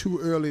with you. Too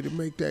early to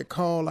make that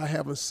call. I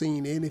haven't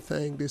seen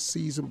anything this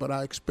season, but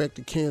I expect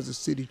the Kansas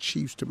City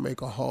Chiefs to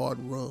make a hard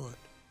run.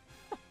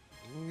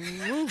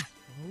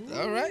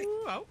 All right.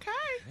 Okay.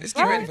 Let's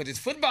get ready for this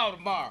football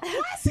tomorrow.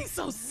 Why is he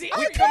so serious?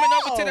 We coming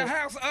over to the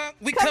house,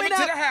 We coming to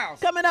the house.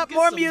 Coming up,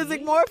 more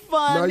music, more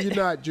fun. No, you're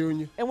not,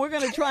 Junior. And we're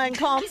going to try and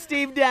calm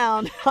Steve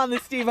down on the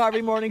Steve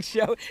Harvey Morning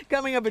Show.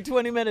 Coming up at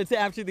 20 minutes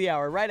after the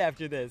hour, right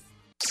after this.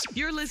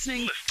 You're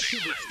listening to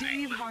the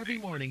Steve Harvey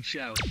Morning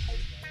Show.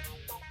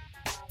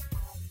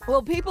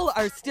 Well, people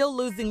are still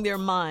losing their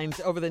minds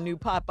over the new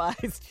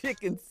Popeyes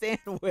chicken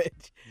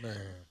sandwich. Man.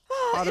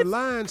 Are the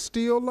lines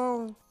still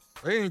long?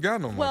 They ain't got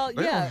no more. Well,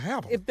 They yeah. don't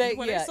have them. If they,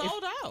 Well, yeah, they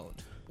sold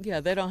out.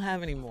 Yeah, they don't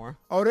have any more.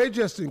 Oh, they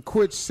just didn't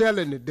quit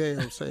selling the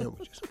damn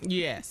sandwiches.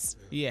 Yes.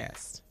 Yeah.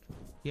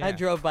 I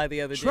drove by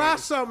the other day. Try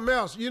something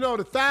else. You know,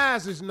 the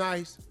thighs is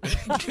nice.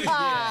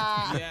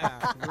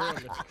 Yeah,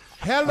 really.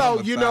 Hello, I'm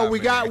a you know, thigh we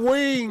man. got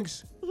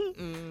wings.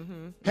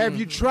 Have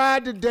you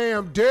tried the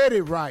damn dirty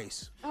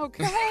rice?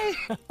 Okay.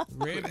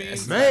 Red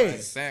beans. Man.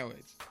 Sandwich.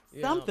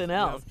 Something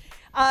else.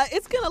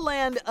 It's going to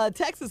land a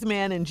Texas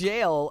man in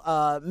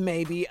jail,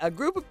 maybe. A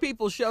group of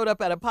people showed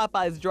up at a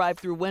Popeyes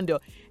drive-thru window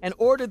and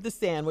ordered the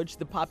sandwich,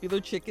 the popular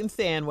chicken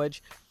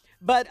sandwich.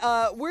 But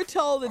we're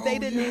told that they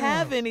didn't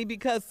have any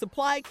because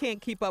supply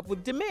can't keep up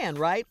with demand,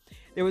 right?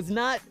 There was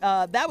not.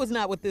 That was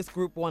not what this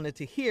group wanted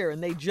to hear,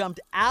 and they jumped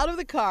out of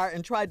the car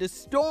and tried to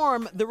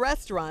storm the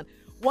restaurant.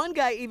 One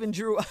guy even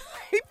he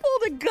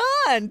pulled a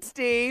gun,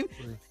 Steve,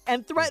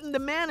 and threatened the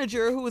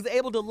manager, who was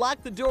able to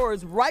lock the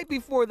doors right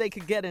before they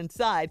could get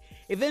inside.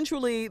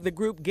 Eventually, the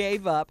group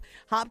gave up,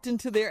 hopped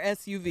into their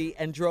SUV,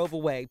 and drove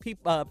away.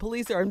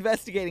 Police are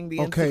investigating the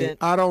incident.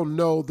 I don't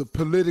know the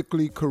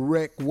politically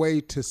correct way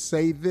to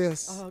say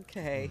this.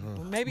 Okay,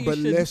 well, maybe you But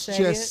shouldn't let's say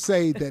just it.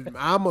 say that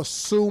I'm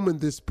assuming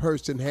this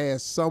person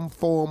has some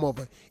form of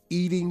an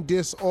eating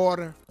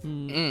disorder.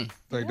 Think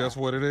that's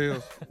what it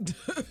is?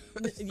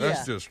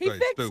 That's just he straight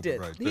fixed stupid it.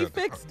 right He there.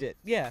 fixed it.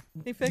 Yeah,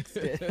 he fixed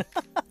it.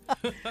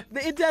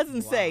 It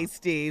doesn't say,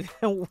 Steve,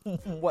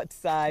 what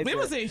size. It or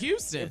was in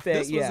Houston. if they-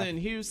 This was yeah. in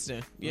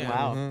Houston. Yeah.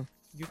 Wow.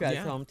 You guys'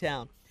 Yeah.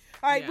 hometown.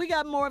 All right, we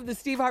got more of the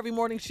Steve Harvey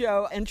Morning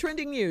Show and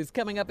trending news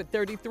coming up at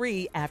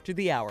 33 after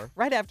the hour,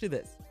 right after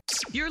this.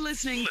 You're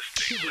listening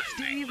to the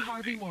Steve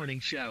Harvey Morning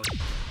Show.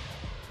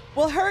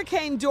 Well,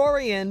 Hurricane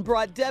Dorian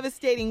brought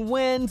devastating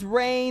winds,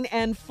 rain,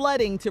 and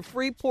flooding to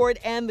Freeport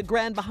and the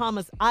Grand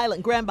Bahama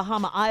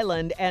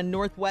Island and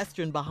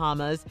northwestern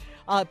Bahamas.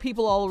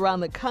 People all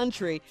around the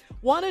country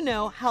want to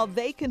know how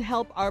they can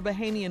help our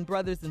Bahamian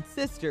brothers and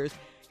sisters.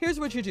 Here's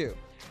what you do.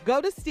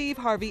 Go to Steve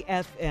Harvey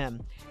FM.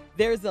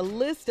 There's a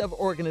list of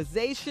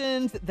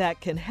organizations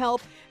that can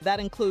help. That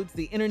includes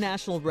the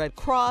International Red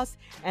Cross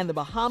and the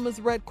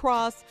Bahamas Red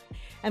Cross.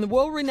 And the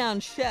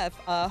world-renowned chef,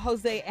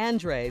 Jose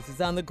Andres,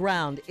 is on the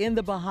ground in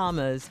the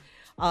Bahamas,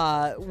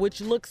 which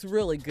looks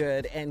really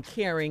good and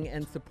caring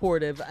and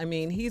supportive. I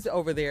mean, he's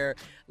over there,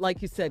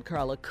 like you said,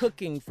 Carla,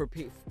 cooking for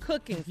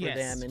Yes.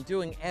 them and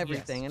doing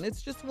everything. Yes. And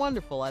it's just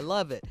wonderful. I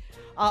love it.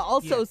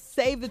 Also,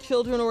 Save the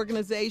Children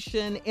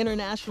Organization,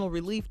 International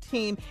Relief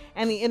Team,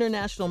 and the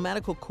International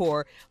Medical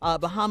Corps,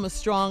 Bahamas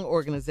Strong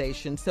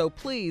Organization. So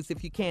please,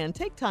 if you can,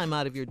 take time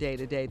out of your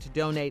day-to-day to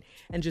donate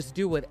and just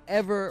do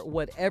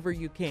whatever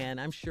you can.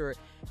 I'm sure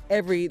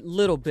every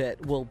little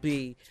bit will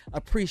be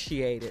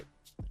appreciated.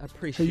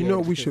 Hey, you know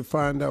what we should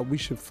find out? We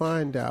should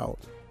find out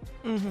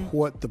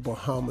what the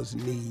Bahamas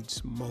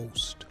needs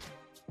most.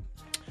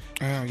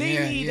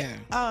 They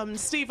need,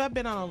 Steve, I've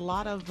been on a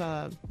lot of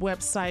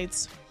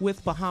websites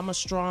with Bahama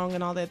Strong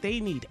and all that. They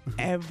need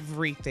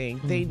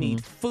everything. They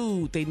need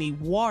food. They need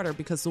water,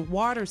 because the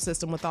water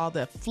system, with all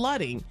the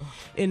flooding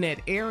in that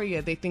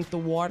area, they think the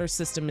water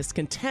system is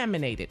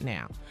contaminated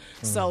now.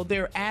 So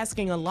they're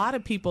asking a lot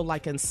of people,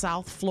 like in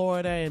South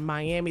Florida and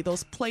Miami,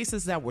 those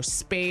places that were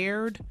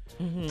spared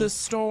the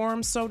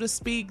storm, so to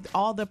speak,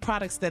 all the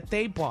products that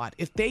they bought,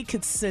 if they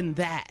could send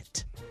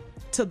that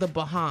to the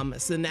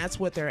Bahamas, and that's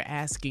what they're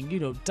asking. You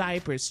know,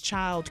 diapers,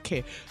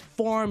 childcare,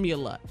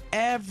 formula,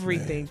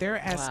 everything. They're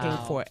asking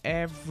for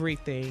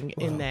everything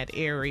in that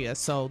area.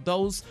 So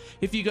those,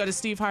 if you go to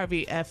Steve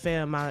Harvey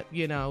FM,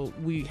 you know,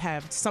 we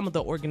have some of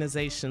the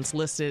organizations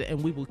listed,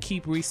 and we will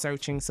keep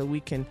researching so we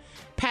can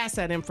pass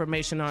that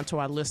information on to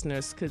our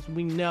listeners, because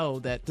we know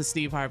that the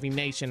Steve Harvey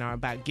Nation are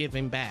about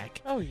giving back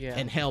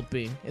and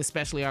helping,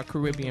 especially our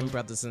Caribbean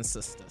brothers and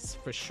sisters,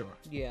 for sure.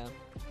 Yeah.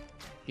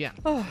 Yeah.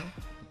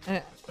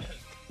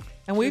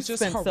 And we've It's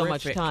just spent so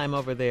much horrific. time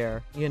over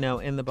there, you know,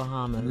 in the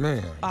Bahamas.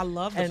 Man. I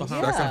love the And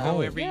Bahamas. yeah, I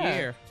go every yeah.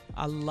 year.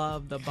 I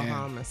love the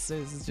Bahamas.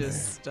 It's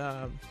just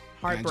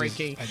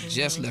heartbreaking. I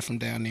just left from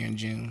down there in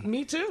June.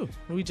 Me too.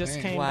 We just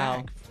Man. came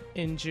back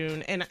in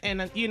June.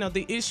 And you know,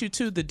 the issue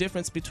too, the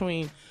difference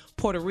between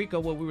Puerto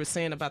Rico, what we were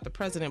saying about the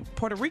president,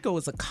 Puerto Rico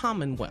is a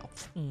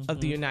commonwealth of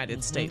the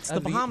United States.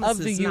 The Bahamas of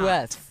the is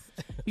U.S.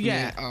 not.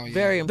 Yeah. Oh, yeah.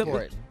 Very The-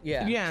 important.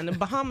 Yeah. Yeah, and the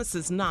Bahamas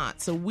is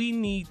not. So we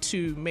need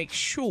to make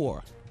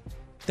sure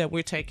that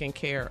we're taking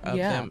care of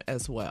them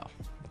as well.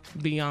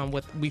 beyond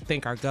what we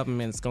think our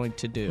government is going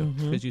to do.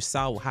 Because you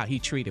saw how he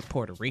treated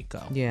Puerto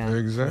Rico. Yeah.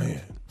 Exactly.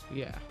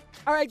 Yeah.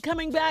 All right,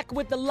 coming back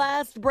with the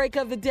last break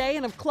of the day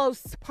and, of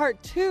course,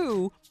 part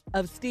 2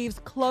 of Steve's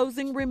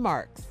closing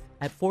remarks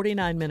at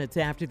 49 minutes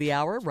after the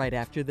hour, right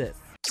after this.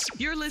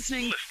 You're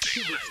listening to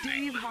the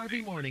Steve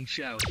Harvey Morning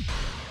Show.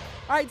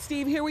 All right,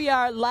 Steve, here we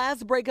are,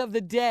 last break of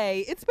the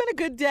day. It's been a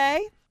good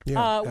day.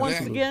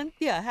 Once again,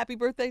 happy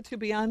birthday to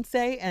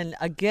Beyonce. And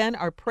again,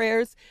 our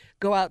prayers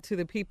go out to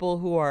the people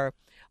who are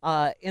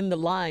in the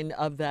line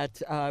of that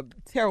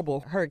terrible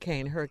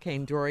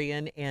Hurricane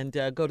Dorian. And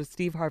go to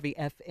Steve Harvey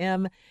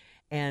FM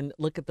and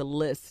look at the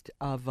list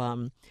of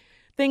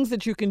things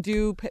that you can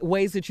do,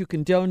 ways that you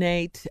can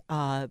donate,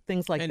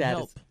 things like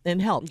that.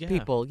 And help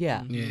people,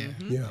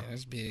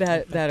 That's big.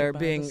 that are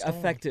being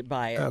affected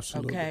by it.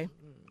 Absolutely. Okay?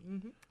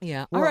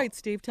 Yeah. Well, all right,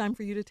 Steve, time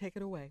for you to take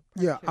it away.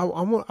 Yeah,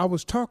 I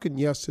was talking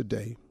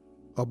yesterday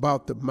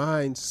about the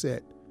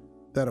mindset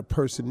that a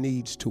person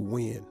needs to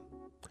win.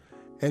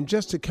 And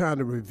just to kind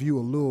of review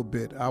a little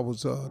bit, I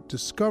was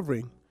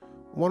discovering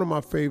one of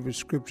my favorite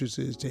scriptures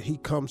is that he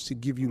comes to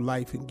give you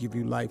life and give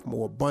you life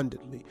more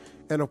abundantly.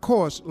 And of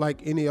course,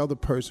 like any other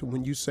person,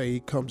 when you say he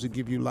comes to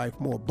give you life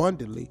more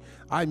abundantly,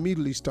 I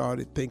immediately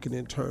started thinking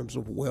in terms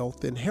of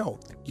wealth and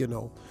health,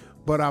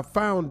 But I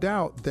found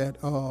out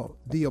that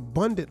the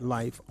abundant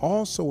life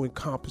also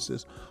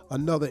encompasses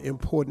another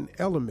important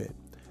element,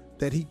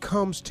 that he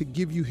comes to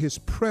give you his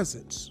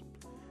presence.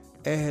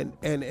 And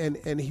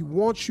he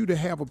wants you to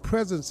have a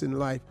presence in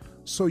life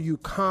so you're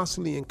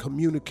constantly in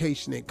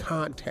communication and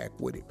contact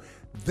with him.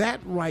 That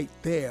right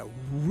there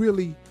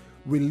really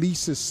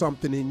releases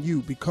something in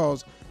you,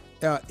 because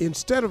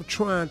instead of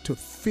trying to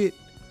fit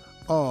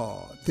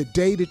the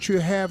day that you're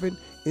having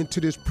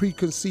into this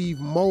preconceived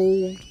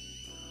mold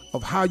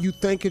of how you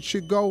think it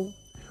should go,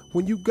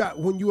 when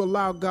you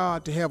allow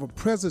God to have a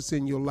presence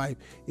in your life,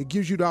 it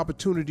gives you the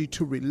opportunity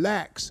to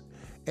relax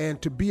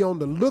and to be on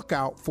the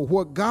lookout for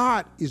what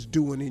God is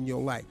doing in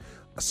your life.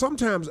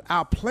 Sometimes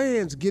our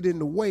plans get in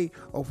the way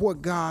of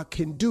what God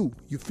can do.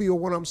 You feel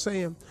what I'm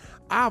saying?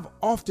 I've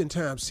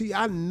oftentimes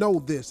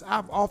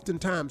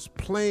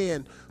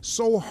planned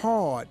so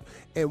hard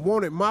and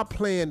wanted my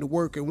plan to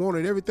work and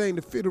wanted everything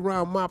to fit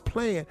around my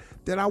plan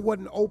that I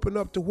wasn't open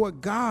up to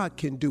what God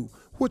can do,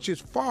 which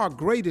is far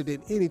greater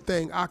than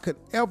anything I could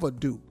ever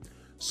do.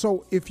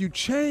 So if you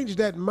change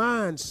that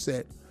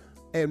mindset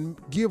and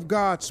give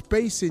God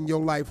space in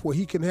your life where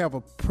he can have a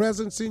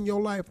presence in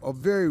your life, a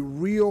very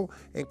real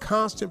and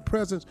constant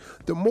presence,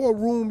 the more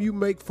room you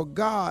make for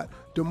God,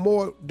 the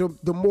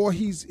more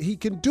he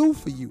can do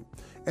for you,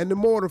 and the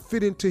more to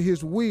fit into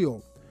his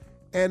will.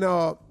 And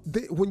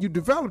when you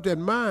develop that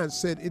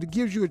mindset, it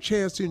gives you a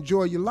chance to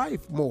enjoy your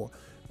life more,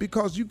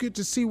 because you get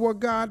to see what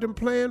God done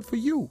planned for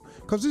you.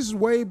 Because this is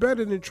way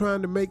better than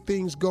trying to make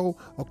things go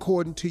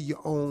according to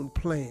your own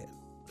plan.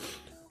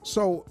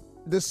 So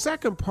the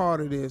second part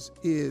of this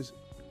is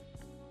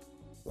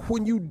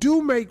when you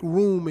do make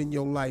room in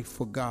your life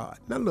for God.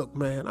 Now look,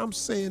 man, I'm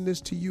saying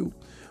this to you,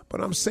 but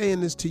I'm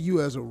saying this to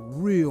you as a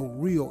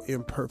real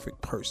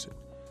imperfect person.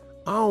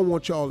 I don't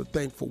want y'all to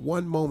think for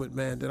one moment,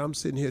 man, that I'm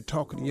sitting here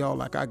talking to y'all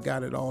like I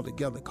got it all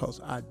together,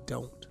 because I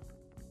don't.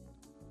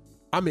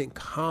 I'm in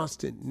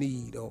constant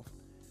need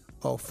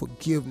of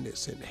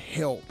forgiveness and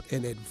help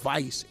and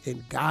advice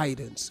and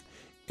guidance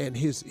and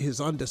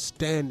his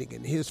understanding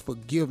and his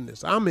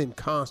forgiveness. I'm in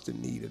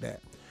constant need of that.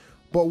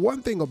 But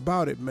one thing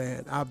about it,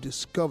 man, I've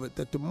discovered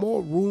that the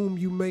more room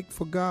you make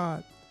for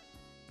God,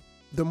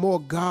 the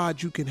more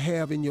God you can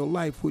have in your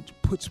life, which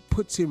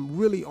puts him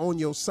really on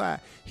your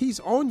side. He's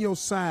on your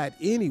side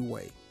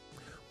anyway.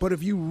 But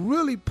if you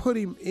really put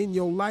him in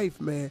your life,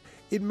 man,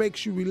 it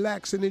makes you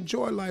relax and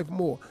enjoy life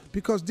more,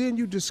 because then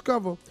you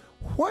discover,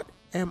 what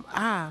am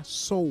I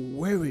so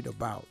worried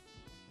about?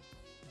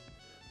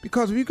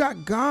 Because if you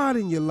got God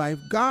in your life,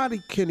 God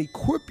can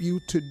equip you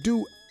to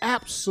do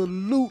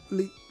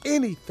absolutely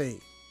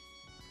anything.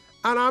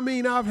 And I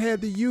mean, I've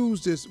had to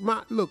use this.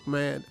 Look,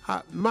 man,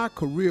 my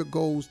career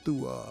goes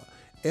through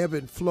ebb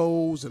and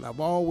flows, and I've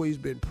always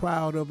been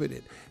proud of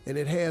it. And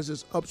it has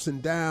its ups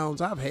and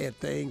downs. I've had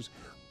things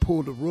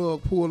pulled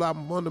out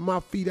from under my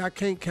feet. I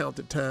can't count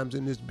the times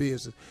in this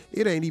business.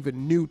 It ain't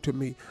even new to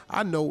me.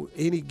 I know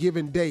any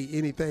given day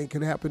anything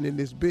can happen in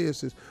this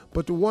business.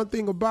 But the one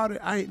thing about it,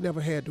 I ain't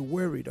never had to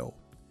worry though,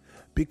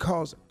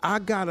 because I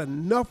got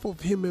enough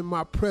of him in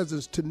my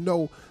presence to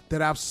know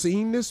that I've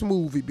seen this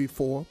movie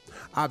before,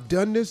 I've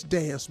done this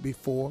dance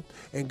before,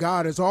 and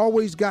God has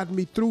always gotten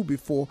me through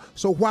before,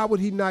 so why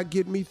would he not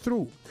get me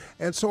through?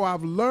 And so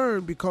I've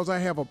learned, because I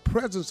have a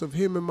presence of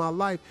him in my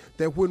life,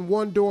 that when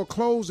one door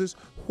closes,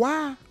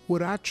 why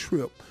would I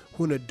trip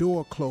when a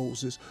door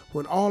closes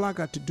when all I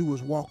got to do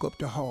is walk up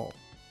the hall?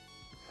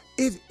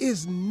 It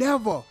is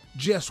never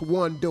just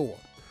one door.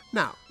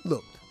 Now,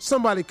 look,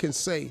 somebody can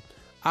say,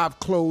 I've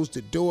closed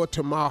the door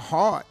to my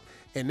heart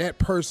and that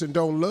person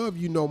don't love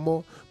you no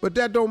more. But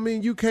that don't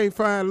mean you can't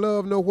find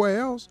love nowhere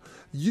else.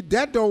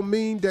 That don't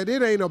mean that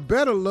it ain't a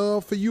better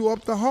love for you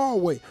up the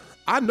hallway.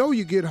 I know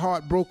you get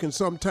heartbroken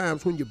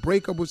sometimes when you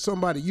break up with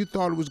somebody. You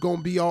thought it was going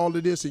to be all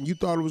of this, and you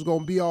thought it was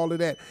going to be all of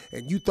that,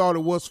 and you thought it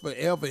was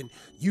forever, and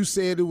you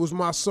said it was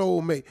my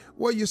soulmate.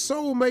 Well, your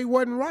soulmate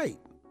wasn't right.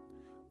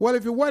 Well,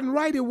 if it wasn't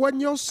right, it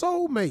wasn't your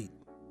soulmate.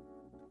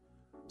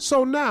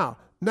 So now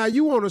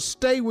you want to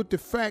stay with the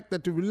fact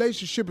that the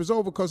relationship is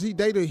over because he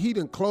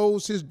done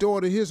closed his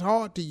door to his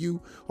heart to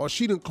you, or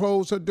she done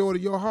closed her door to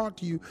your heart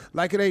to you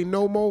like it ain't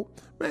no more.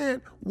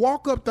 Man,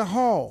 walk up the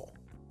hall.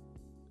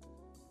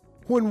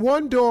 When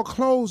one door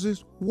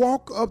closes,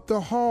 walk up the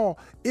hall.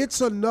 It's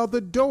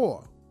another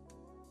door.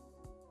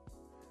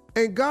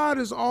 And God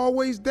is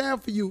always there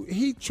for you.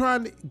 He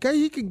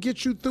can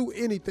get you through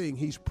anything.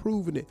 He's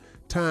proven it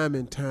time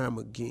and time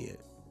again.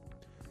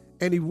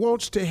 And he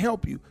wants to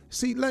help you.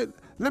 See, let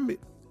me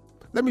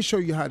show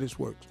you how this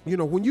works.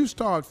 When you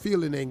start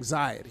feeling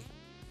anxiety,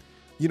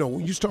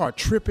 when you start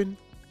tripping,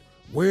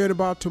 worried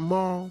about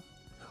tomorrow,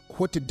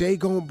 what the day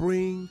gonna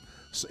bring,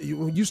 so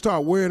when you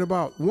start worrying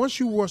about, once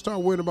you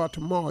start worrying about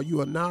tomorrow, you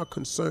are now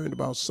concerned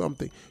about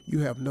something you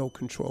have no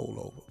control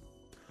over.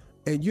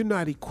 And you're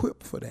not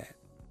equipped for that.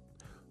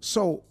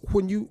 So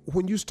when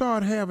you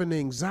start having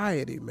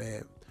anxiety,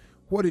 man,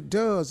 what it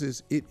does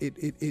is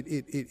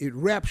it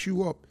wraps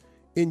you up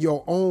in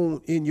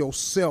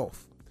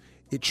yourself.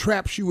 It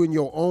traps you in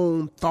your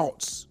own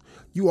thoughts.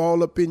 You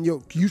all up in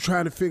you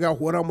trying to figure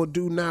out what I'm going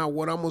to do now,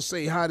 what I'm going to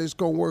say, how this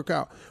going to work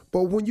out.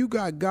 But when you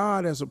got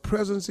God as a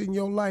presence in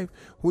your life,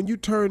 when you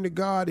turn to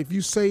God, if you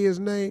say his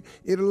name,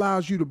 it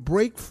allows you to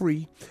break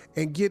free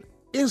and get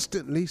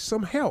instantly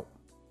some help.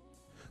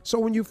 So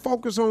when you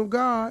focus on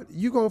God,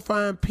 you're going to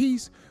find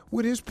peace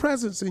with his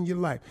presence in your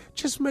life.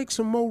 Just make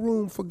some more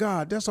room for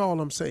God. That's all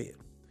I'm saying.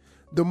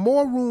 The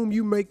more room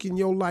you make in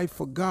your life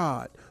for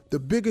God, the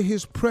bigger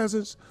his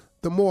presence,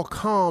 the more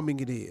calming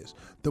it is,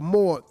 the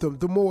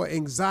more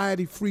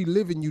anxiety-free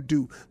living you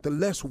do, the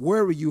less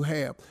worry you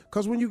have.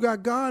 Because when you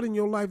got God in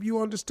your life,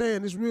 you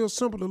understand. It's real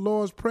simple. The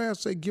Lord's Prayer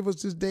say, give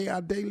us this day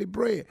our daily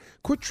bread.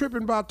 Quit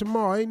tripping about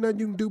tomorrow. Ain't nothing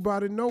you can do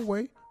about it no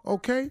way,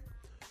 okay?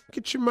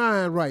 Get your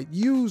mind right.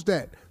 Use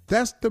that.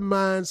 That's the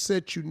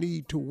mindset you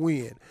need to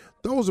win.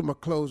 Those are my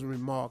closing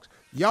remarks.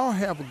 Y'all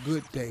have a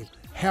good day.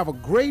 Have a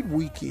great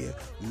weekend.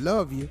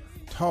 Love you.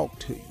 Talk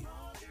to you.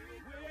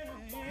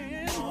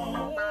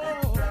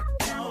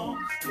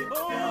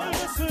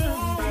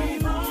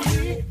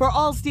 For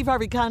all Steve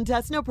Harvey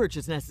contests, no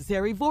purchase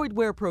necessary, void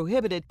where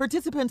prohibited.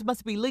 Participants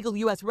must be legal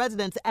U.S.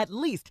 residents at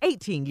least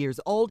 18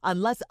 years old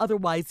unless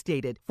otherwise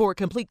stated. For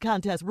complete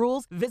contest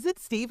rules, visit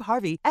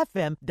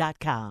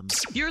SteveHarveyFM.com.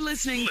 You're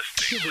listening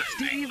to the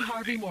Steve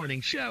Harvey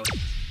Morning Show.